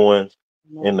are doing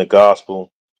in the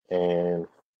gospel. And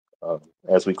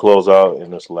as we close out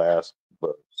in this last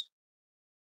verse,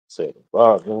 say,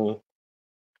 all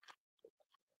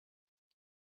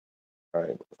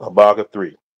right, Habakkuk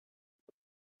 3.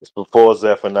 It's before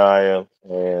Zephaniah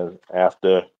and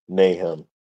after Nahum.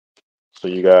 So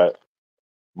you got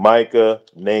Micah,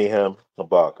 Nahum,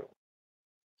 Habakkuk.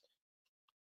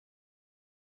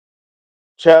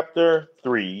 Chapter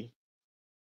 3,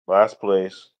 last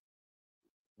place.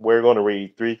 We're going to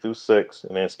read 3 through 6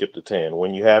 and then skip to 10.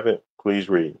 When you have it, please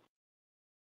read.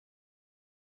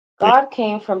 God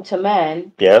came from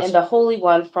Teman, Yes. and the Holy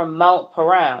One from Mount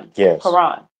Paran. Yes.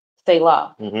 Paran,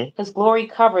 Selah. Mm-hmm. His glory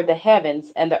covered the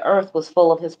heavens, and the earth was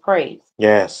full of his praise.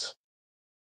 Yes.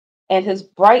 And his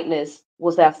brightness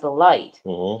was as the light.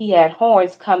 Mm-hmm. He had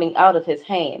horns coming out of his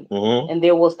hand, and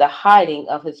there was the hiding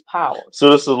of his power. So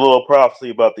this is a little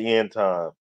prophecy about the end time,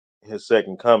 his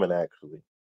second coming, actually,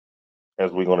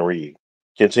 as we're going to read.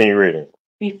 Continue reading.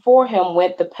 Before him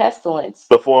went the pestilence.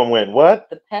 Before him went what?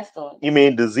 The pestilence. You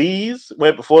mean disease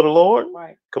went before the Lord?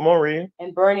 Right. Come on, read.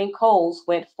 And burning coals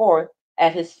went forth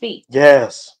at his feet.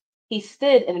 Yes. He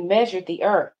stood and measured the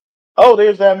earth. Oh,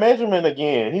 there's that measurement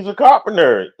again. He's a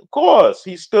carpenter. Of course.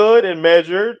 He stood and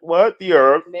measured what? The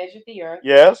earth. Measured the earth.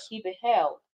 Yes. He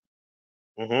beheld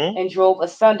Mm-hmm. and drove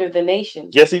asunder the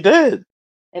nations. Yes, he did.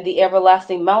 And the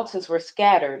everlasting mountains were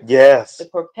scattered. Yes. The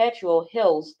perpetual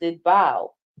hills did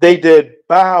bow. They did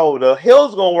bow. The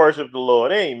hills gonna worship the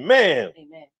Lord. Amen.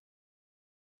 Amen.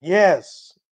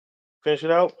 Yes. Finish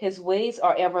it out. His ways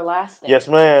are everlasting. Yes,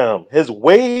 ma'am. His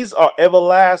ways are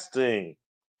everlasting.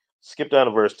 Skip down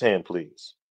to verse 10,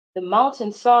 please. The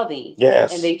mountains saw thee.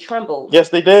 Yes. And they trembled. Yes,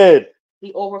 they did.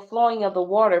 The overflowing of the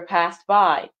water passed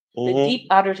by. The deep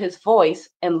uttered his voice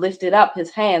and lifted up his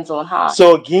hands on high.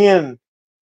 So again,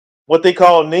 what they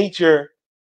call nature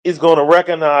is going to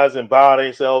recognize and bow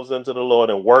themselves into the Lord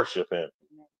and worship him,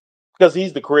 because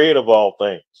he's the creator of all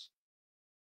things.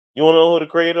 You want to know who the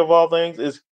creator of all things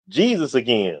is? Jesus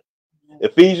again.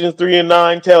 Ephesians 3 and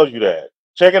 9 tells you that.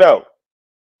 Check it out.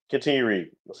 Continue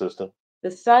reading, assistant.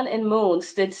 The sun and moon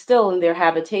stood still in their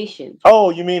habitation. Oh,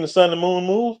 you mean the sun and moon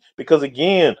moved? Because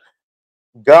again,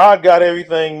 God got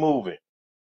everything moving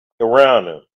around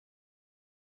them.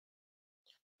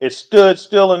 It stood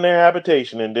still in their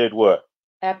habitation and did what?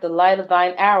 At the light of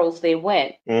thine arrows they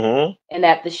went, Mm-hmm. and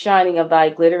at the shining of thy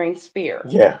glittering spear.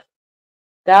 Yeah.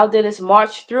 Thou didst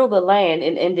march through the land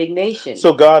in indignation.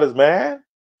 So God is mad?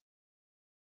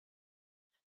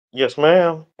 Yes,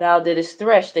 ma'am. Thou didst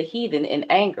thresh the heathen in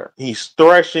anger. He's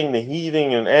threshing the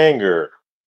heathen in anger.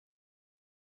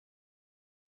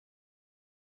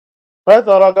 But I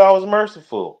thought our God was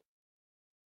merciful.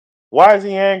 Why is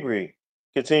he angry?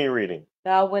 Continue reading.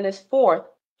 Thou wentest forth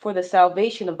for the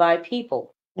salvation of thy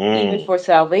people, even for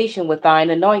salvation with thine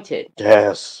anointed.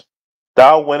 Yes.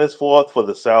 Thou wentest forth for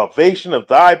the salvation of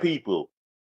thy people.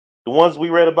 The ones we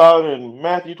read about in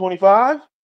Matthew 25?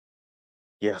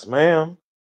 Yes, ma'am.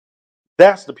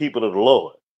 That's the people of the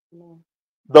Lord.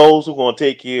 Those who are going to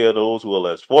take care of those who are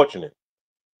less fortunate,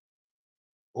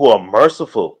 who are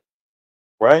merciful,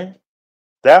 right?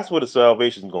 That's where the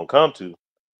salvation is going to come to,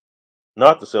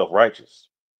 not the self-righteous,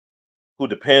 who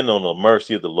depend on the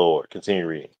mercy of the Lord. Continue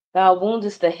reading. Thou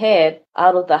woundest the head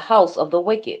out of the house of the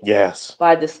wicked. Yes.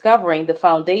 By discovering the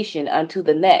foundation unto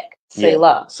the neck.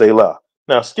 Selah. Yeah. Selah.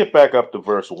 Now skip back up to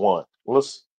verse 1.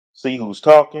 Let's see who's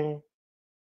talking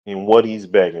and what he's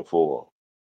begging for.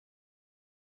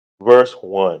 Verse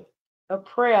 1. A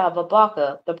prayer of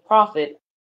Habakkuk the prophet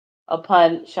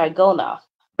upon Shigonoth.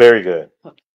 Very good.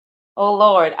 O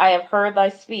Lord, I have heard thy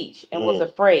speech and was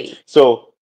afraid.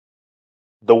 So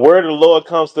the word of the Lord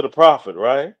comes to the prophet,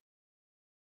 right?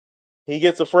 He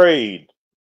gets afraid.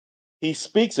 He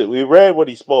speaks it. We read what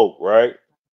he spoke, right?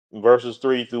 In verses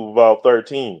 3 through about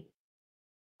 13.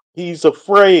 He's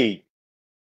afraid.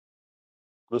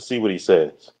 Let's see what he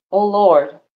says. O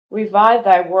Lord, revive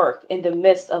thy work in the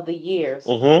midst of the years.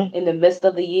 In the midst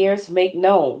of the years, make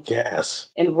known. Yes.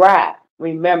 In wrath,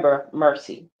 remember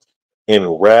mercy. In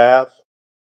wrath,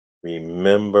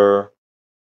 remember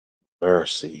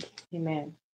mercy.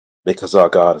 Amen. Because our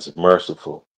God is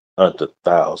merciful unto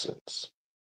thousands.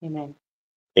 Amen.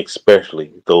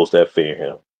 Especially those that fear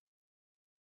him.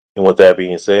 And with that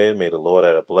being said, may the Lord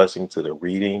add a blessing to the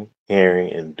reading,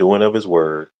 hearing, and doing of his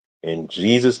word. In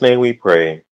Jesus' name we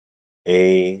pray.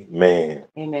 Amen.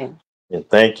 Amen. And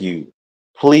thank you.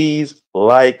 Please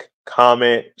like,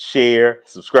 comment, share,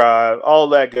 subscribe, all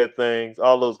that good things,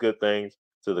 all those good things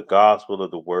to the Gospel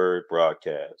of the Word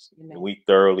broadcast. Amen. And we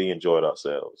thoroughly enjoyed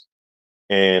ourselves.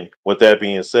 And with that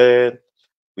being said,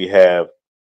 we have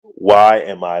Why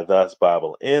Am I Thus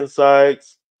Bible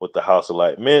Insights with the House of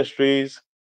Light Ministries.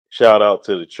 Shout out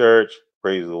to the church.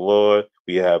 Praise the Lord.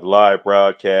 We have live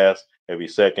broadcasts every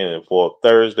second and fourth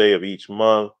Thursday of each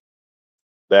month.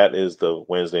 That is the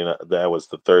Wednesday night. That was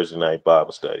the Thursday night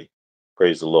Bible study.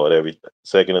 Praise the Lord. Every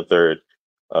second and third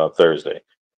Thursday.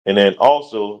 And then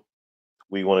also,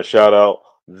 we want to shout out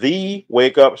the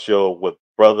Wake Up Show with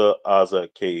Brother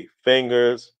Ozza K.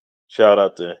 Fingers. Shout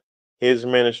out to his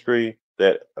ministry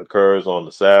that occurs on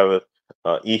the Sabbath,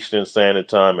 Eastern Standard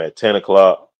Time at 10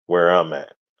 o'clock, where I'm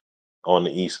at on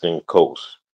the Eastern Coast.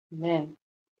 Amen.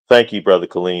 Thank you, Brother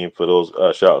Kaleem, for those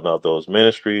shouting out those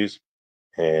ministries.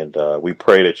 And we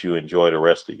pray that you enjoy the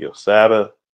rest of your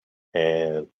Sabbath.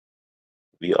 And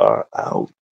we are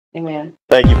out. Amen.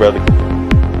 Thank you, brother.